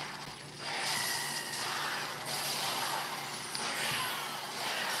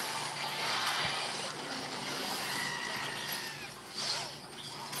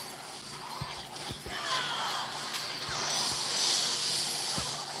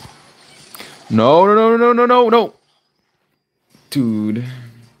 No, no, no, no, no, no, no, dude.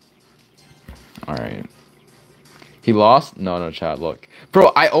 All right. He lost? No, no, chat. Look,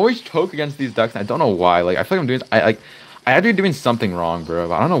 bro. I always choke against these ducks. And I don't know why. Like, I feel like I'm doing. I have to be doing something wrong, bro.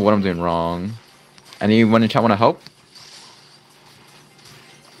 But I don't know what I'm doing wrong. Anyone in chat want to help?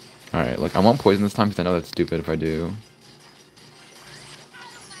 All right. Look, I won't poison this time because I know that's stupid if I do.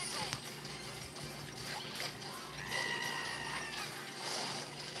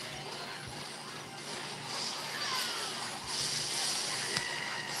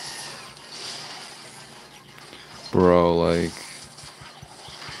 Bro, like,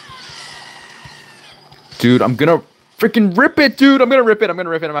 dude, I'm gonna freaking rip it, dude. I'm gonna rip it. I'm gonna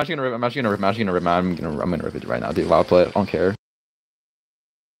rip it. I'm actually gonna rip it. I'm actually gonna rip it. I'm actually gonna rip it. I'm gonna rip it right now, dude. Wild play. I don't care.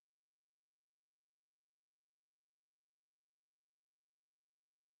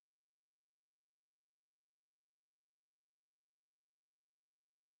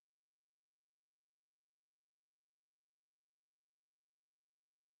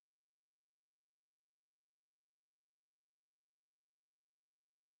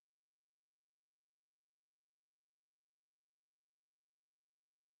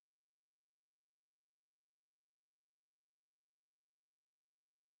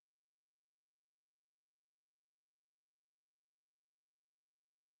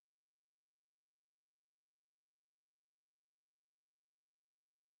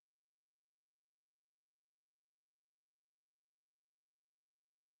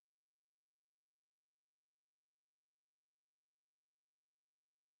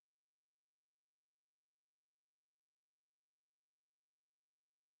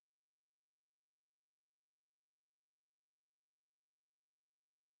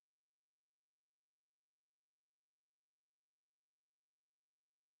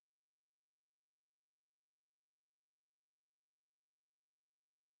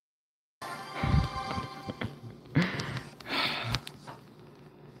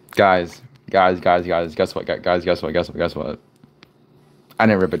 Guys. Guess what? Guess what? I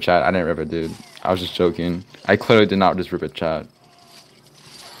didn't rip it, chat. I didn't rip it, dude. I was just joking. I clearly did not just rip it, chat.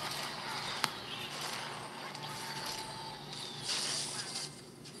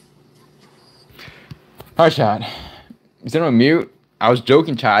 Alright, chat. Is anyone mute? I was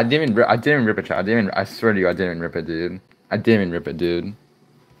joking, chat. I didn't even rip it, chat. I swear to you, I didn't even rip it, dude. I didn't even rip it, dude.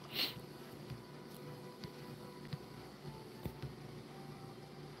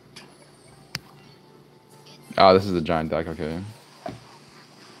 Oh, this is a giant deck, okay.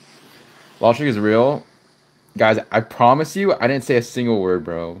 Logic is real. Guys, I promise you, I didn't say a single word,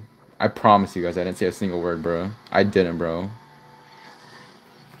 bro. I promise you guys, I didn't say a single word, bro. I didn't, bro.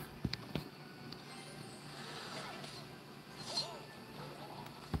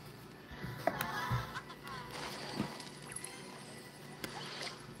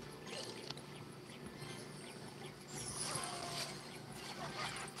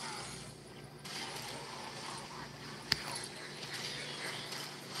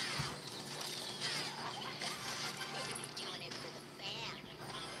 Doing it for the fam.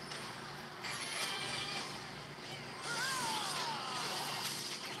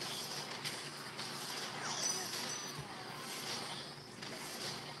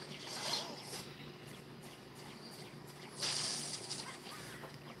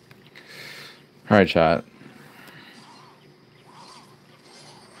 Alright, chat.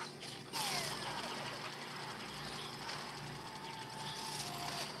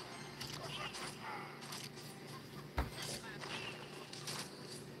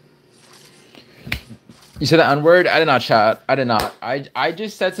 You said the N-word? I did not, chat. I did not. I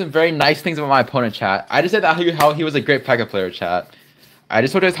just said some very nice things about my opponent, chat. I just said that how he was a great Pekka player, chat. I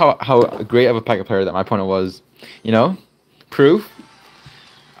just told you guys how great of a Pekka player that my opponent was. You know? Proof?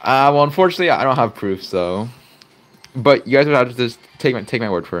 Well, unfortunately, I don't have proof, so. But you guys would have to just take my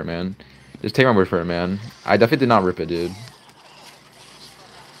word for it, man. Just take my word for it, man. I definitely did not rip it, dude.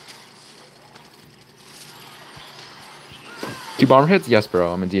 Two bomber hits? Yes,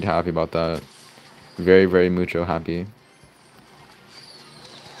 bro. I'm indeed happy about that. Very, very mucho happy.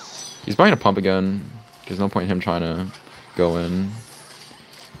 He's probably gonna pump again. There's no point in him trying to go in.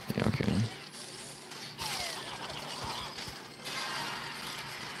 Yeah, okay.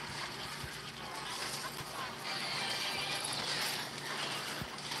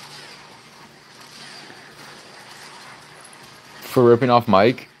 For ripping off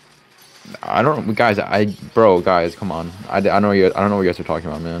Mike, I don't, guys. Bro, guys, come on. I don't know you. I don't know what you guys are talking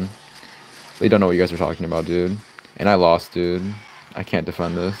about, man. They don't know what you guys are talking about, dude. And I lost, dude. I can't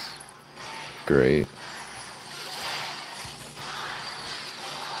defend this. Great.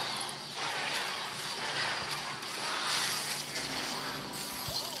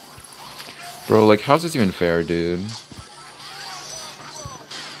 Bro, like, how's this even fair, dude?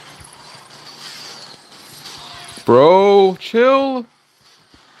 Bro, chill.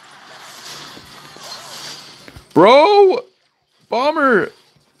 Bro, Bomber.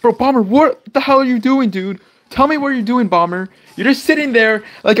 Bro, Bomber, what the hell are you doing, dude? Tell me what you're doing, Bomber. You're just sitting there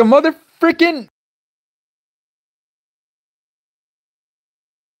like a mother freaking.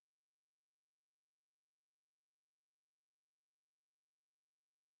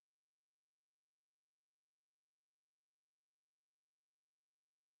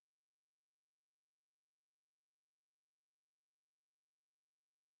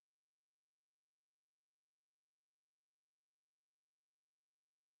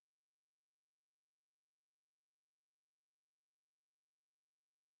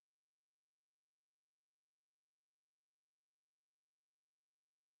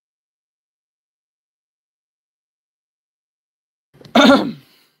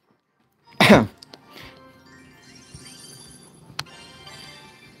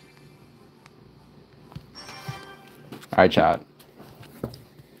 Alright, chat.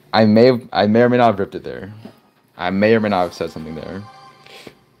 I may or may not have ripped it there. I may or may not have said something there.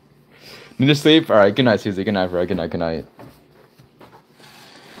 Need to sleep? Alright, good night, Susie. Good night, bro. Good night, good night.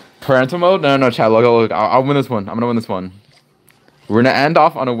 Parental mode? No, chat. Look. I'll win this one. I'm gonna win this one. We're gonna end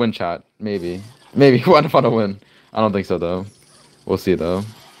off on a win, chat. Maybe. Maybe. We'll end off on a win. I don't think so, though. We'll see, though.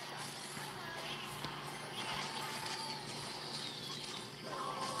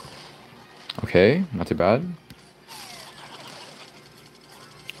 Okay, not too bad.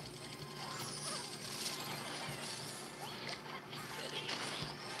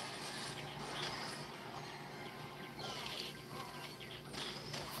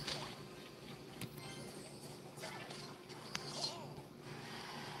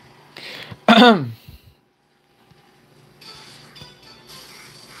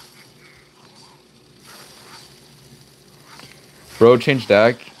 Bro, change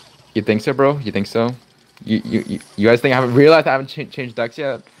deck. You think so, bro? You think so? You guys think I haven't realized I haven't changed decks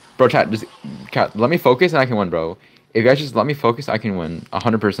yet? Bro, chat, let me focus and I can win, bro. If you guys just let me focus, I can win.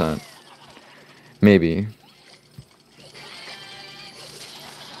 100%. Maybe.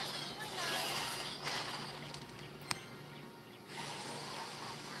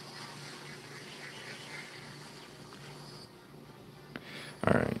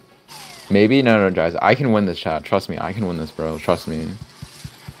 Alright. Maybe? No, guys. I can win this, chat. Trust me. I can win this, bro. Trust me.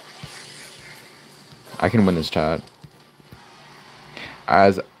 I can win this, chat.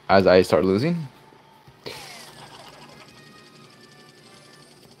 As I start losing.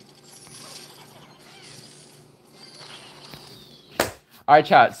 Alright,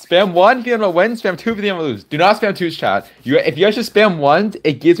 chat. Spam 1 for them to win, spam 2 for them to lose. Do not spam 2's, chat. If you guys just spam 1,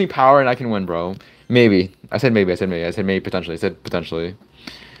 it gives me power and I can win, bro. Maybe. I said maybe. I said maybe potentially. I said potentially.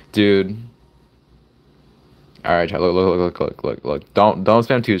 Dude. Alright, chat. Look. Don't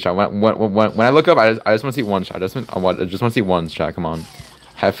spam 2's, chat. When I look up, I just want to see 1, chat. I just want to see 1's, chat. Come on.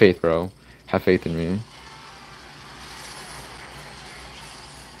 Have faith, bro. Have faith in me.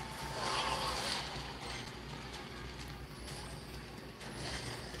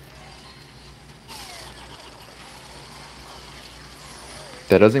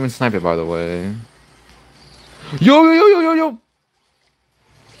 That doesn't even snipe it, by the way. Yo!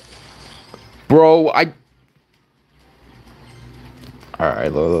 Bro,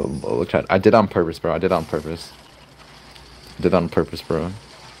 Alright, look, chat. I did it on purpose, bro. I did it on purpose. I did it on purpose, bro.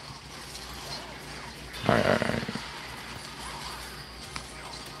 Alright.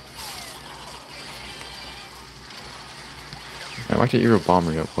 I might get Euro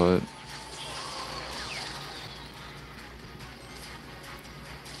Bomber yet, what?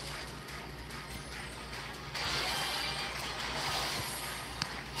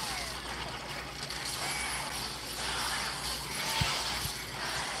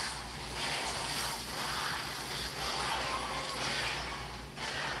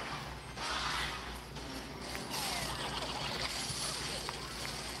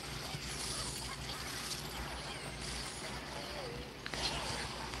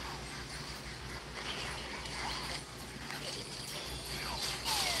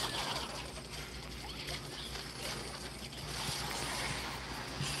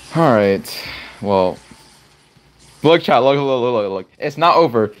 All right. Well, look, chat. Look. It's not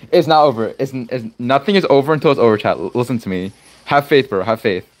over. It's not over. It's nothing is over until it's over, chat. Listen to me. Have faith, bro. Have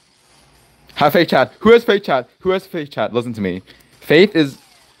faith. Have faith, chat. Who has faith, chat? Who has faith, chat? Listen to me. Faith is,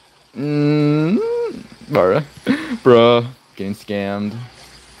 bruh, bruh, getting scammed.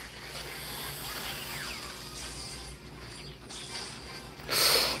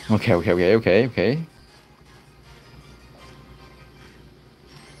 Okay.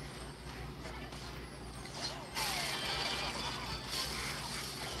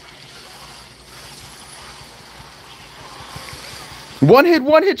 One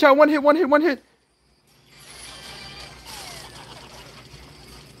hit, chat. One hit.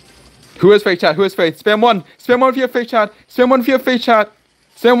 Who has faith, chat? Who has faith? Spam one. Spam one if you have faith, chat. Spam one if you have faith, chat.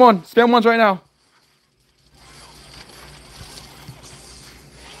 Spam one. Spam ones right now.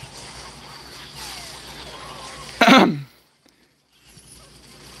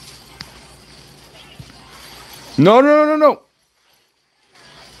 No.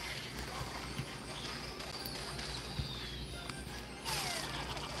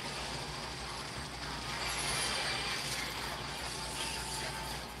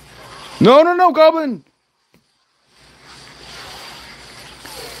 No, Goblin.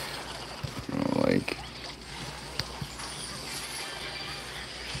 Like,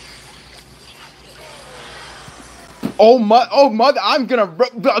 oh mother, I'm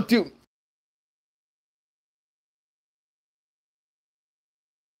gonna, dude.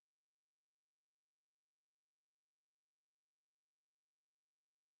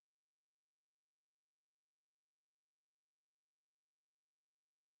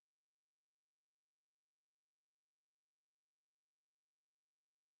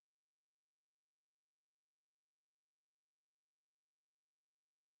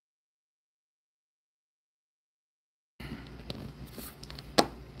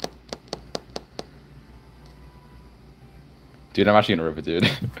 Dude, I'm actually gonna rip it, dude.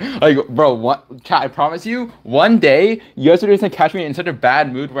 Like, bro, chat, I promise you, one day, you guys are just gonna catch me in such a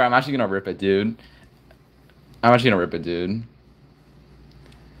bad mood where I'm actually gonna rip it, dude. I'm actually gonna rip it, dude.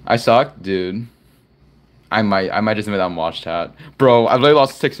 I suck, dude. I might just admit that on watch chat. Bro, I've literally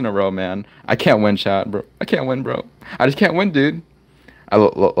lost 6 in a row, man. I can't win, chat, bro. I can't win, bro. I just can't win, dude.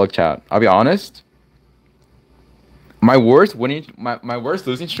 Look, chat. I'll be honest. My worst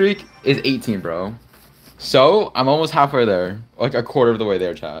losing streak is 18, bro. So I'm almost halfway there, like a quarter of the way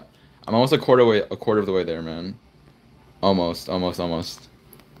there, chat. I'm almost a quarter of the way there, man. Almost.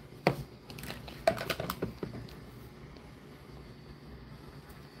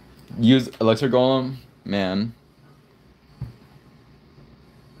 Use Elixir Golem, man.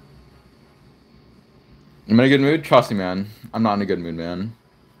 I'm in a good mood. Trust me, man. I'm not in a good mood, man.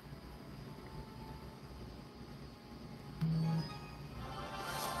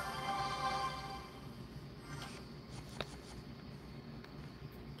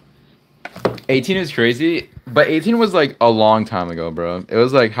 '18 is crazy, but 18 was like a long time ago, bro. It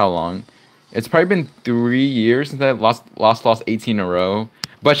was like how long? It's probably been 3 years since I lost 18 in a row.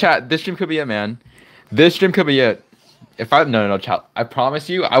 But chat, this stream could be it, man. This stream could be it. If I no, chat. I promise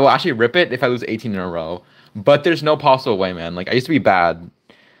you, I will actually rip it if I lose 18 in a row. But there's no possible way, man. Like I used to be bad,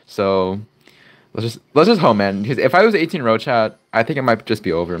 so let's just hope, man. Because if I lose 18 in a row, chat, I think it might just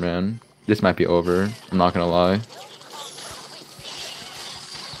be over, man. This might be over. I'm not gonna lie.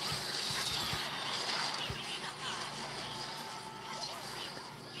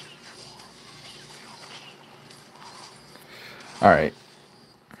 All right.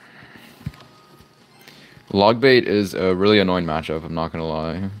 Logbait is a really annoying matchup, I'm not gonna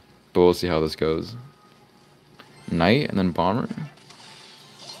lie. But we'll see how this goes. Knight and then Bomber.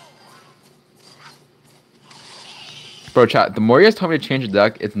 Bro, chat, the more you guys tell me to change the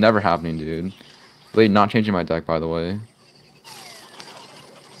deck, it's never happening, dude. Really not changing my deck, by the way.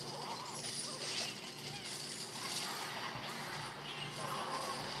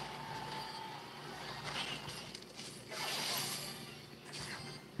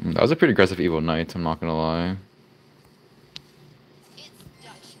 That was a pretty aggressive Evil Knight, I'm not gonna lie.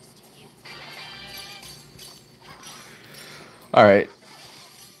 Alright.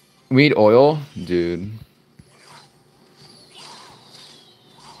 We need oil? Dude.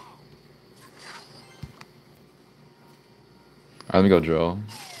 Alright, let me go drill.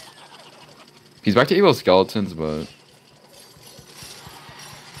 He's back to Evil Skeletons, but...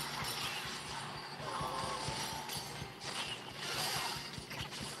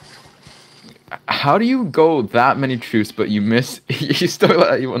 How do you go that many truths, but you miss... you still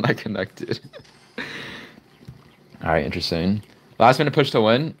let Evil Knight connected? Alright, interesting. Last minute push to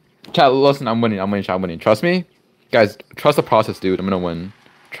win. Chat, listen, I'm winning, chat, I'm winning. Trust me? Guys, trust the process, dude. I'm gonna win.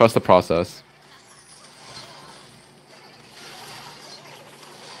 Trust the process.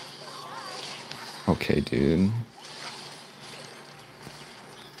 Okay, dude.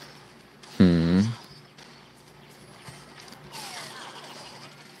 Hmm.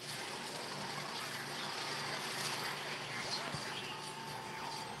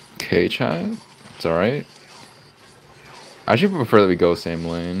 Okay, chat. It's alright. I actually prefer that we go same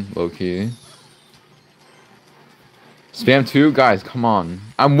lane, low key. Spam two, guys. Come on.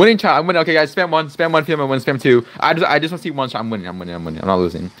 I'm winning, chat. I'm winning. Okay, guys. Spam one. Spam one. Spam one. Spam two. I just want to see one shot. I'm winning. I'm winning. I'm winning. I'm not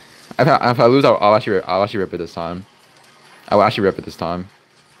losing. If I lose, I'll actually rip it this time. I will actually rip it this time.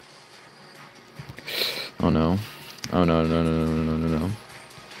 Oh no. Oh no no no no no no no no.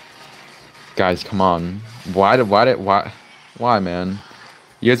 Guys, come on. Why, man?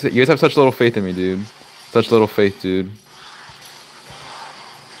 You guys have such little faith in me, dude. Such little faith, dude.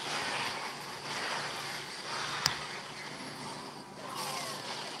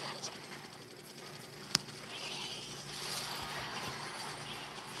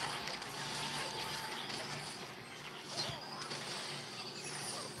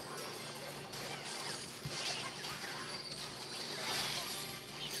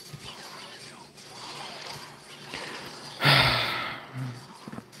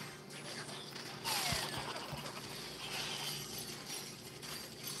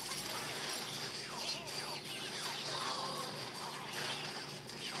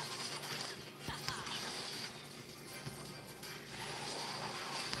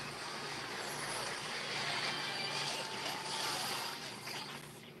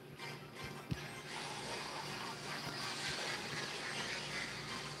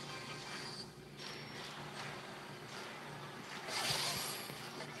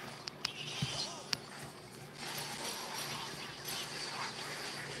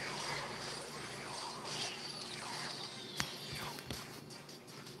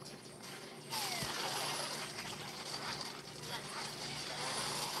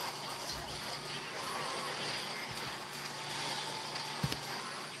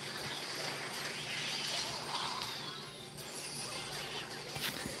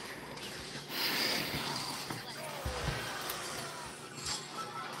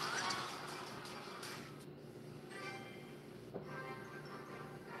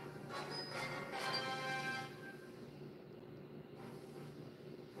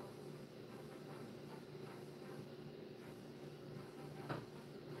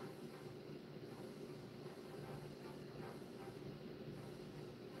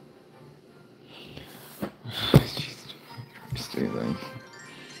 Just like.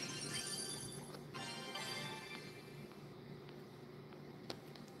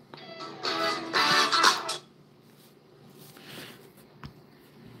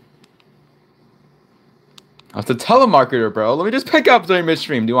 That's a telemarketer, bro. Let me just pick up during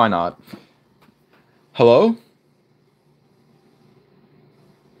midstream. Do I not? Hello?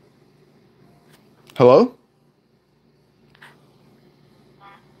 Hello?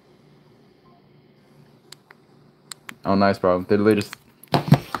 Oh, nice, bro. They literally just. All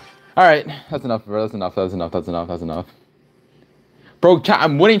right, that's enough, bro. That's enough. That's enough. That's enough. That's enough. Bro, chat.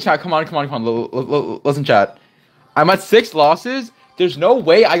 I'm winning, chat. Come on, come on, come on. Listen, chat. I'm at 6 losses. There's no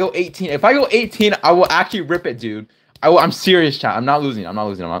way I go 18. If I go 18, I will actually rip it, dude. I'm serious, chat. I'm not losing. I'm not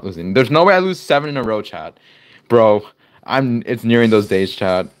losing. I'm not losing. There's no way I lose 7 in a row, chat. Bro, it's nearing those days,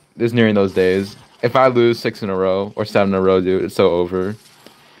 chat. It's nearing those days. If I lose 6 in a row or 7 in a row, dude, it's so over.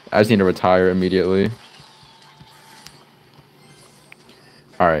 I just need to retire immediately.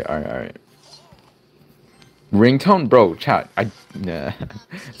 All right, all right, all right. Ringtone, bro, chat. Nah.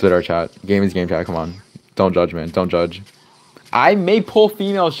 Split our chat. Game is game, chat. Come on. Don't judge, man. Don't judge. I may pull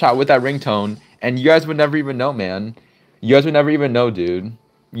females chat with that ringtone, and you guys would never even know, man. You guys would never even know, dude.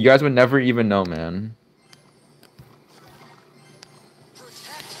 You guys would never even know, man.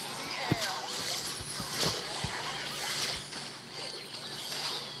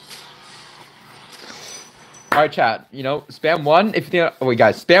 All right, chat. You know, spam 1 if you think. Oh, wait,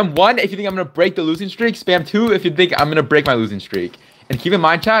 guys. Spam 1 if you think I'm gonna break the losing streak. Spam 2 if you think I'm gonna break my losing streak. And keep in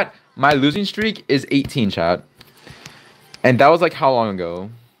mind, chat, my losing streak is 18, chat. And that was like how long ago?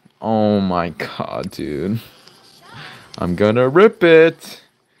 Oh my god, dude. I'm gonna rip it.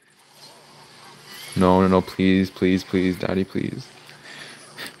 No, no, no, please, please, please, daddy, please.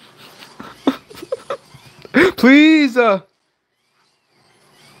 Please!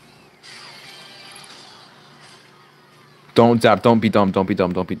 Don't zap, don't be dumb, don't be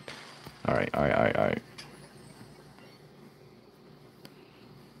dumb, don't be... Alright, alright, alright, alright.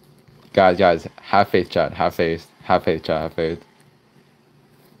 Guys, have faith, chat, have faith. Have faith, chat, have faith.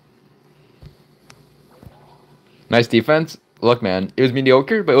 Nice defense. Look, man, it was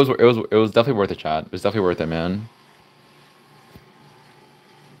mediocre, but it was definitely worth it, chat. It was definitely worth it, man.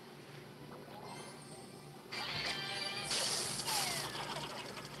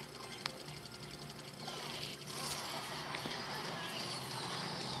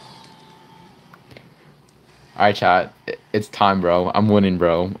 All right, chat. It's time, bro. I'm winning,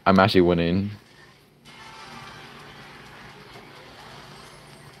 bro. I'm actually winning.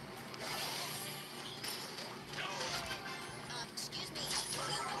 Excuse me.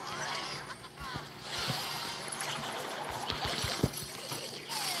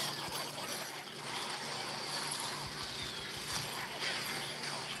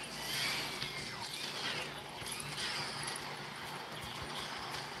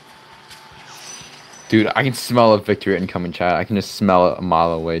 Dude, I can smell a victory incoming, chat. I can just smell it a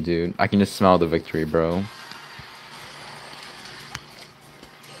mile away, dude. I can just smell the victory, bro.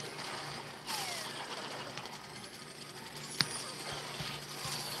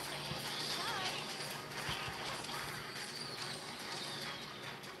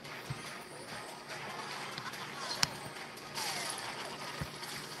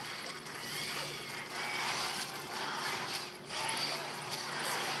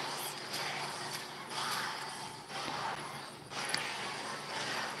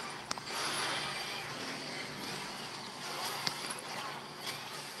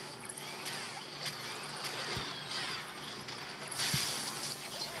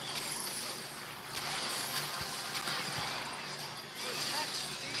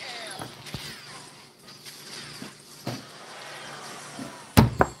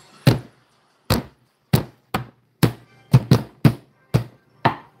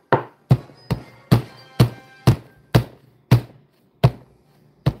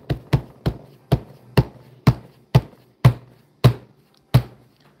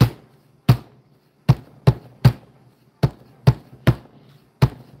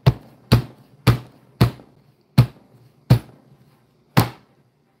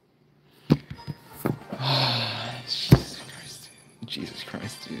 Jesus Christ, dude. Jesus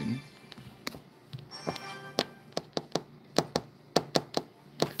Christ, dude.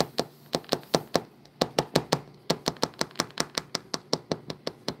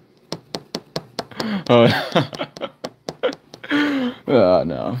 Oh,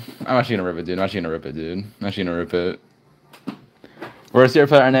 no. I'm actually gonna rip it, dude. I'm actually gonna rip it, dude. I'm actually gonna rip it. Where's your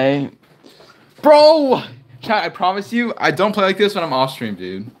player NA? Bro! Chat, I promise you, I don't play like this when I'm off stream,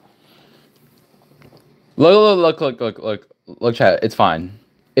 dude. Look, chat, it's fine.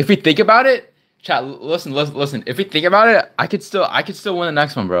 If we think about it, chat, listen. If we think about it, I could still win the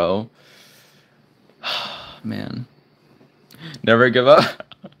next one, bro. Man. Never give up.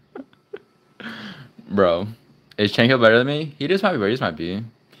 Bro. Is Chanko better than me? He just might be, bro. He just might be.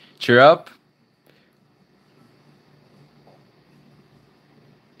 Cheer up.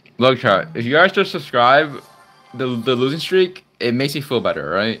 Look, chat, if you guys just subscribe, the losing streak, it makes me feel better,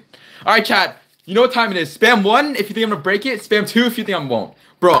 right? Alright, chat. You know what time it is. Spam 1 if you think I'm gonna break it. Spam 2 if you think I won't.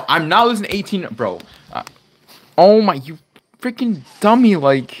 Bro, I'm not losing 18. Bro. Oh my, you freaking dummy.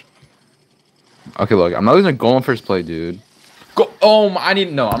 Like. Okay, look. I'm not losing a goal in first play, dude. Go. Oh, I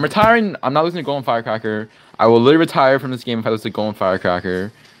need. No, I'm retiring. I'm not losing a goal in Firecracker. I will literally retire from this game if I lose a goal in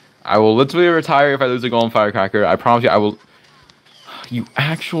Firecracker. I will literally retire if I lose a goal in Firecracker. I promise you, I will. You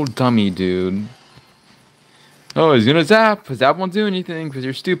actual dummy, dude. Oh, he's gonna zap. Zap won't do anything because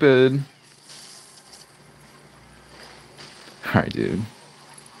you're stupid. Alright, dude.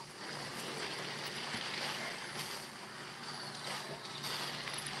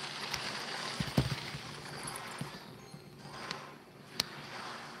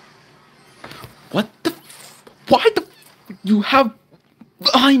 What the? Why the? You have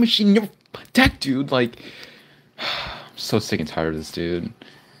flying machine in your deck, dude. Like, I'm so sick and tired of this, dude.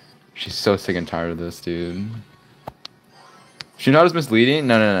 She's so sick and tired of this, dude. Shunada's misleading?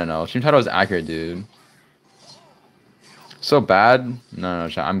 No. Shunada was accurate, dude. So bad? No,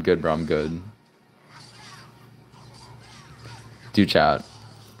 chat. I'm good, bro. I'm good. Do chat.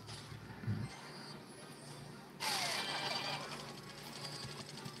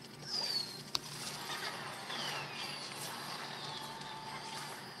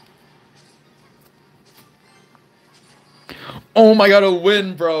 Oh my god, a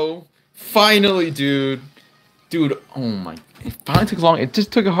win, bro. Finally, dude. Dude, oh my. It finally took long. It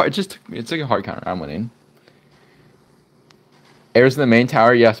just took a hard. It took a hard counter. I'm winning. Airs in the main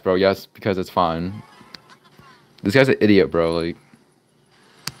tower? Yes, bro. Yes, because it's fine. This guy's an idiot, bro. Like,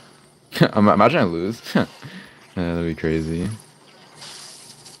 imagine I lose. Yeah, that'd be crazy.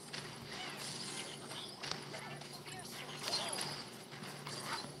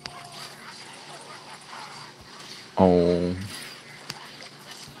 Oh.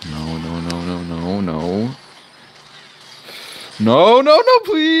 No, no, no,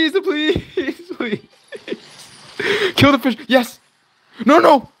 please, please, please. Kill the fish. Yes. No,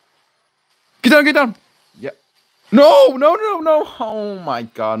 no. Get down, get down. Yeah. No, no, no, no. Oh my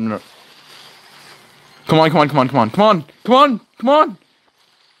God. No. Come on, come on, come on, come on, come on, come on, come on.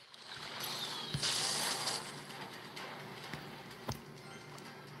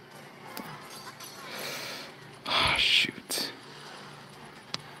 Ah, shoot.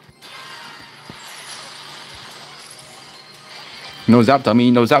 No zap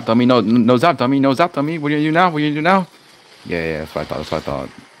dummy, no zap dummy, no zap dummy, no zap dummy. What are you gonna do now? What are you gonna do now? Yeah, yeah, that's what I thought. That's what I thought.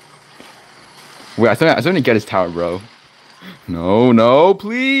 Wait, I still need to get his tower, bro. No, no,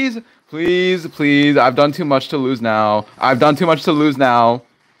 please, please, please. I've done too much to lose now. I've done too much to lose now.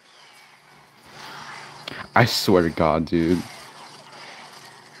 I swear to God, dude.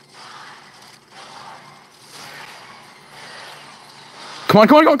 Come on,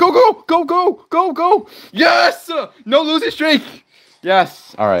 come on, go, go, go, go, go, go. Yes! No losing streak.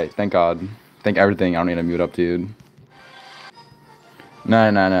 Yes. All right. Thank God. Thank everything. I don't need to mute up, dude.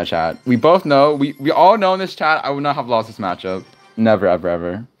 No, no, no, chat. We both know. We all know in this chat. I would not have lost this matchup. Never, ever,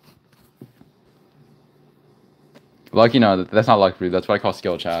 ever. Lucky, no. That's not luck, dude. That's what I call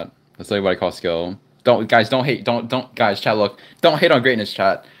skill, chat. That's literally what I call skill. Guys, don't hate. Don't, guys, chat. Look, don't hate on greatness,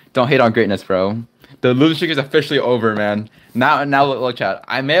 chat. Don't hate on greatness, bro. The losing streak is officially over, man. Now, look, chat.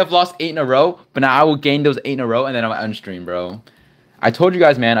 I may have lost 8 in a row, but now I will gain those 8 in a row, and then I'm unstream, bro. I told you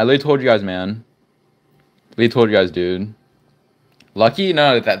guys, man. I literally told you guys, man. Literally told you guys, dude. Lucky?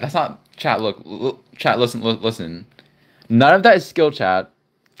 No, that's not chat. Look, chat. Listen. None of that is skill, chat.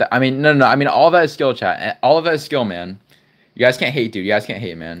 I mean, no. I mean, all of that is skill, chat. All of that is skill, man. You guys can't hate, dude. You guys can't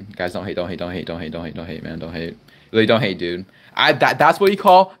hate, man. Guys, don't hate, man. Don't hate. Really, don't hate, dude. That's what you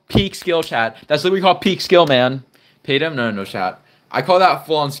call peak skill, chat. That's what we call peak skill, man. Paid him? No, chat. I call that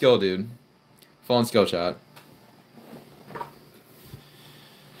full on skill, dude. Full on skill, chat.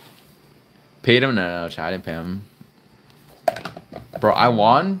 Paid him? No, chat. I didn't pay him. Bro, I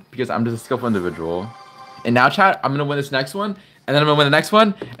won because I'm just a skillful individual. And now, chat, I'm gonna win this next one, and then I'm gonna win the next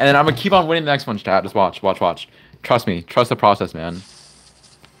one, and then I'm gonna keep on winning the next one, chat. Just watch. Trust me. Trust the process, man.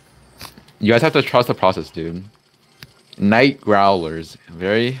 You guys have to trust the process, dude. Night Growlers.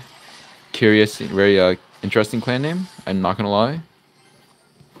 Very curious, very interesting clan name. I'm not gonna lie.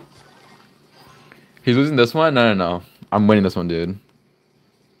 He's losing this one? No. I'm winning this one, dude.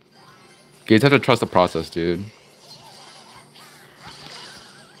 You guys have to trust the process, dude.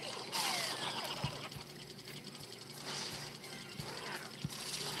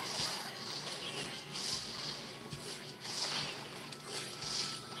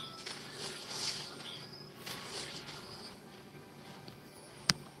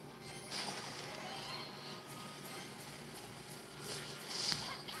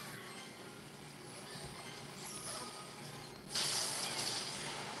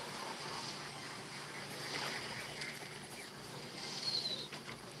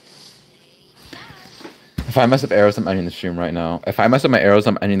 If I mess up arrows, I'm ending the stream right now. If I mess up my arrows,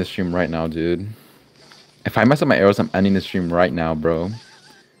 I'm ending the stream right now, dude. If I mess up my arrows, I'm ending the stream right now, bro.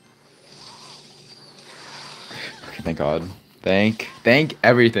 Okay, thank God. Thank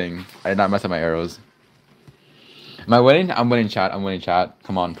everything. I did not mess up my arrows. Am I winning? I'm winning, chat. I'm winning, chat.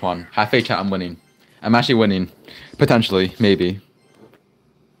 Come on. Have faith, chat. I'm winning. I'm actually winning. Potentially. Maybe.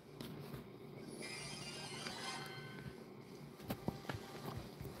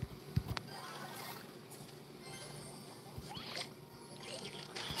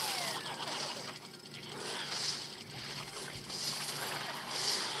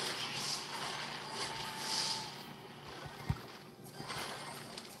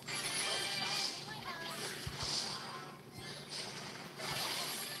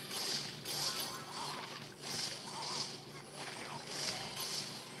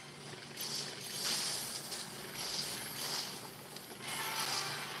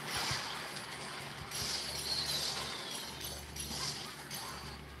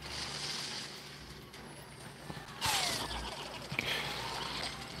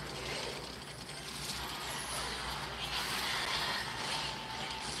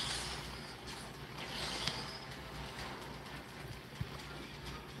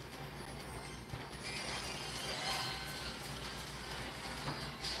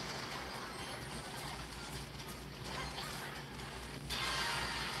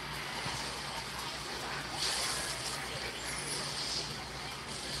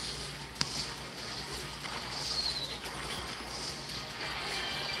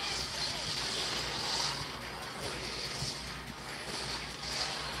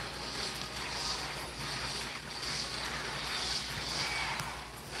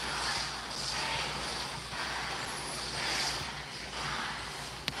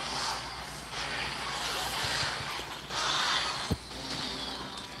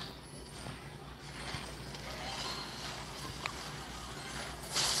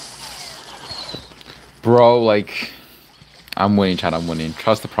 Bro, like, I'm winning, Chad. I'm winning.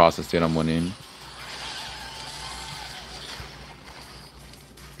 Trust the process, dude. I'm winning.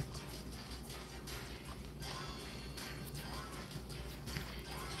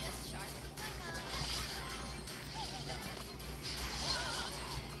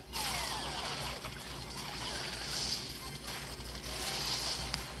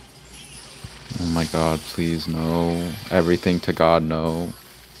 Oh my God, please, no. Everything to God, no.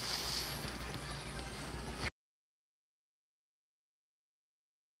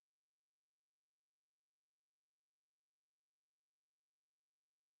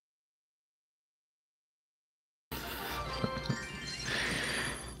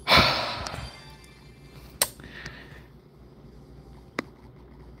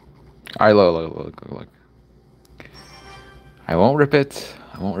 Alright, look. I won't rip it.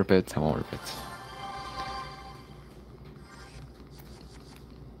 I won't rip it. I won't rip it.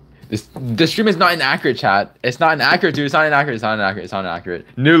 This stream is not inaccurate, chat. It's not inaccurate, dude. It's not inaccurate. It's not inaccurate. It's not inaccurate.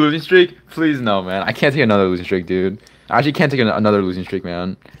 New losing streak? Please no, man. I can't take another losing streak, dude. I actually can't take another losing streak,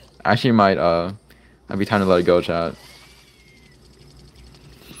 man. I actually might be time to let it go, chat.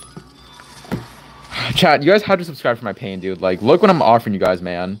 Chat, you guys have to subscribe for my pain, dude. Like, look what I'm offering you guys,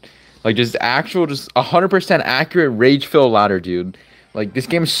 man. Like, just 100% accurate rage-filled ladder, dude. Like, this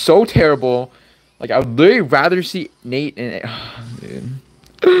game is so terrible. Like, I would literally rather see Nate and... dude.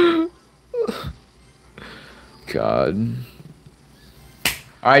 God.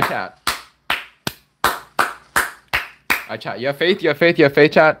 Alright, chat. Alright, chat. You have faith? You have faith? You have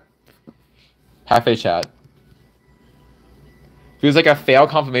faith, chat? Have faith, chat. Feels like a fail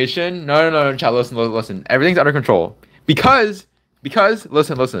confirmation. No, chat. Listen. Everything's under control. Because,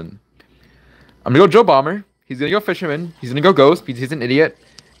 listen. I'm gonna go Joe Bomber. He's gonna go Fisherman. He's gonna go Ghost because he's an idiot.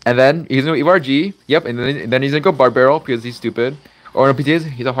 And then he's gonna go EVRG. Yep. And then he's gonna go Bard Barrel because he's stupid. Or no, PTs.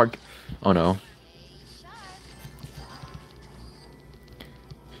 He's a hard. Oh no.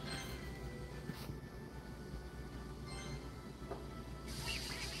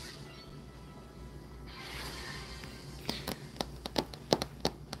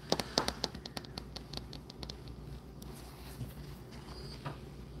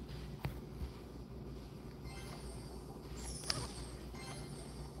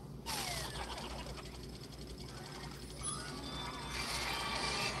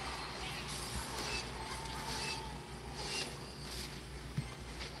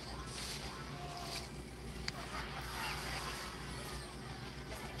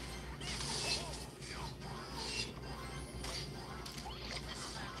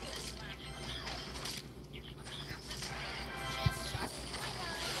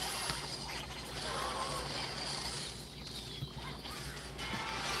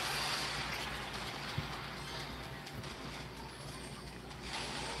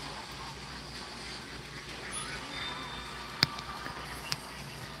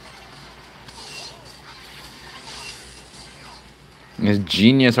 It's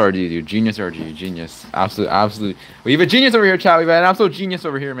genius RG, dude. Genius RG. Genius. Absolute. We have a genius over here, chat. We have an absolute genius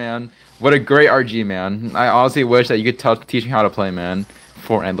over here, man. What a great RG, man. I honestly wish that you could teach me how to play, man.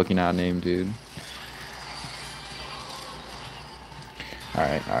 Fortnite looking at name, dude.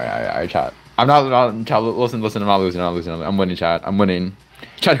 Alright, chat. I'm not, chat. Listen. I'm not losing. I'm winning, chat. I'm winning.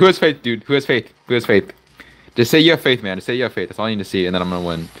 Chat, who has faith, dude? Who has faith? Just say you have faith, man. Just say you have faith. That's all I need to see, and then I'm gonna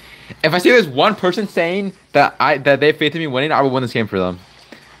win. If I see there's one person saying that they have faith in me winning, I will win this game for them.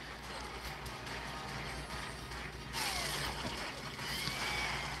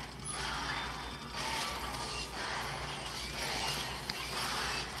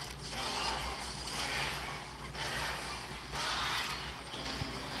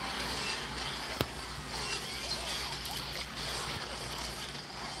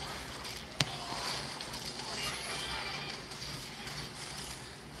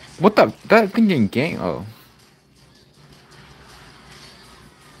 What the? That thing in game? Oh.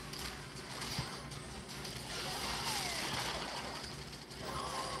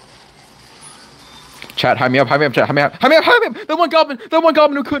 Chat, hype me up, chat, hype me up. The one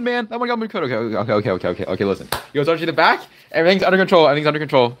goblin who could, man. Okay, listen. You guys are to the back. Everything's under control.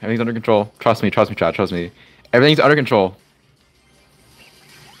 Trust me, chat, trust me. Everything's under control.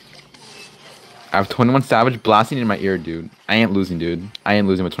 I have 21 Savage blasting in my ear, dude. I ain't losing, dude. I ain't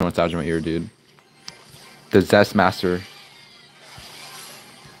losing with 21 Savage in my ear, dude. The Zest Master.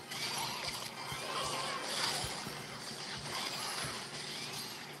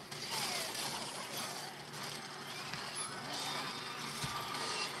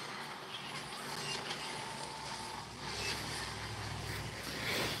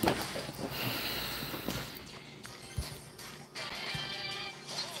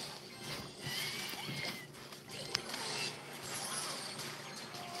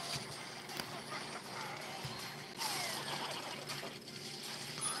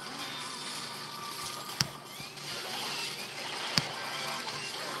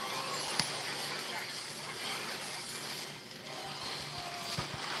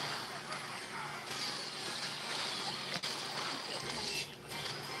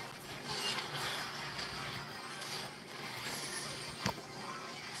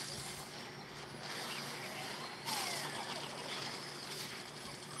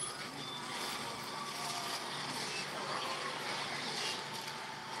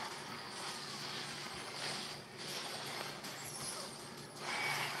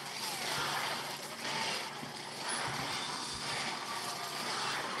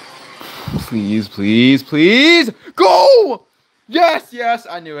 Please, please, please, go! Yes, yes,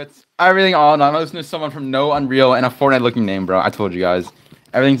 I knew it. Everything on. I'm listening to someone from No Unreal and a Fortnite-looking name, bro. I told you guys.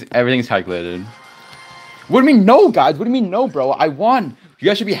 Everything's calculated. What do you mean no, guys? What do you mean no, bro? I won. You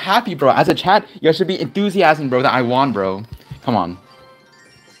guys should be happy, bro. As a chat, you guys should be enthusiastic, bro, that I won, bro. Come on.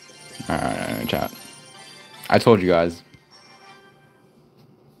 Alright, chat. I told you guys.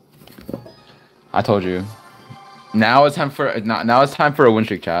 I told you. Now it's time for now it's time for a win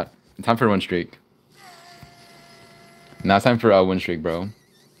streak, chat. It's time for a win streak. Now it's time for a win streak, bro.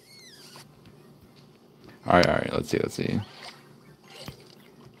 Alright, let's see.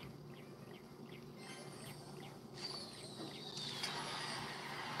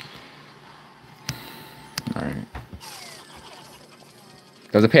 Alright.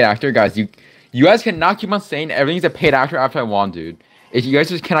 That was a paid actor, guys. You guys cannot keep on saying everything's a paid actor after I won, dude. If you guys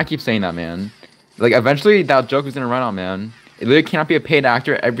just cannot keep saying that, man. Like eventually that joke is gonna run out, man. It literally cannot be a paid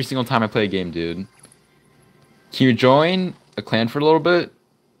actor every single time I play a game, dude. Can you join a clan for a little bit?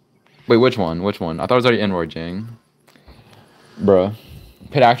 Wait, which one? Which one? I thought it was already in Jing. Bruh.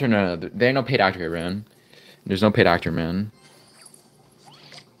 Paid actor? No. There ain't no paid actor here, man. There's no paid actor, man.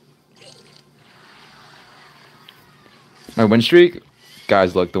 My win streak?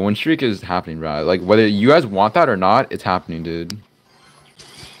 Guys, look, the win streak is happening, bro. Like, whether you guys want that or not, it's happening, dude.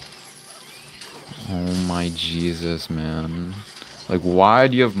 Oh my Jesus, man. Like, why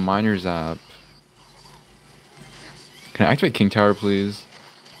do you have Miner's app? Can I activate King Tower, please?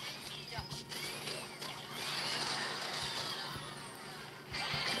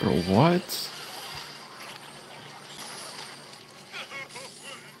 Bro, what?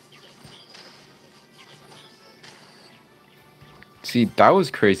 See, that was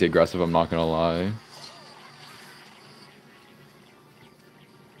crazy aggressive, I'm not gonna lie.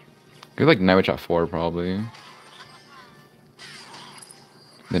 You're like Night Witch at 4, probably.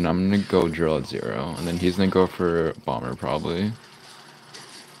 Then I'm gonna go drill at 0, and then he's gonna go for bomber, probably.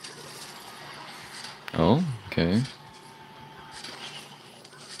 Oh, okay.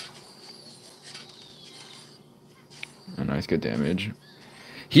 Oh, nice, good damage.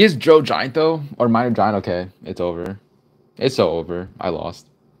 He is Joe Giant, though? Or Minor Giant? Okay, it's over. It's so over. I lost.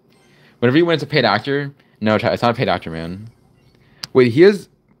 Whenever you win, it's a paid actor. No, it's not a paid actor, man. Wait, he is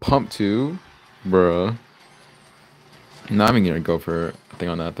Pump 2? Bruh. I'm not even gonna go for a thing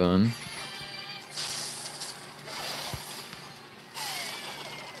on that, then.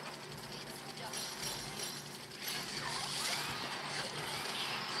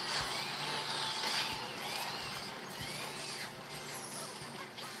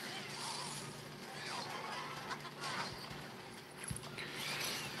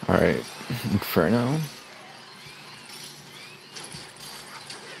 Alright, Inferno.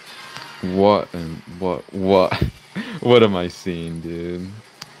 What what am I seeing, dude?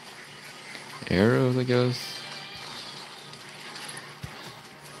 Arrows, I guess.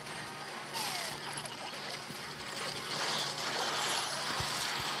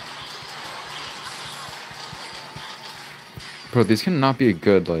 Bro, these cannot be a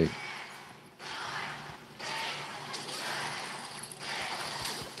good, like...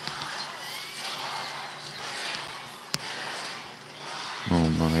 Oh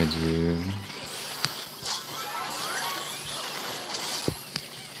my, dude.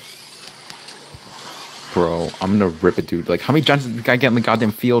 Bro, I'm gonna rip it, dude. Like, how many giants did this guy get in the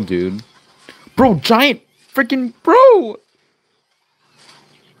goddamn field, dude? Bro, giant freaking bro!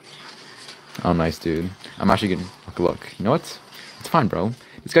 Oh, nice, dude. I'm actually gonna look. You know what? It's fine, bro.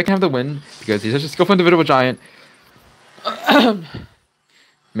 This guy can have the win because he's such a skillful individual giant.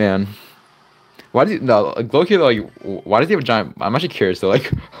 Man. Why does he, no, like, Loki, like, why does he have a giant, I'm actually curious, though, like,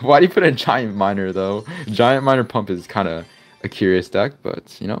 why do you put a giant miner, though? Giant miner pump is kind of a curious deck,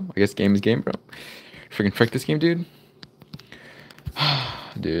 but, you know, I guess game is game, bro. Freaking frick this game, dude.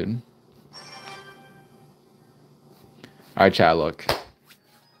 Dude. Alright, chat, look.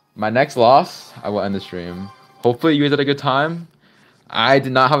 My next loss, I will end the stream. Hopefully you guys had a good time. I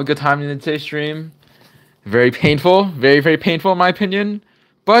did not have a good time in today's stream. Very painful. Very, very painful in my opinion.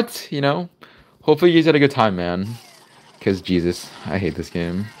 But, you know, hopefully you guys had a good time, man. Because, Jesus, I hate this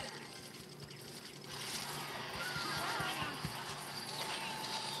game.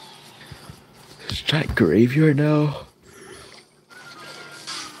 Is that graveyard now?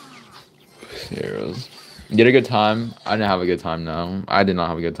 Zeros. You had a good time. I didn't have a good time now. I did not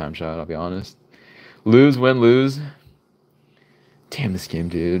have a good time, chat, I'll be honest. Lose, win, lose. Damn this game,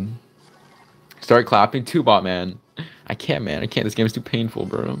 dude. Start clapping. 2-bot, man. I can't, man. I can't. This game is too painful,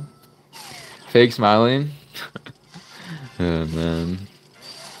 bro. Fake smiling. Oh, man.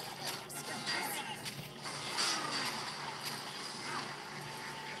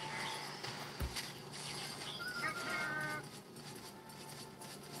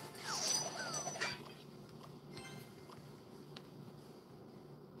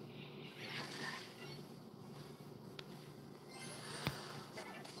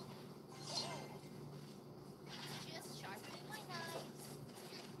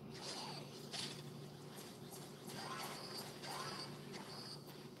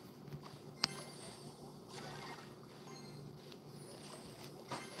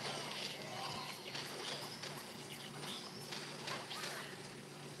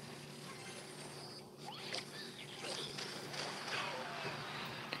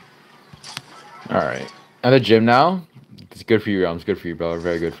 All right. At the gym now. It's good for you, It's good for you, bro.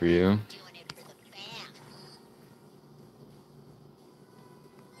 Very good for you. Doing it for the fam.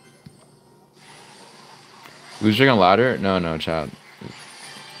 Losing on ladder? No, no, chat.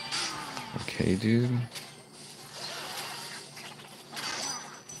 Okay, dude.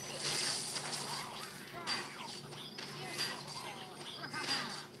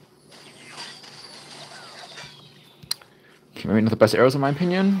 Okay, maybe not the best arrows in my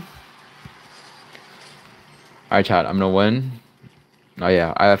opinion. Alright, chat. I'm gonna win. Oh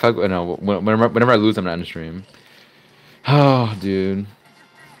yeah, I feel like no. Whenever I lose, I'm gonna end the stream. Oh, dude.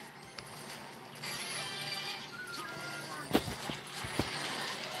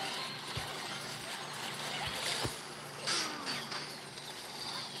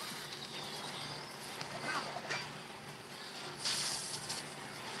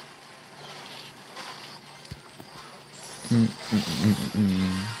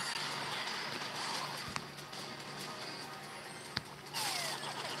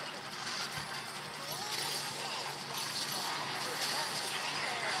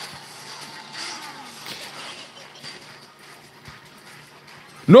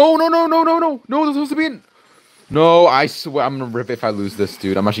 No, no, no, no, no, no, no. This supposed to be in. No, I swear I'm gonna rip it if I lose this,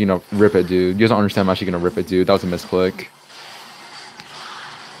 dude. I'm actually gonna rip it, dude. You guys don't understand. I'm actually gonna rip it, dude. That was a misclick.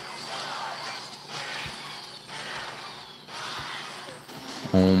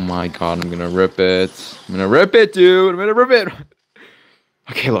 Oh my god, I'm gonna rip it. I'm gonna rip it, dude. I'm gonna rip it.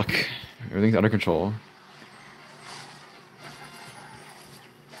 Okay, look. Everything's under control.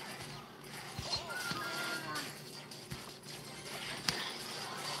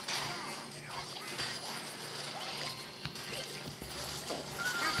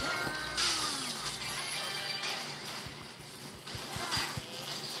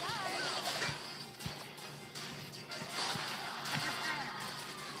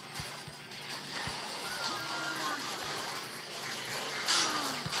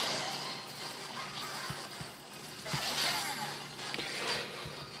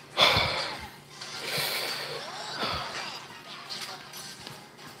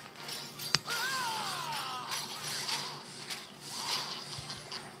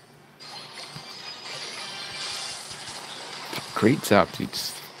 Great zap, dude.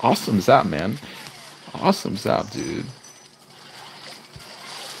 Awesome zap, man. Awesome zap, dude.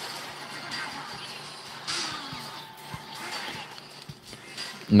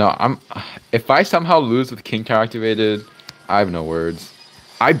 No, if I somehow lose with King Tower activated, I have no words.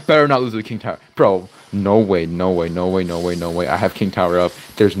 I better not lose with King Tower. Bro, no way, no way, no way, no way, no way. I have King Tower up.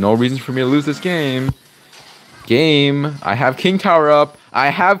 There's no reason for me to lose this game. I have King Tower up. I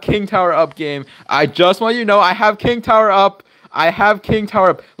have King Tower up, game. I just want you to know I have King Tower up. I have King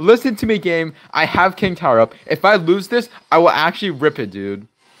Tower up. Listen to me, game. I have King Tower up. If I lose this, I will actually rip it, dude.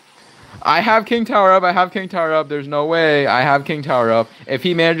 I have King Tower up. I have King Tower up. There's no way. I have King Tower up. If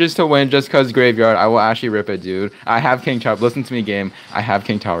he manages to win just because Graveyard, I will actually rip it, dude. I have King Tower up. Listen to me, game. I have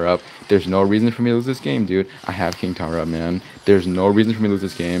King Tower up. There's no reason for me to lose this game, dude. I have King Tower up, man. There's no reason for me to lose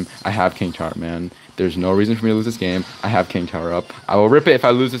this game. I have King Tower, man. There's no reason for me to lose this game. I have King Tower up. I will rip it if I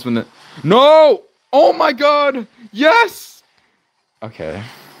lose this one. No! Oh my god! Yes! Okay.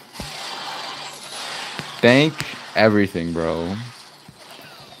 Thank everything, bro.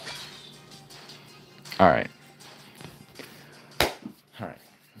 Alright. Alright.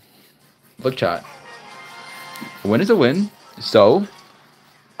 Look, chat. A win is a win. So,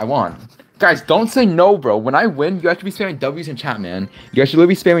 I won. Guys, don't say no, bro. When I win, you have to be spamming W's in chat, man. You guys should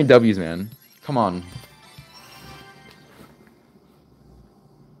literally be spamming W's, man. Come on.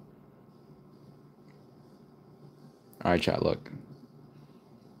 Alright, chat, look.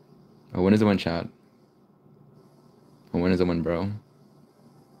 A win is a win, chat. A win is a win, bro.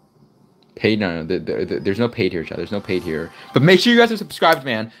 Paid? No, there's no paid here, chat. There's no paid here. But make sure you guys are subscribed,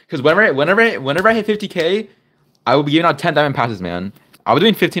 man. Because whenever I hit 50K, I will be giving out 10 diamond passes, man. I'll be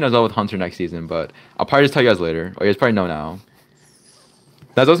doing 15 as well with Hunter next season, but I'll probably just tell you guys later. Or you guys probably know now.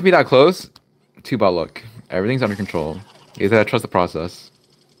 That's supposed to be that close. Too bad, look. Everything's under control. You guys gotta trust the process.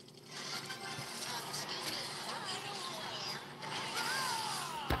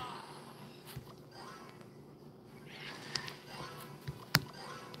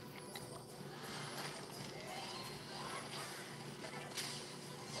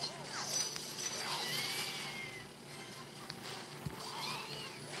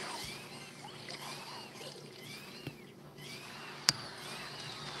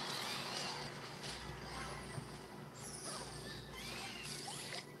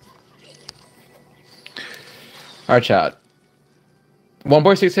 Alright, chat.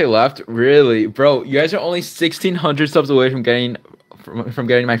 1.6K left? Really? Bro, you guys are only 1,600 subs away from getting from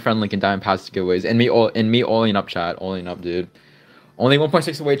getting my friend link and diamond pass giveaways, and me onlying up chat, onlying up, dude. Only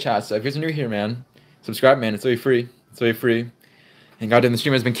 1.6 away chat. So if you're new here, man, subscribe, man. It's really free. It's really free. And goddamn, the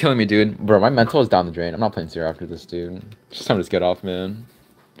stream has been killing me, dude. Bro, my mental is down the drain. I'm not playing Zero after this, dude. Just time to just get off, man.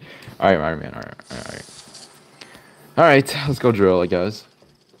 All right, man. All right. All right, let's go drill, I guess.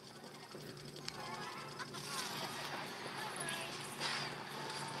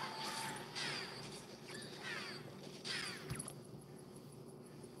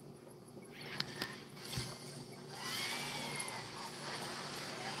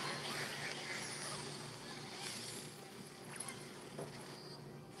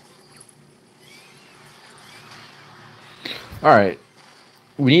 All right,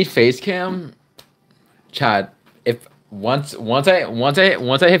 we need face cam, chat. If once I hit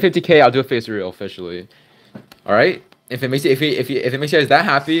 50K, I'll do a face reveal officially. All right. If it makes you if it makes you guys that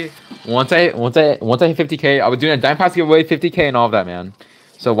happy, once I hit 50K, I was doing a dime pass giveaway, 50K and all of that, man.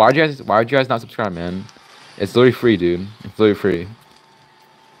 So why would you guys not subscribe, man? It's literally free, dude. It's literally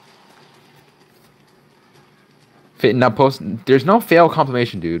free. Now post. There's no fail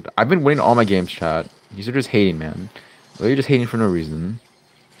complimation, dude. I've been winning all my games, chat. These are just hating, man. You're just hating for no reason.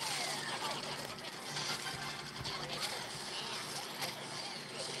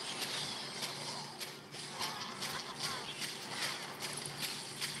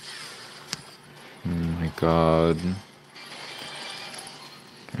 Oh my god.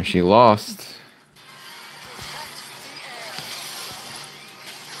 And she lost.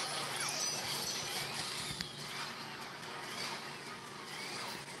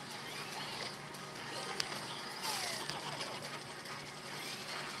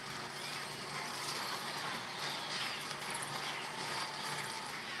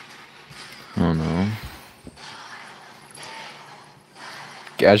 Oh no.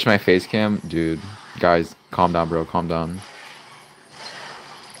 Edge my face cam? Dude. Guys, calm down, bro. Calm down.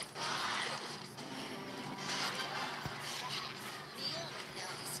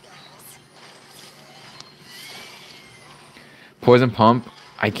 Poison pump?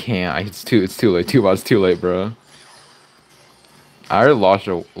 I can't. It's too late. It's too late, bro. I already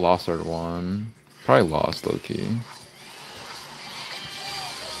lost our one. Probably lost, low key.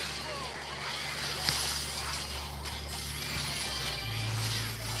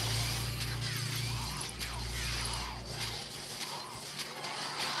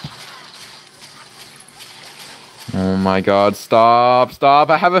 Oh my god, stop.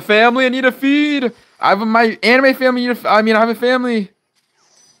 I have a family I need to feed. I have my anime family I have a family.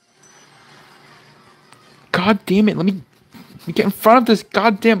 God damn it, let me get in front of this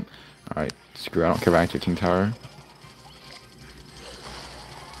goddamn. Alright, screw it, I don't care about Active King Tower.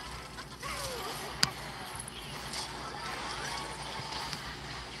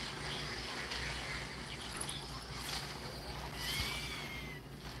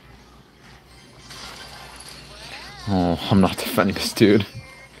 Oh, I'm not defending this dude.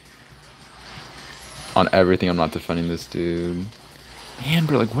 On everything, I'm not defending this dude. Man,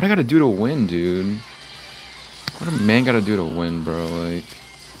 bro, like, what I gotta do to win, dude? What a man gotta do to win, bro? Like,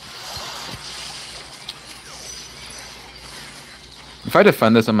 if I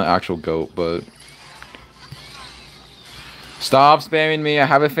defend this, I'm an actual goat, but stop spamming me. I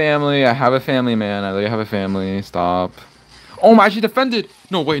have a family. I have a family, man. I literally have a family. Stop. Oh my! She defended.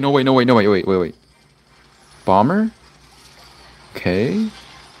 No wait. Wait. Bomber. Okay.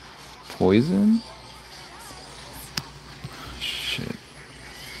 Poison. Shit.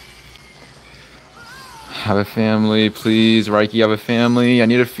 Have a family, please. Reiki, have a family. I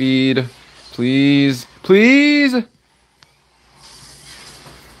need a feed. Please. Please!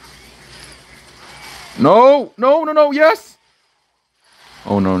 No! Yes!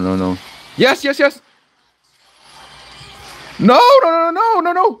 Oh, no. Yes! No!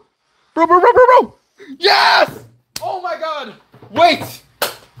 Bro! Yes! Oh my god! Wait!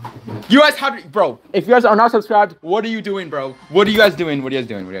 You guys have to, bro, if you guys are not subscribed, what are you doing, bro? What are you guys doing?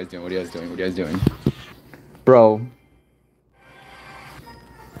 Bro.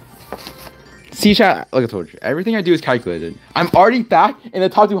 See, chat, like I told you, everything I do is calculated. I'm already back in the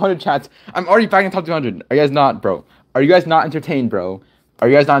top 200 chats. I'm already back in the top 200. Are you guys not, bro? Are you guys not entertained, bro? Are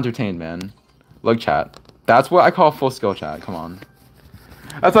you guys not entertained, man? Look, chat. That's what I call full skill, chat. Come on.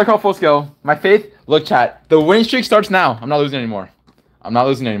 That's what I call full skill. My faith. Look, chat. The winning streak starts now. I'm not losing anymore.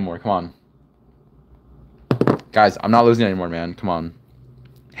 Come on. Guys, I'm not losing anymore, man. Come on.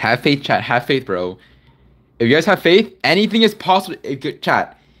 Have faith, chat. Have faith, bro. If you guys have faith, anything is possible.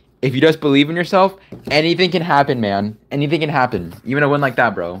 Chat. If you just believe in yourself, anything can happen, man. Anything can happen. Even a win like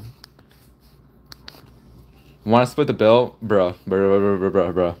that, bro. Want to split the bill? Bro.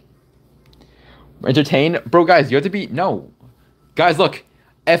 Entertain? Bro, guys, you have to be... No. Guys, look.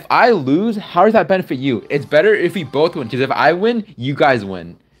 If I lose, how does that benefit you? It's better if we both win, because if I win, you guys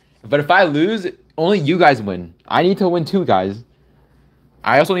win. But if I lose, only you guys win. I need to win too, guys.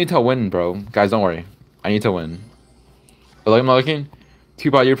 I also need to win, bro. Guys, don't worry. I need to win. But like I'm looking,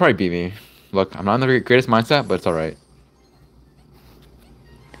 Tupac, you'll probably beat me. Look, I'm not in the greatest mindset, but it's alright.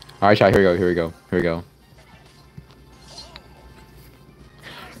 Alright, chat, here we go, here we go, here we go.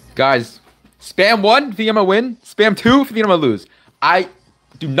 Guys, spam 1 if you think I'm gonna win. Spam 2 if you think I'm gonna lose. I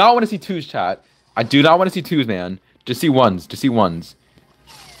do not want to see 2s, chat. I do not want to see 2s, man. Just see 1s. Just see 1s.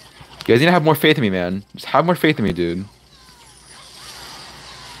 You guys need to have more faith in me, man. Just have more faith in me, dude.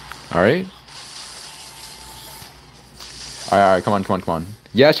 Alright? Alright, come on, come on, come on.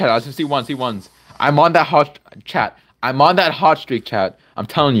 Yeah, chat, I just see 1s, see 1s. I'm on that hot chat. I'm on that hot streak, chat. I'm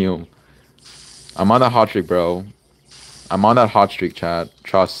telling you. I'm on that hot streak, bro. I'm on that hot streak, chat.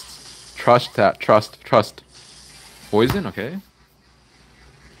 Trust. Trust that. Trust. Trust. Poison? Okay.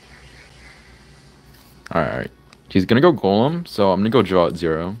 Alright. He's gonna go Golem, so I'm gonna go draw at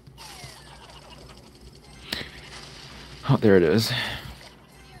 0. Oh, there it is.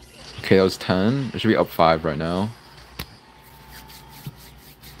 Okay, that was 10. It should be up 5 right now.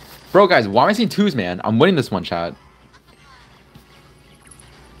 Bro, guys, why am I seeing 2s, man? I'm winning this one, chat.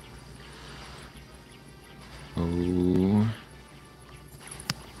 Oh.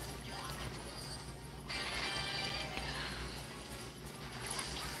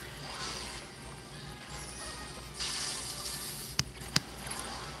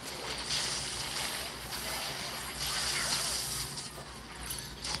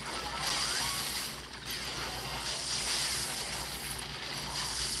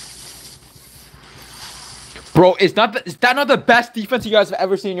 Bro, is that not the best defense you guys have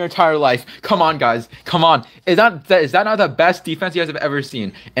ever seen in your entire life? Come on, guys. Come on. Is that not the best defense you guys have ever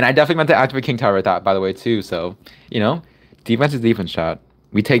seen? And I definitely meant to activate King Tower with that, by the way, too. So, you know, defense is defense, chat.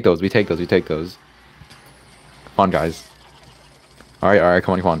 We take those. We take those. We take those. Come on, guys. All right, all right.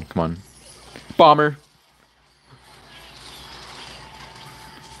 Come on, come on, come on. Bomber.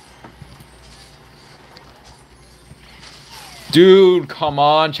 Dude, come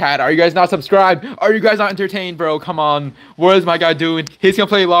on, chat. Are you guys not subscribed? Are you guys not entertained, bro? Come on. What is my guy doing? He's gonna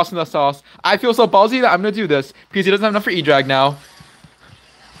play Lost in the Sauce. I feel so ballsy that I'm gonna do this because he doesn't have enough for E-Drag now.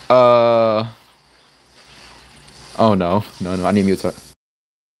 Oh no. No, no, I need to mute.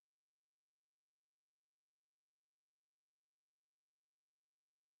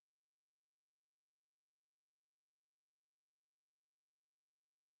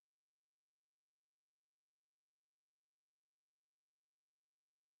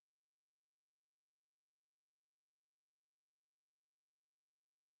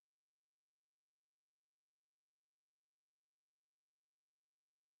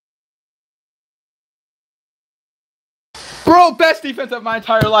 Bro, best defense of my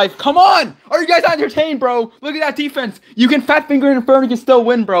entire life. Come on. Are you guys not entertained, bro? Look at that defense. You can fat finger Inferno and still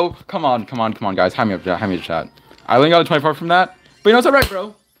win, bro. Come on, come on, come on, guys. Hand me a chat. I only got a 24 from that. But you know, it's alright,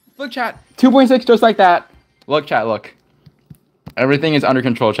 bro. Look, chat. 2.6 just like that. Look, chat, look. Everything is under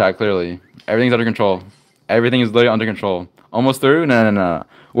control, chat, clearly. Everything's under control. Everything is literally under control. Almost through? No, no, no.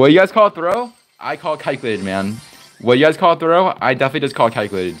 What you guys call a throw? I call calculated, man. What you guys call a throw? I definitely just call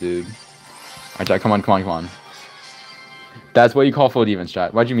calculated, dude. Alright, chat, come on, come on, come on. That's what you call full defense,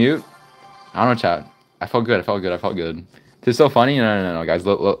 chat. Why'd you mute? I don't know, chat. I felt good. I felt good. I felt good. This is so funny. No, no, no, no, guys.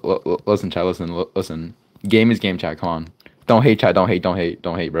 Listen, chat. Listen, listen. Game is game, chat. Come on. Don't hate, chat. Don't hate. Don't hate.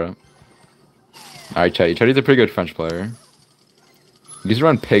 Don't hate, bro. All right, chat. Chatty's a pretty good French player. He used to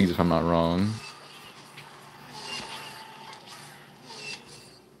run pigs, if I'm not wrong.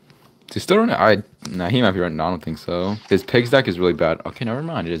 Is he still running? Nah, he might be running. No, I don't think so. His pigs deck is really bad. Okay, never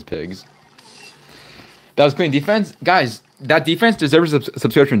mind. It is pigs. That was clean defense, guys. That defense deserves a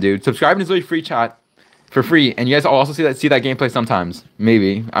subscription, dude. Subscribing is really free, chat, for free, and you guys will also see that gameplay sometimes.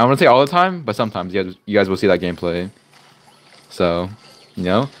 Maybe I don't want to say all the time, but sometimes you guys will see that gameplay. So, you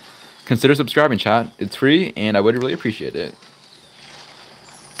know, consider subscribing, chat. It's free, and I would really appreciate it.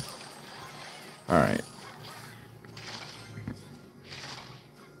 All right.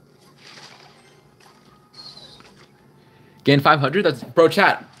 Gain 500. That's bro,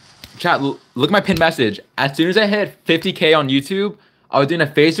 chat. Chat, look at my pinned message. As soon as I hit 50K on YouTube, I was doing a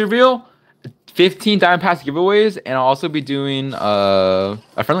face reveal, 15 Diamond Pass giveaways, and I'll also be doing a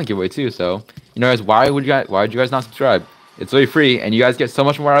friendly giveaway too. So, you know, guys, why would you guys not subscribe? It's really free, and you guys get so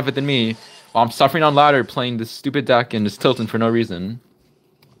much more out of it than me. While I'm suffering on ladder playing this stupid deck and just tilting for no reason.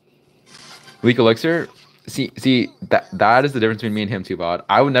 Leak Elixir? See, that is the difference between me and him, too, bud.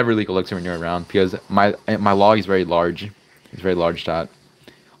 I would never leak Elixir when you're around because my log is very large. It's very large, chat.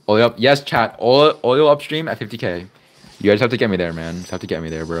 Olio up, yes, chat. Olio upstream at 50K. You guys have to get me there, man. Just have to get me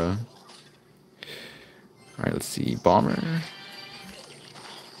there, bro. Alright, let's see. Bomber.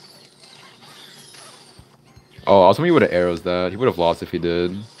 Oh, I was hoping he would have arrows that. He would have lost if he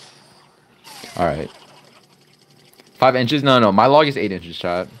did. Alright. 5 inches? No, no. My log is 8 inches,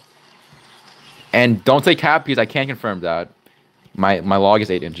 chat. And don't say cap because I can't confirm that. My log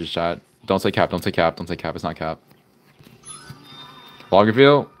is 8 inches, chat. Don't say cap, don't say cap, don't say cap. It's not cap. Log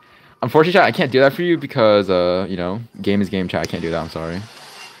reveal. Unfortunately, chat, I can't do that for you because, you know, game is game, chat. I can't do that. I'm sorry.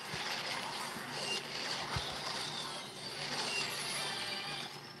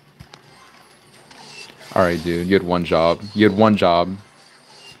 Alright, dude. You had one job. You had one job.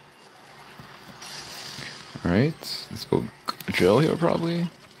 Alright. Let's go drill here, probably.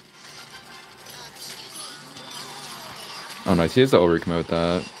 Oh, nice. He has to overcommit with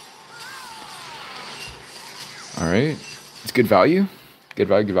that. Alright. It's good value. Good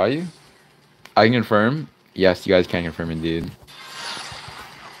value, good value. I can confirm. Yes, you guys can confirm indeed.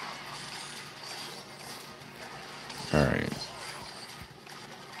 Alright.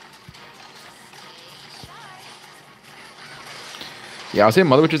 Yeah, I'll say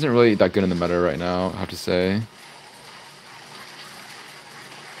Mother Witch isn't really that good in the meta right now, I have to say.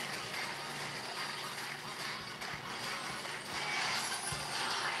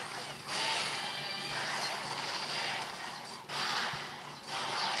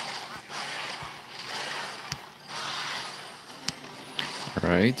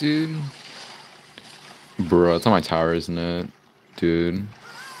 Alright, dude. Bro, it's on my tower, isn't it? Dude.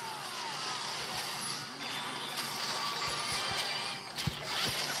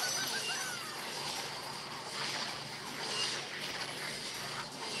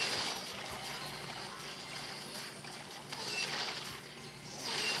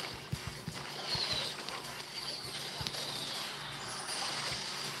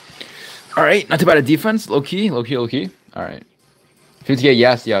 Alright, not too bad at defense. Low key, low key, low key. Alright. 50k,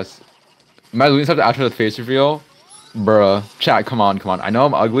 yes, yes. Am I losing something after the face reveal? Bruh. Chat, come on, come on. I know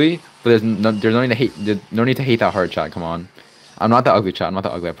I'm ugly, but there's no need to hate. There's no need to hate that hard, chat. Come on. I'm not that ugly, chat. I'm not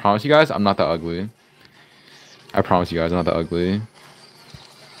that ugly. I promise you guys, I'm not that ugly. I promise you guys, I'm not that ugly.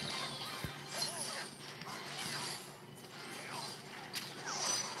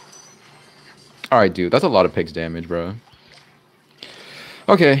 Alright, dude. That's a lot of pigs damage, bro.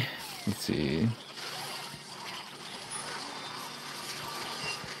 Okay. Let's see.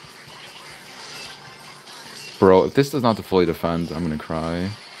 Bro, if this does not fully defend, I'm gonna cry.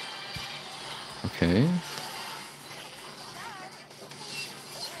 Okay.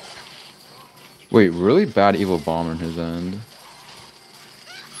 Wait, really bad evil bomber on his end.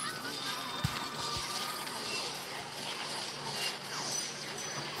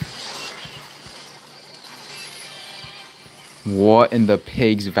 What in the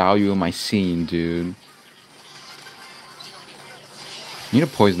pig's value am I seeing, dude? Need a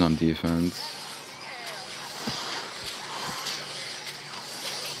poison on defense.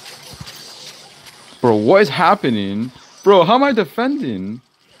 Bro, what is happening? Bro, how am I defending?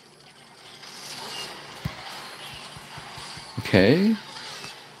 Okay.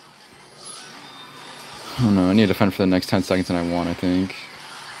 Oh no, I need to defend for the next 10 seconds and I won, I think.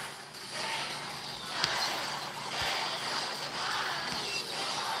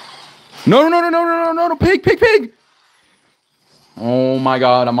 No, no, no, no, no, no, no, no, no, pig, pig, pig! Oh my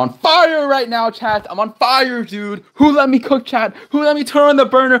god, I'm on fire right now, chat. I'm on fire, dude. Who let me cook, chat? Who let me turn on the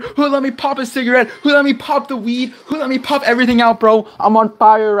burner? Who let me pop a cigarette? Who let me pop the weed? Who let me pop everything out, bro? I'm on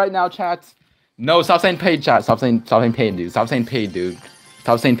fire right now, chat. No, stop saying paid, chat. Stop saying paid, dude. Stop saying paid, dude.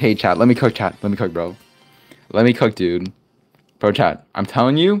 Stop saying paid, chat. Let me cook, chat. Let me cook, bro. Let me cook, dude. Bro, chat. I'm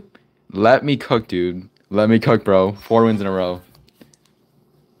telling you, let me cook, dude. Let me cook, bro. 4 wins in a row.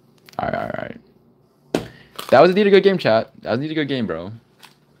 Alright, alright, alright. That was indeed a good game, chat. That was indeed a good game, bro.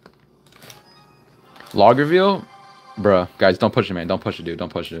 Log reveal? Bruh. Guys, don't push it, man. Don't push it, dude.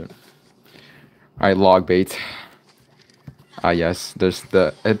 Don't push it. Alright, log bait. Ah, yes. There's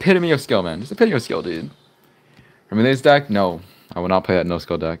the epitome of skill, man. Just epitome of skill, dude. Remedia's deck? No. I will not play that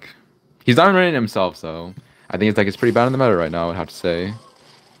no-skill deck. He's not running it himself, so... I think his deck is pretty bad in the meta right now, I would have to say.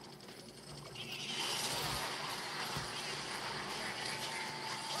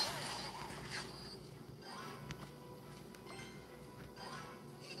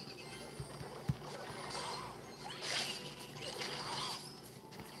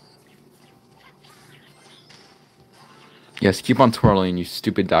 Yes, keep on twirling, you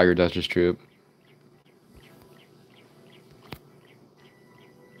stupid Dagger Duchess troop.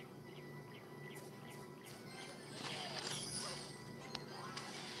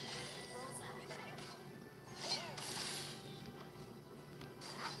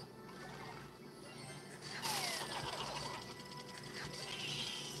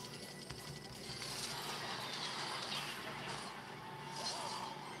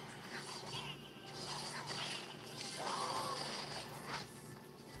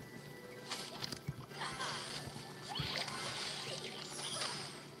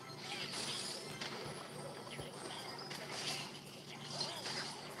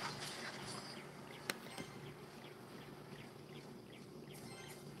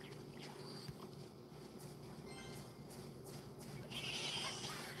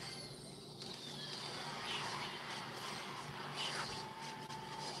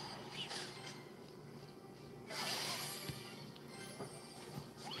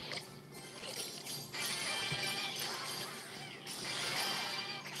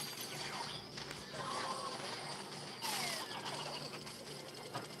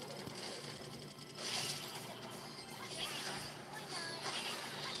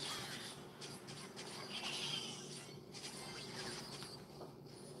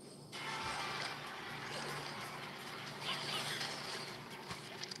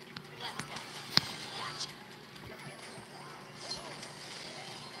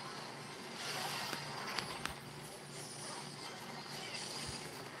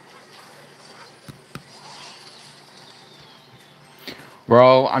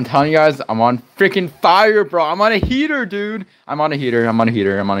 Bro, I'm telling you guys, I'm on freaking fire, bro. I'm on a heater, dude. I'm on a heater. I'm on a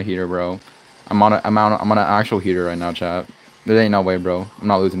heater. I'm on a heater, bro. I'm on an actual heater right now, chat. There ain't no way, bro. I'm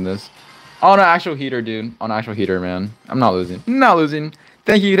not losing this. On an actual heater, dude. On an actual heater, man. I'm not losing. I'm not losing.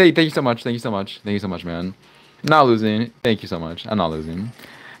 Thank you so much. Thank you so much. Thank you so much, man. Not losing. Thank you so much. I'm not losing.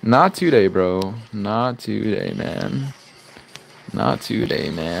 Not today, bro. Not today, man. Not today,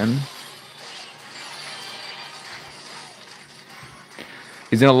 man.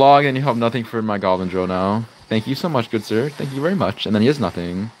 He's gonna log and you have nothing for my goblin drill now. Thank you so much, good sir. Thank you very much. And then he has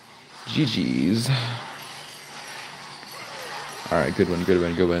nothing. GG's. Alright, good win, good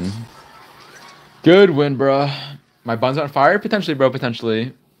win, good win. Good win, bruh. My bun's on fire? Potentially, bro,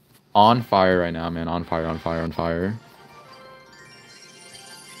 potentially. On fire right now, man. On fire, on fire, on fire.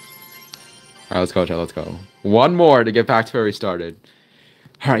 Alright, let's go, chat, let's go. One more to get back to where we started.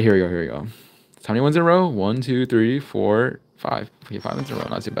 Alright, here we go, here we go. How many wins in a row? 1, 2, 3, 4, 5. Okay, 5 wins in a row,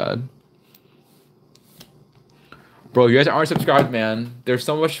 not too bad. Bro, you guys aren't subscribed, man. There's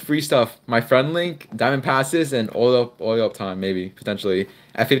so much free stuff. My friend link, diamond passes, and oil up time, maybe, potentially.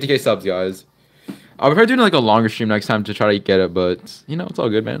 At 50k subs, guys. I'll be probably doing like a longer stream next time to try to get it, but, you know, it's all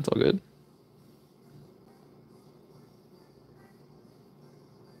good, man. It's all good.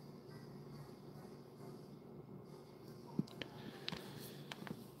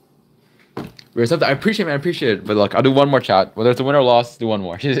 I appreciate it, man. I appreciate it. But look, I'll do one more chat. Whether it's a win or loss, do one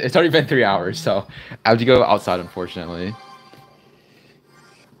more. It's already been 3 hours, so I have to go outside, unfortunately.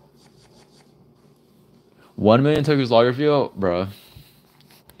 1 million Tokyo's logger feel? Bruh.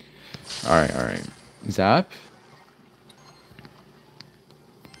 Alright, alright. Zap?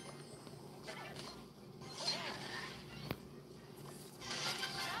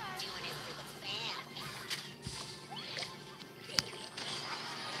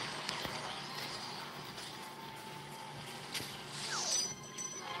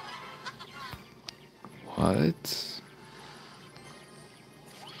 What?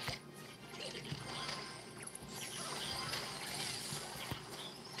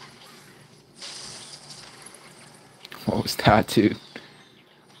 What was that, dude?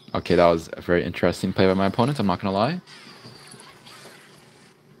 Okay, that was a very interesting play by my opponents, I'm not gonna lie.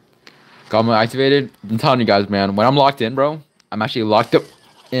 Got my activated. I'm telling you guys, man, when I'm locked in, bro, I'm actually locked up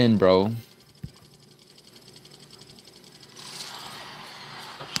in, bro.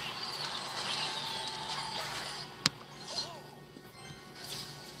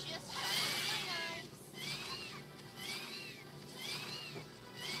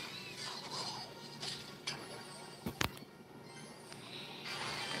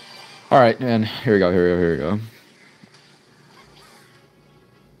 All right, man. Here we go. Here we go. Here we go.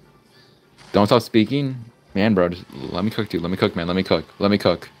 Don't stop speaking, man, bro. Just let me cook, dude. Let me cook, man. Let me cook. Let me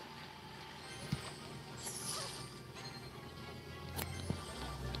cook.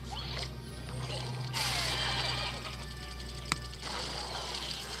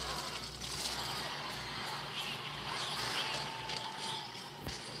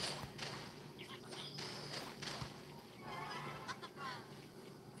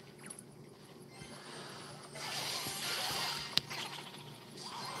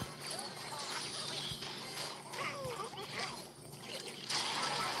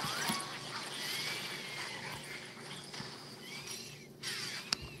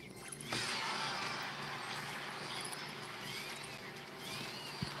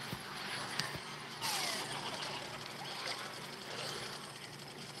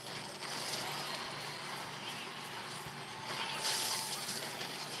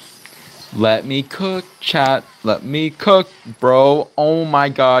 Let me cook, chat. Let me cook, bro. Oh my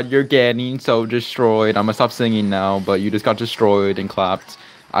god, you're getting so destroyed. I'm gonna stop singing now, but you just got destroyed and clapped.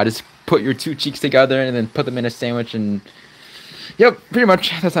 I just put your two cheeks together and then put them in a sandwich and... Yep, pretty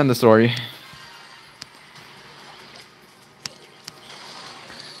much. That's the end of the story.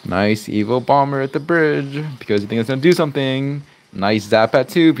 Nice evil bomber at the bridge because you think it's gonna do something. Nice zap at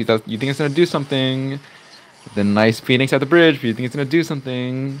 2 because you think it's gonna do something. Then nice Phoenix at the bridge because you think it's gonna do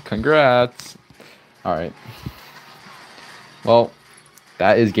something. Congrats. Alright. Well,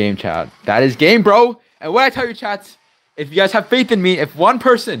 that is game, chat. That is game, bro. And what I tell you, chats, if you guys have faith in me, if one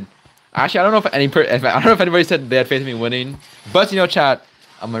person, actually, I don't know if I don't know if anybody said they had faith in me winning, but you know, chat,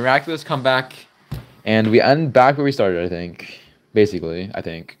 a miraculous comeback, and we end back where we started. I think, basically, I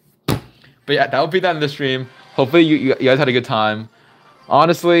think. But yeah, that will be that in the stream. Hopefully, you guys had a good time.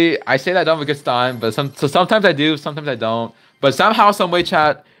 Honestly, I say that I don't have a good time, but sometimes I do, sometimes I don't. But somehow, some way,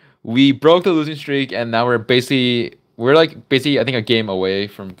 chat, we broke the losing streak, and now we're like basically I think a game away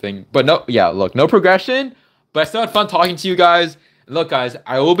from thing. But no, yeah, look, no progression. But I still had fun talking to you guys. Look, guys,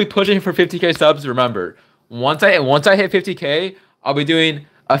 I will be pushing for 50k subs. Remember, once I hit 50k, I'll be doing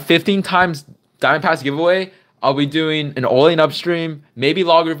a 15 times Diamond Pass giveaway. I'll be doing an all-in upstream, maybe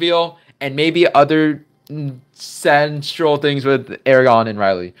log reveal, and maybe other central things with Aragon and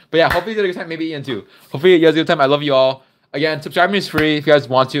Riley. But yeah, hopefully you had a good time. Maybe Ian too. Hopefully you guys had a good time. I love you all. Again, subscribing is free. If you guys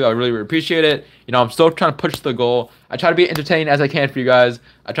want to, I really, really appreciate it. You know, I'm still trying to push the goal. I try to be entertaining as I can for you guys.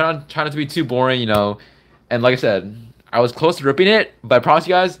 I try not to be too boring, you know. And like I said, I was close to ripping it, but I promise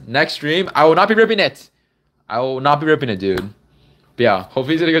you guys, next stream, I will not be ripping it. I will not be ripping it, dude. But yeah,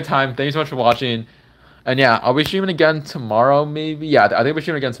 hopefully you had a good time. Thank you so much for watching. And yeah, I'll be streaming again tomorrow, maybe. Yeah, I think I'll be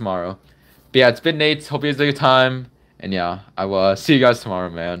streaming again tomorrow. But yeah, it's been Nate. Hope you guys had a good time. And yeah, I will see you guys tomorrow,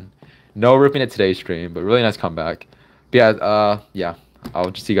 man. No ripping it today's stream, but really nice comeback. But yeah,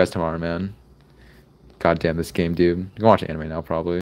 I'll just see you guys tomorrow, man. God damn this game, dude. I'm gonna watch anime now, probably.